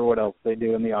 no matter what else they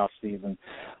do in the off season.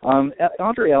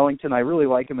 Andre Ellington, I really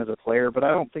like him as a player, but I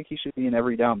don't think he should be an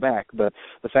every down back. But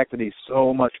the fact that he's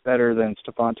so much better than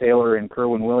Stephon Taylor and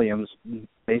Kerwin Williams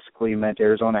basically meant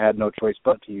Arizona had no choice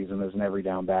but to use him as an every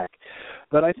down back.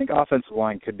 But I think offensive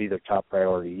line could be their top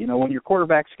priority. You know, when your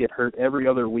quarterbacks get hurt every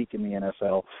other week in the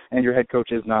NFL and your head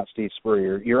coach is not Steve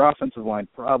Spurrier, your offensive line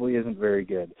probably isn't very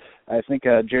good. I think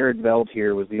Jared Veld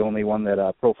here was the only one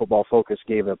that Pro Football Focus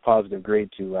gave a positive grade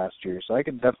to last year, so I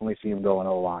could definitely see him going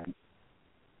O-line.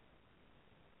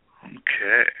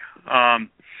 Okay.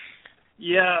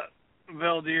 Yeah,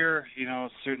 Valdir,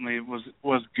 certainly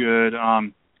was good.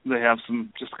 They have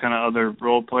some just kind of other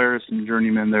role players, some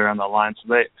journeymen there on the line,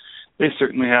 so they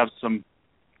certainly have some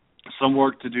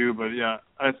work to do. But yeah,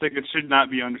 I think it should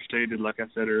not be understated, like I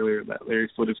said earlier, that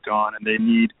Larry Foote is gone, and they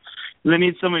need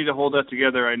somebody to hold that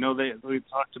together. I know we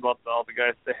talked about all the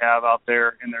guys they have out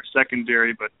there in their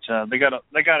secondary, but they got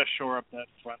to shore up that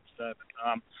front seven.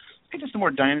 Let's get to some more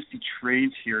dynasty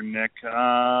trades here, Nick.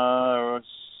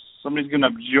 Somebody's going to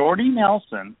have Jordy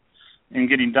Nelson and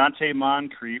getting Dante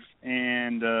Moncrief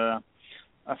and a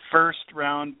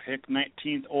first-round pick,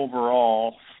 19th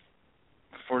overall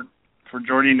for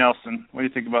Jordy Nelson. What do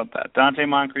you think about that? Dante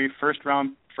Moncrief, first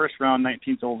round,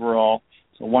 19th overall,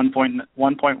 so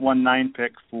 1.19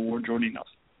 pick for Jordy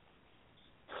Nelson.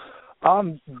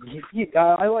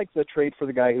 I like the trade for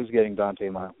the guy who's getting Dante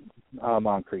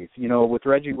Moncrief. With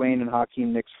Reggie Wayne and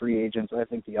Hakeem Nicks free agents, I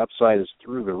think the upside is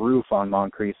through the roof on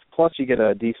Moncrief. Plus, you get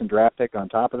a decent draft pick on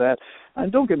top of that.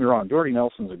 And don't get me wrong, Jordy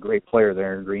Nelson's a great player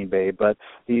there in Green Bay, but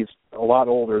he's a lot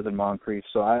older than Moncrief,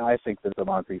 so I think that the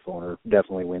Moncrief owner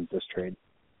definitely wins this trade.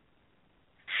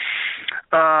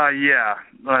 Yeah,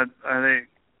 but I think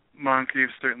Moncrief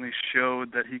certainly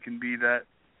showed that he can be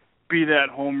that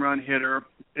home run hitter,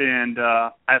 and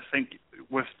I think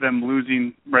with them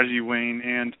losing Reggie Wayne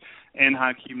and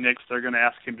Hakeem Nicks, they're going to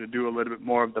ask him to do a little bit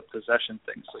more of the possession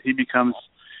thing. So he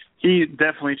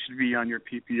definitely should be on your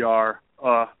PPR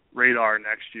radar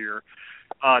next year.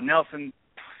 Nelson,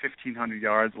 1,500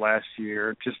 yards last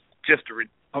year, just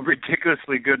a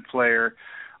ridiculously good player.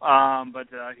 But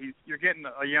you're getting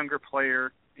a younger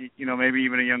player, maybe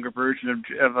even a younger version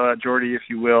of Jordy, if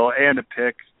you will, and a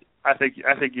pick. I think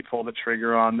you pull the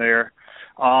trigger on there,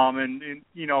 and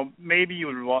maybe you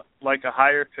would like a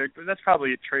higher pick, but that's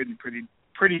probably trading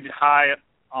pretty high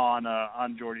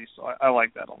on Jordy, so I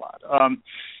like that a lot.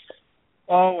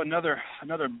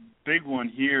 Another big one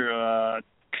here,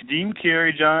 Kadeem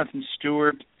Carey, Jonathan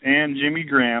Stewart, and Jimmy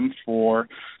Graham for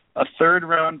a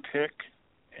third-round pick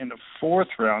and a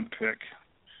fourth-round pick.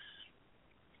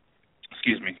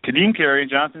 Excuse me, Kadeem Carey,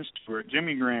 Jonathan Stewart,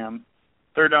 Jimmy Graham,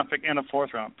 third-round pick and a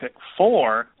fourth-round pick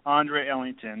for Andre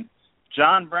Ellington,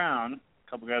 John Brown, a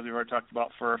couple guys we've already talked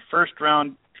about, for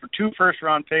two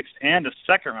first-round picks and a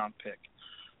second-round pick.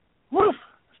 Woo!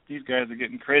 These guys are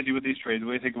getting crazy with these trades.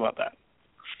 What do you think about that?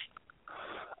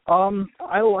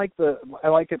 I like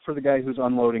it for the guy who's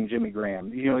unloading Jimmy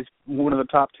Graham. You know, he's one of the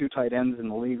top 2 tight ends in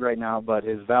the league right now, but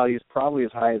his value is probably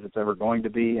as high as it's ever going to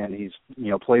be, and he's,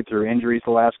 you know, played through injuries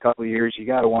the last couple of years. You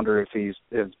got to wonder if his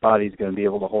body's going to be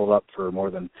able to hold up for more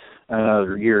than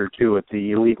another year or two at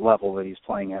the elite level that he's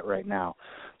playing at right now.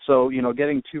 So, you know,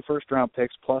 getting 2 first-round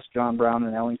picks plus John Brown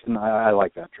and Ellington, I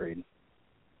like that trade.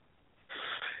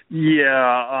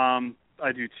 Yeah,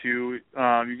 I do too.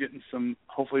 You're getting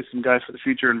hopefully some guys for the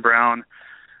future in Brown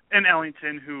and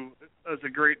Ellington, who is a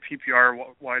great PPR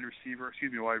wide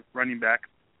running back.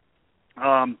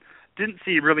 Didn't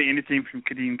see really anything from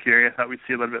Kadeem Carey. I thought we'd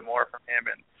see a little bit more from him.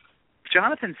 And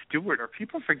Jonathan Stewart, are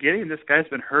people forgetting this guy's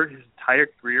been hurt his entire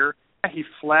career? He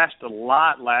flashed a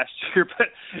lot last year, but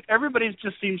everybody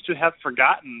just seems to have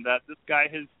forgotten that this guy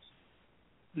has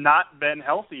not been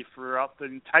healthy throughout the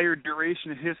entire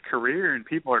duration of his career, and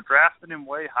people are drafting him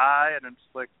way high, and it's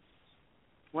like,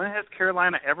 when has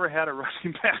Carolina ever had a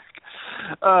running back?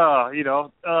 I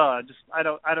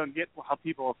don't get how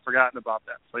people have forgotten about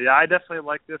that. So yeah, I definitely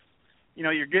like this. You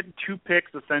know, you're getting 2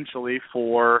 picks essentially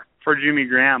for Jimmy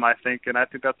Graham, I think, and I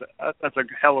think that's a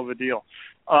hell of a deal.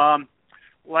 A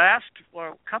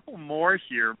couple more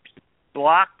here,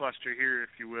 blockbuster here,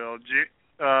 if you will.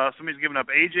 Somebody's giving up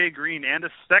A.J. Green and a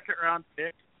second-round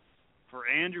pick for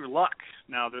Andrew Luck.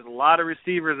 Now, there's a lot of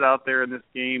receivers out there in this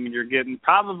game, and you're getting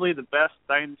probably the best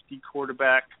dynasty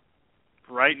quarterback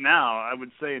right now, I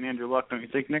would say, in Andrew Luck. Don't you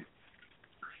think, Nick?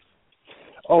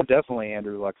 Oh, definitely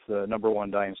Andrew Luck's the number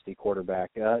 1 dynasty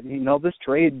quarterback. This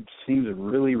trade seems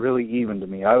really, really even to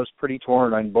me. I was pretty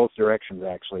torn in both directions,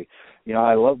 actually. You know,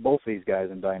 I love both these guys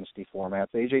in dynasty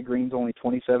formats. A.J. Green's only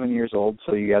 27 years old,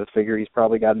 so you got to figure he's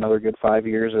probably got another good 5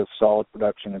 years of solid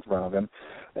production in front of him.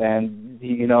 And,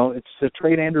 you know, it's to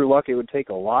trade Andrew Luck, it would take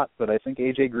a lot, but I think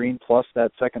A.J. Green plus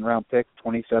that second-round pick,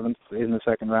 27th in the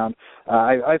second round,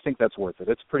 I think that's worth it.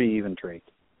 It's a pretty even trade.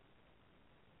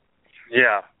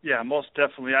 Yeah, most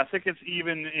definitely. I think it's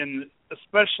even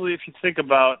especially if you think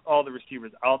about all the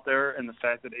receivers out there and the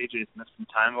fact that AJ's missed some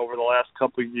time over the last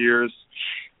couple of years.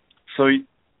 So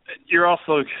you're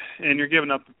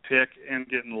giving up a pick and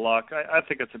getting Luck. I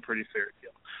think it's a pretty fair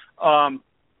deal.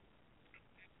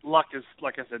 Luck is,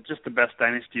 like I said, just the best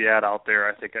dynasty ad out there,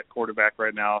 I think, at quarterback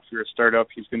right now. If you're a startup,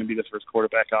 he's going to be the first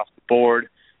quarterback off the board.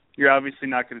 You're obviously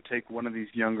not going to take one of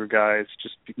these younger guys.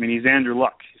 He's Andrew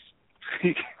Luck.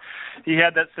 He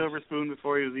had that silver spoon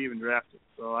before he was even drafted.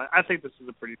 So I think this is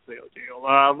a pretty fair deal.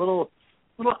 Little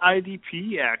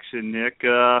IDP action, Nick.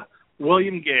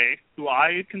 William Gay, who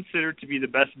I consider to be the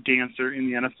best dancer in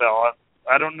the NFL.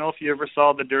 I don't know if you ever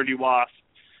saw the Dirty Wasp,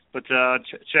 but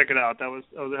check it out. That was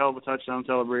a hell of a touchdown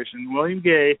celebration. William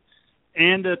Gay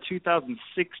and a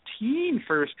 2016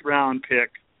 first-round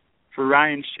pick for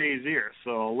Ryan Shazier.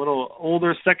 So a little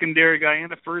older secondary guy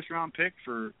and a first-round pick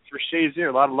for Shazier.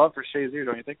 A lot of love for Shazier,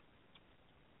 don't you think?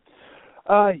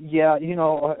 Yeah,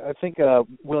 I think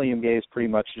William Gay is pretty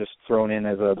much just thrown in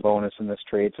as a bonus in this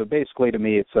trade. So basically, to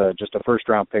me, it's just a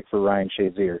first-round pick for Ryan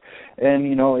Shazier. And,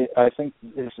 I think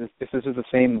if this is the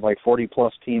same,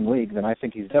 40-plus team league, then I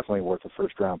think he's definitely worth a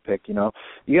first-round pick, You got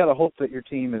to hope that your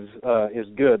team is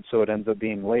good, so it ends up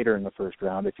being later in the first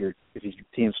round. If your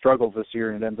team struggles this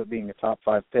year and it ends up being a top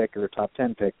 5 pick or a top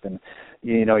 10 pick, then,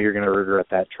 you're going to regret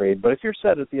that trade. But if you're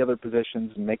set at the other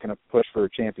positions and making a push for a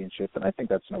championship, then I think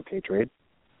that's an okay trade.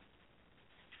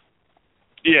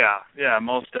 Yeah,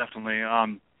 most definitely.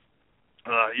 You're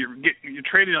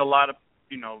trading a lot of,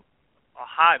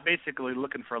 basically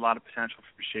looking for a lot of potential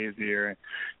for Shazier,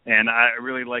 and I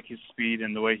really like his speed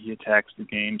and the way he attacks the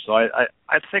game. So I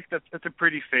think that's a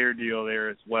pretty fair deal there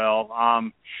as well.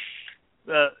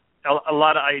 A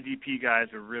lot of IDP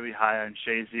guys are really high on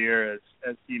Shazier,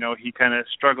 as he kind of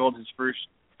struggled his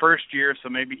first year, so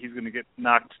maybe he's going to get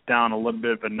knocked down a little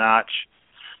bit of a notch.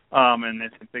 And I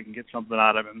think they can get something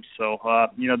out of him. So,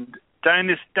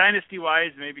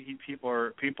 dynasty-wise, maybe people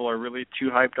are really too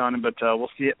hyped on him, but we'll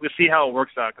see how it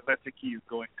works out, because I think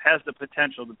has the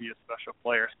potential to be a special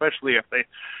player, especially if they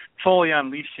fully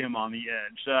unleash him on the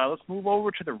edge. Let's move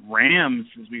over to the Rams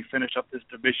as we finish up this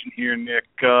division here, Nick.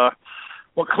 Well,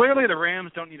 clearly the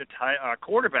Rams don't need a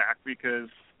quarterback, because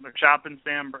they're shopping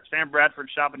Sam Bradford,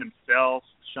 shopping himself.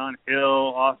 Sean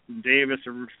Hill, Austin Davis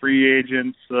are free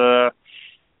agents. What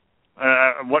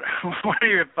are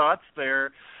your thoughts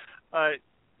there? Who's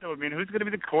going to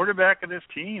be the quarterback of this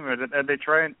team? Are they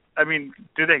trying?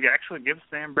 Do they actually give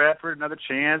Sam Bradford another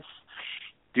chance?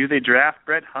 Do they draft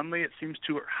Brett Hundley? It seems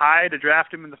too high to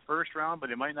draft him in the first round, but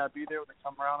he might not be there when they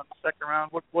come around in the second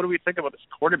round. What do we think about this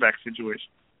quarterback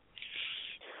situation?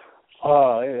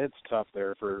 It's tough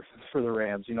there for the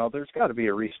Rams. There's got to be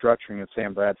a restructuring of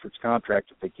Sam Bradford's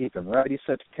contract if they keep him, right? He's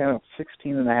set to count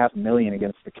 $16.5 million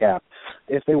against the cap.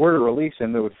 If they were to release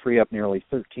him, it would free up nearly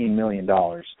 $13 million,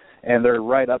 and they're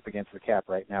right up against the cap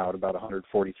right now at about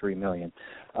 $143 million.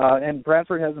 And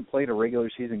Bradford hasn't played a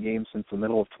regular season game since the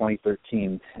middle of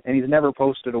 2013, and he's never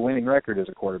posted a winning record as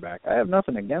a quarterback. I have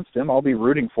nothing against him. I'll be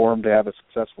rooting for him to have a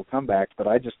successful comeback, but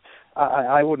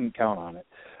I wouldn't count on it.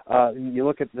 You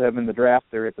look at them in the draft,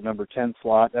 they're at the number 10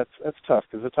 slot. That's tough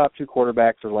because the top two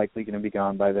quarterbacks are likely going to be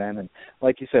gone by then. And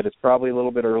like you said, it's probably a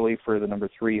little bit early for the number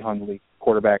 3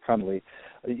 quarterback Hundley.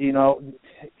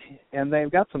 And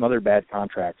they've got some other bad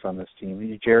contracts on this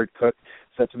team. Jared Cook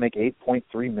set to make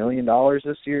 $8.3 million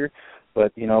this year,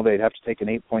 but, they'd have to take an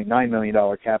 $8.9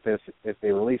 million cap if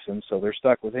they release him, so they're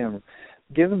stuck with him.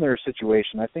 Given their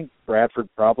situation, I think Bradford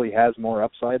probably has more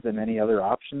upside than any other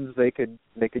options they could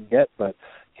get, but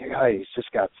he's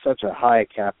just got such a high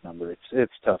cap number.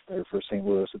 It's tough there for St.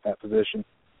 Louis at that position.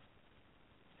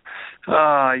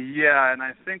 Yeah, and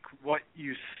I think what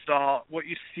you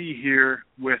see here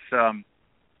with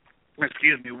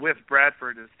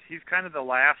Bradford is he's kind of the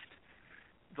last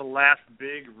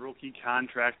big rookie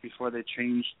contract before they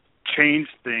change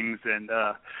things, and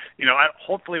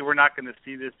hopefully we're not going to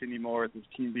see this anymore with this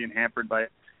team being hampered by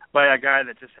a guy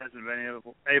that just hasn't been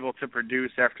able to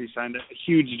produce after he signed a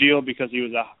huge deal because he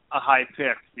was a high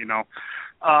pick.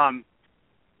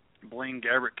 Blaine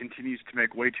Gabbert continues to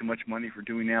make way too much money for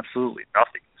doing absolutely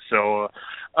nothing. So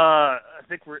I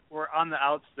think we're on the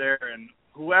outs there, and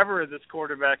whoever this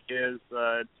quarterback is,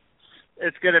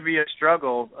 it's going to be a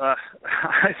struggle.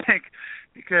 I think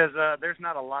because there's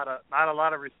not a lot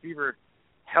of receiver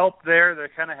help there. They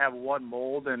kind of have one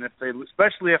mold, and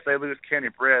especially if they lose Kenny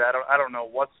Britt, I don't know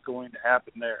what's going to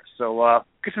happen there. So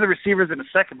get to the receivers in a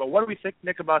second. But what do we think,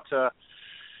 Nick, about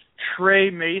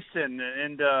Trey Mason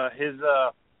and his?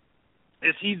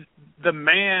 Is he the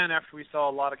man after we saw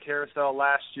a lot of carousel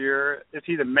last year? Is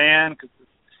he the man? Because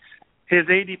his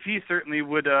ADP certainly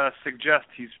would suggest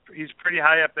he's pretty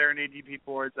high up there in ADP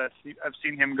boards. I've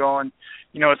seen him going,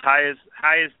 as high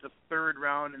as the third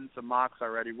round in some mocks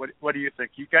already. What do you think?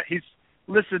 He's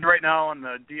listed right now on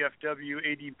the DFW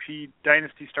ADP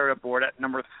Dynasty Startup Board at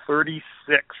number 36.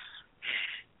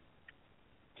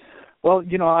 Well,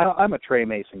 I'm a Trey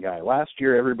Mason guy. Last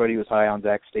year, everybody was high on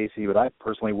Zach Stacy, but I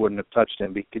personally wouldn't have touched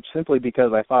him simply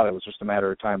because I thought it was just a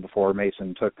matter of time before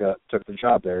Mason took the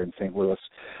job there in St. Louis.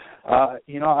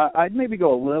 I'd maybe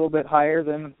go a little bit higher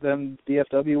than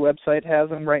DFW website has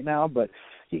him right now, but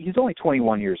he's only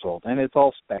 21 years old, and it's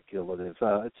all speculative.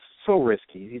 It's so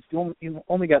risky. He's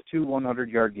only got 2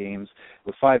 100-yard games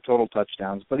with 5 total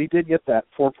touchdowns, but he did get that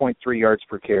 4.3 yards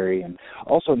per carry and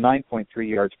also 9.3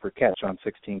 yards per catch on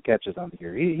 16 catches on the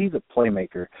year. He's a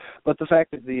playmaker. But the fact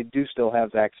that they do still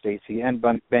have Zach Stacy and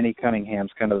Benny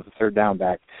Cunningham's kind of the third down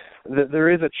back,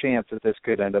 there is a chance that this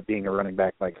could end up being a running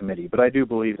back by committee. But I do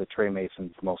believe that Trey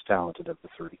Mason's the most talented of the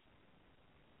 3.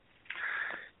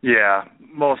 Yeah,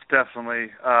 most definitely.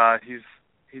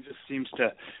 He just seems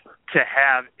to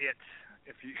have it,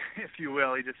 if you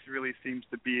will. He just really seems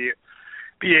to be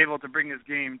able to bring his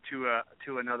game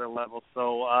to another level.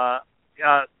 So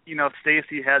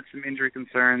Stacy had some injury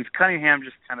concerns. Cunningham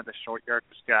just kind of the short yardage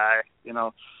guy.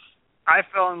 I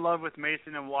fell in love with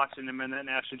Mason and watching him in that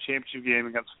national championship game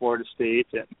against Florida State,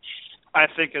 and I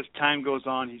think as time goes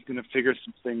on, he's going to figure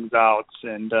some things out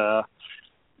and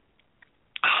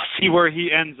see where he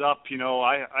ends up.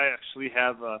 I actually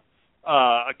have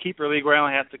a keeper league where I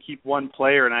only have to keep one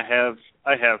player, and I have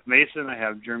Mason, I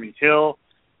have Jeremy Hill,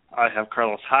 I have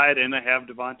Carlos Hyde, and I have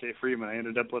Devontae Freeman. I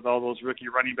ended up with all those rookie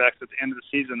running backs at the end of the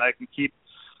season. I can keep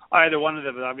either one of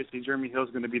them, but obviously Jeremy Hill is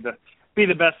going to be the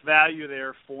best value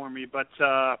there for me. But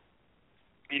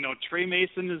Trey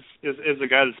Mason is a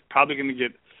guy that's probably going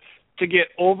to get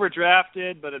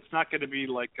overdrafted, but it's not going to be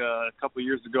like a couple of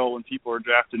years ago when people were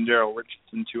drafting Darrell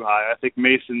Richardson too high. I think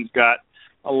Mason's got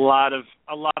a lot of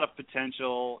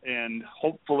potential, and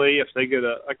hopefully if they get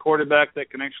a quarterback that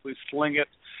can actually sling it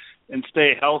and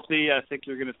stay healthy, I think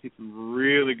you're going to see some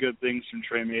really good things from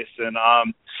Trey Mason.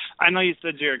 I know you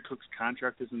said Jared Cook's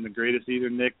contract isn't the greatest either,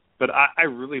 Nick, but I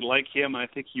really like him, and I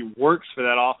think he works for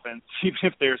that offense, even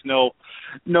if there's no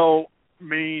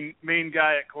main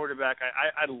guy at quarterback.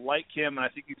 I like him, and I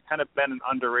think he's kind of been an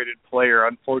underrated player.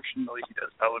 Unfortunately, he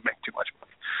does probably make too much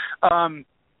money.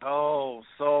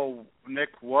 So Nick,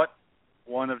 what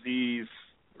one of these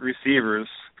receivers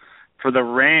for the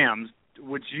Rams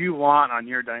would you want on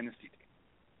your dynasty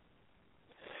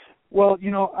Well,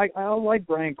 I like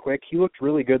Brian Quick. He looked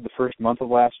really good the first month of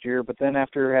last year, but then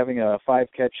after having a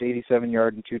 5-catch,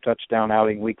 87-yard, and 2-touchdown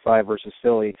outing Week 5 versus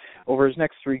Philly, over his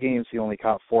next 3 games he only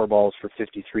caught 4 balls for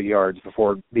 53 yards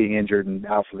before being injured and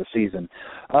out for the season.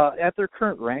 At their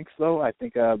current ranks, though, I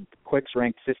think Quick's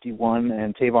ranked 51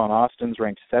 and Tavon Austin's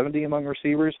ranked 70 among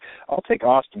receivers. I'll take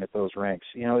Austin at those ranks.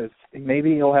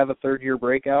 Maybe he'll have a third-year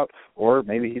breakout, or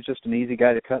maybe he's just an easy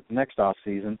guy to cut the next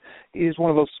offseason. He's one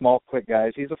of those small, quick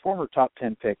guys. He's a former top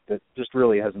 10 pick that just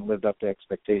really hasn't lived up to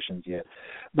expectations yet.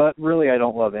 But really, I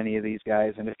don't love any of these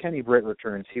guys, and if Kenny Britt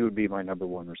returns, he would be my number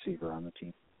 1 receiver on the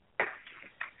team.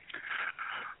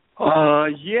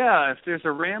 If there's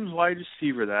a Rams wide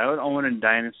receiver that I would own in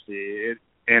Dynasty,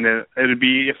 it'd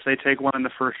be if they take one in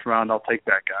the first round, I'll take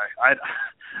that guy.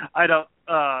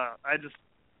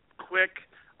 Quick.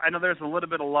 I know there's a little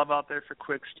bit of love out there for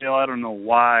Quick still. I don't know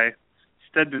why.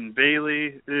 Stedman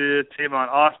Bailey, Tavon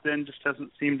Austin just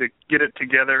doesn't seem to get it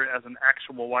together as an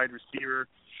actual wide receiver.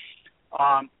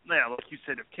 Like you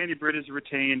said, if Kenny Britt is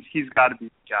retained, he's got to be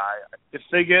the guy. If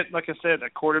they get, like I said, a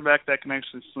quarterback that can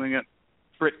actually swing it,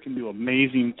 Britt can do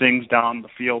amazing things down the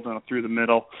field and through the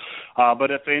middle.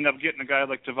 But if they end up getting a guy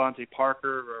like Devontae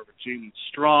Parker or Jaden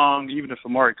Strong, even if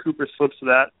Amari Cooper slips to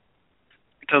that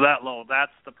low,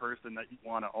 that's the person that you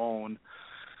want to own.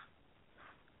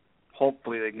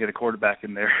 Hopefully they can get a quarterback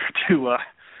in there to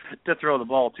throw the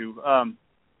ball to.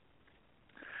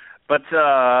 What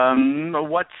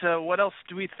else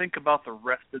do we think about the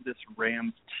rest of this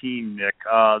Rams team, Nick?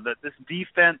 That this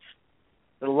defense,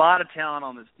 there's a lot of talent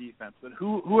on this defense, but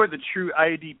who are the true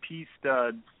IDP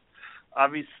studs?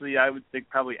 Obviously, I would think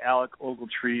probably Alec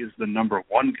Ogletree is the number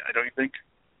 1 guy, don't you think?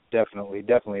 Definitely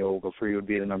Ogletree would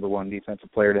be the number 1 defensive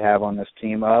player to have on this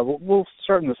team. We'll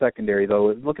start in the secondary,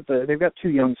 though. They've got 2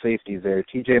 young safeties there.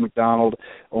 T.J. McDonald,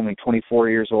 only 24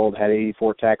 years old, had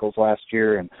 84 tackles last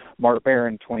year, and Mark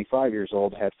Barron, 25 years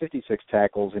old, had 56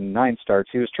 tackles in 9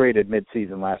 starts. He was traded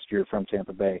mid-season last year from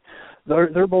Tampa Bay.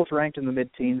 They're both ranked in the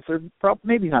mid-teens. They're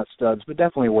maybe not studs, but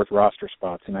definitely worth roster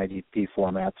spots in IDP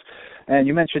formats. And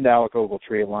you mentioned Alec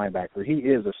Ogletree at linebacker. He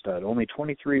is a stud, only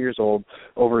 23 years old.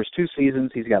 Over his 2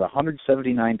 seasons, he's got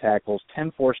 179 tackles,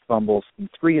 10 forced fumbles, and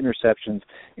 3 interceptions,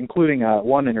 including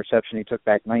 1 interception. He took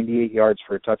back 98 yards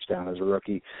for a touchdown as a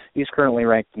rookie. He's currently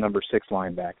ranked the number 6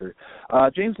 linebacker.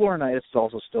 James Laurinaitis is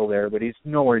also still there, but he's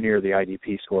nowhere near the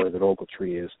IDP score that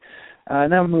Ogletree is.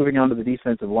 Now moving on to the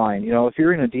defensive line. If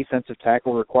you're in a defensive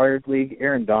tackle required league,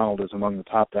 Aaron Donald is among the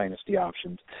top dynasty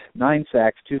options. 9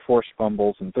 sacks, 2 forced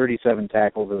fumbles, and 37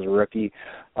 tackles as a rookie.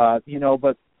 But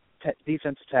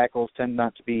defensive tackles tend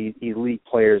not to be elite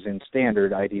players in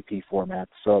standard IDP formats.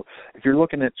 So if you're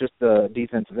looking at just the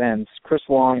defensive ends, Chris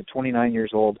Long, at 29 years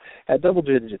old, had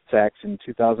double-digit sacks in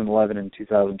 2011 and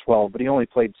 2012, but he only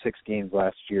played 6 games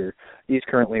last year. He's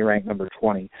currently ranked number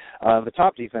 20. The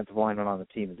top defensive lineman on the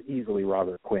team is easily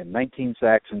Robert Quinn. 19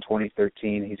 sacks in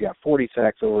 2013. He's got 40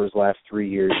 sacks over his last 3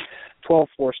 years, 12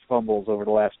 forced fumbles over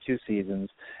the last 2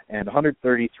 seasons, and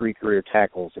 133 career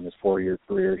tackles in his 4-year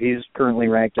career. He's currently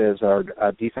ranked as our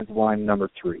defensive line number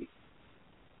 3.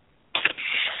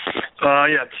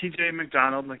 T.J.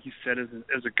 McDonald, like you said, is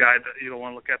a guy that you don't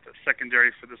want to look at the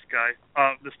secondary for this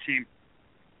team.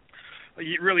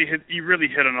 You really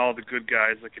hit on all the good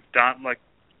guys.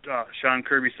 Sean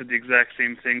Kirby said the exact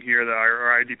same thing here. That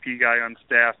our IDP guy on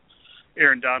staff,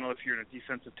 Aaron Donald, if you're in a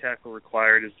defensive tackle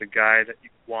required, is the guy that you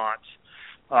want.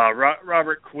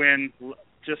 Robert Quinn,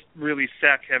 just really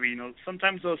sack heavy.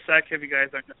 Sometimes those sack heavy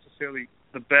guys aren't necessarily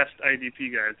the best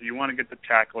IDP guys. You want to get the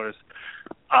tacklers,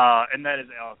 and that is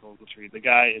Alec Ogletree. The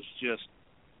guy is just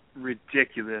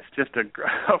ridiculous, just a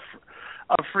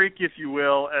freak, if you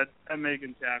will, at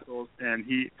making tackles, and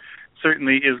he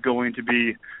certainly is going to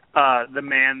be the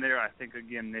man there, I think,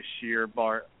 again this year,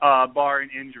 barring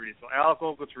injuries. So Alec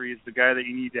Ogletree is the guy that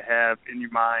you need to have in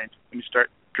your mind when you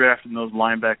start drafting those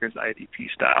linebackers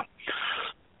IDP style.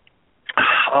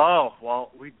 Oh,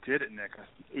 well, we did it, Nick.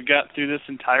 We got through this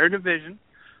entire division.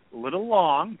 A little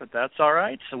long, but that's all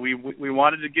right. So we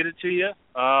wanted to get it to you.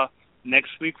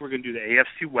 Next week we're going to do the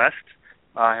AFC West.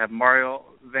 I have Mario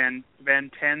Van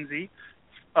Tanzi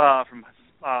from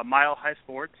Mile High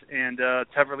Sports and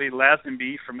Teverly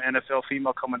Lazenby from NFL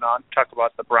Female coming on to talk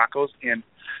about the Broncos and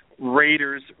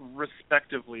Raiders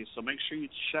respectively. So make sure you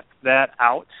check that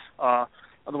out.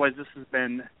 Otherwise, this has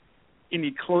been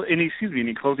any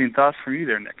closing thoughts from you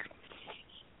there, Nick?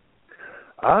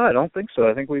 I don't think so.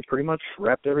 I think we've pretty much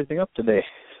wrapped everything up today.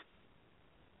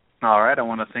 All right. I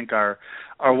want to thank our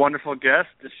wonderful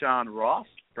guests, Deshaun Ross,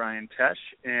 Brian Tesh,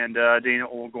 and Dana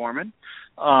O'Gorman.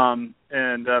 And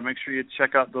make sure you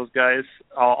check out those guys,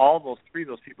 all those 3 of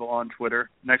those people on Twitter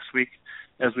next week.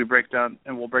 as we break down,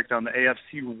 and we'll break down the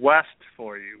AFC West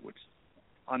for you, which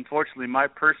unfortunately my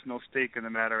personal stake in the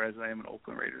matter, as I am an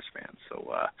Oakland Raiders fan.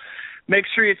 So make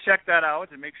sure you check that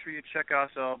out, and make sure you check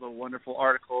out all the wonderful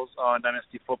articles on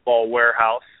Dynasty Football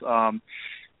Warehouse. Like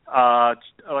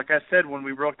I said, when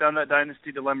we broke down that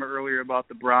Dynasty Dilemma earlier about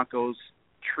the Broncos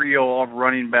trio of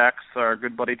running backs, our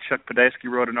good buddy Chuck Podolsky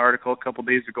wrote an article a couple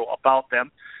days ago about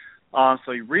them.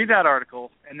 So you read that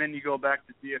article, and then you go back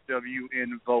to DFW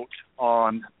and vote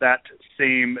on that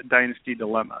same Dynasty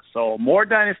Dilemma. So more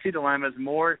Dynasty Dilemmas,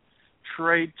 more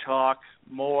trade talk,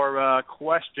 more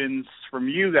questions from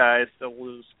you guys that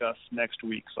we'll discuss next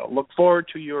week. So look forward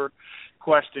to your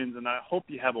questions, and I hope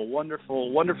you have a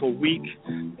wonderful, wonderful week,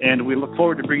 and we look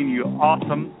forward to bringing you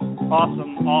awesome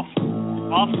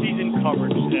off-season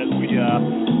coverage as we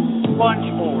plunge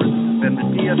forward. This has been the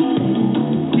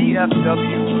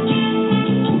DFW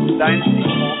Dynasty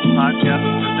Pulse Podcast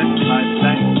presented by the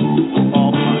Dynasty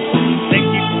Pulse Podcast. Thank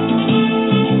you.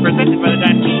 Presented by the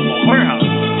Dynasty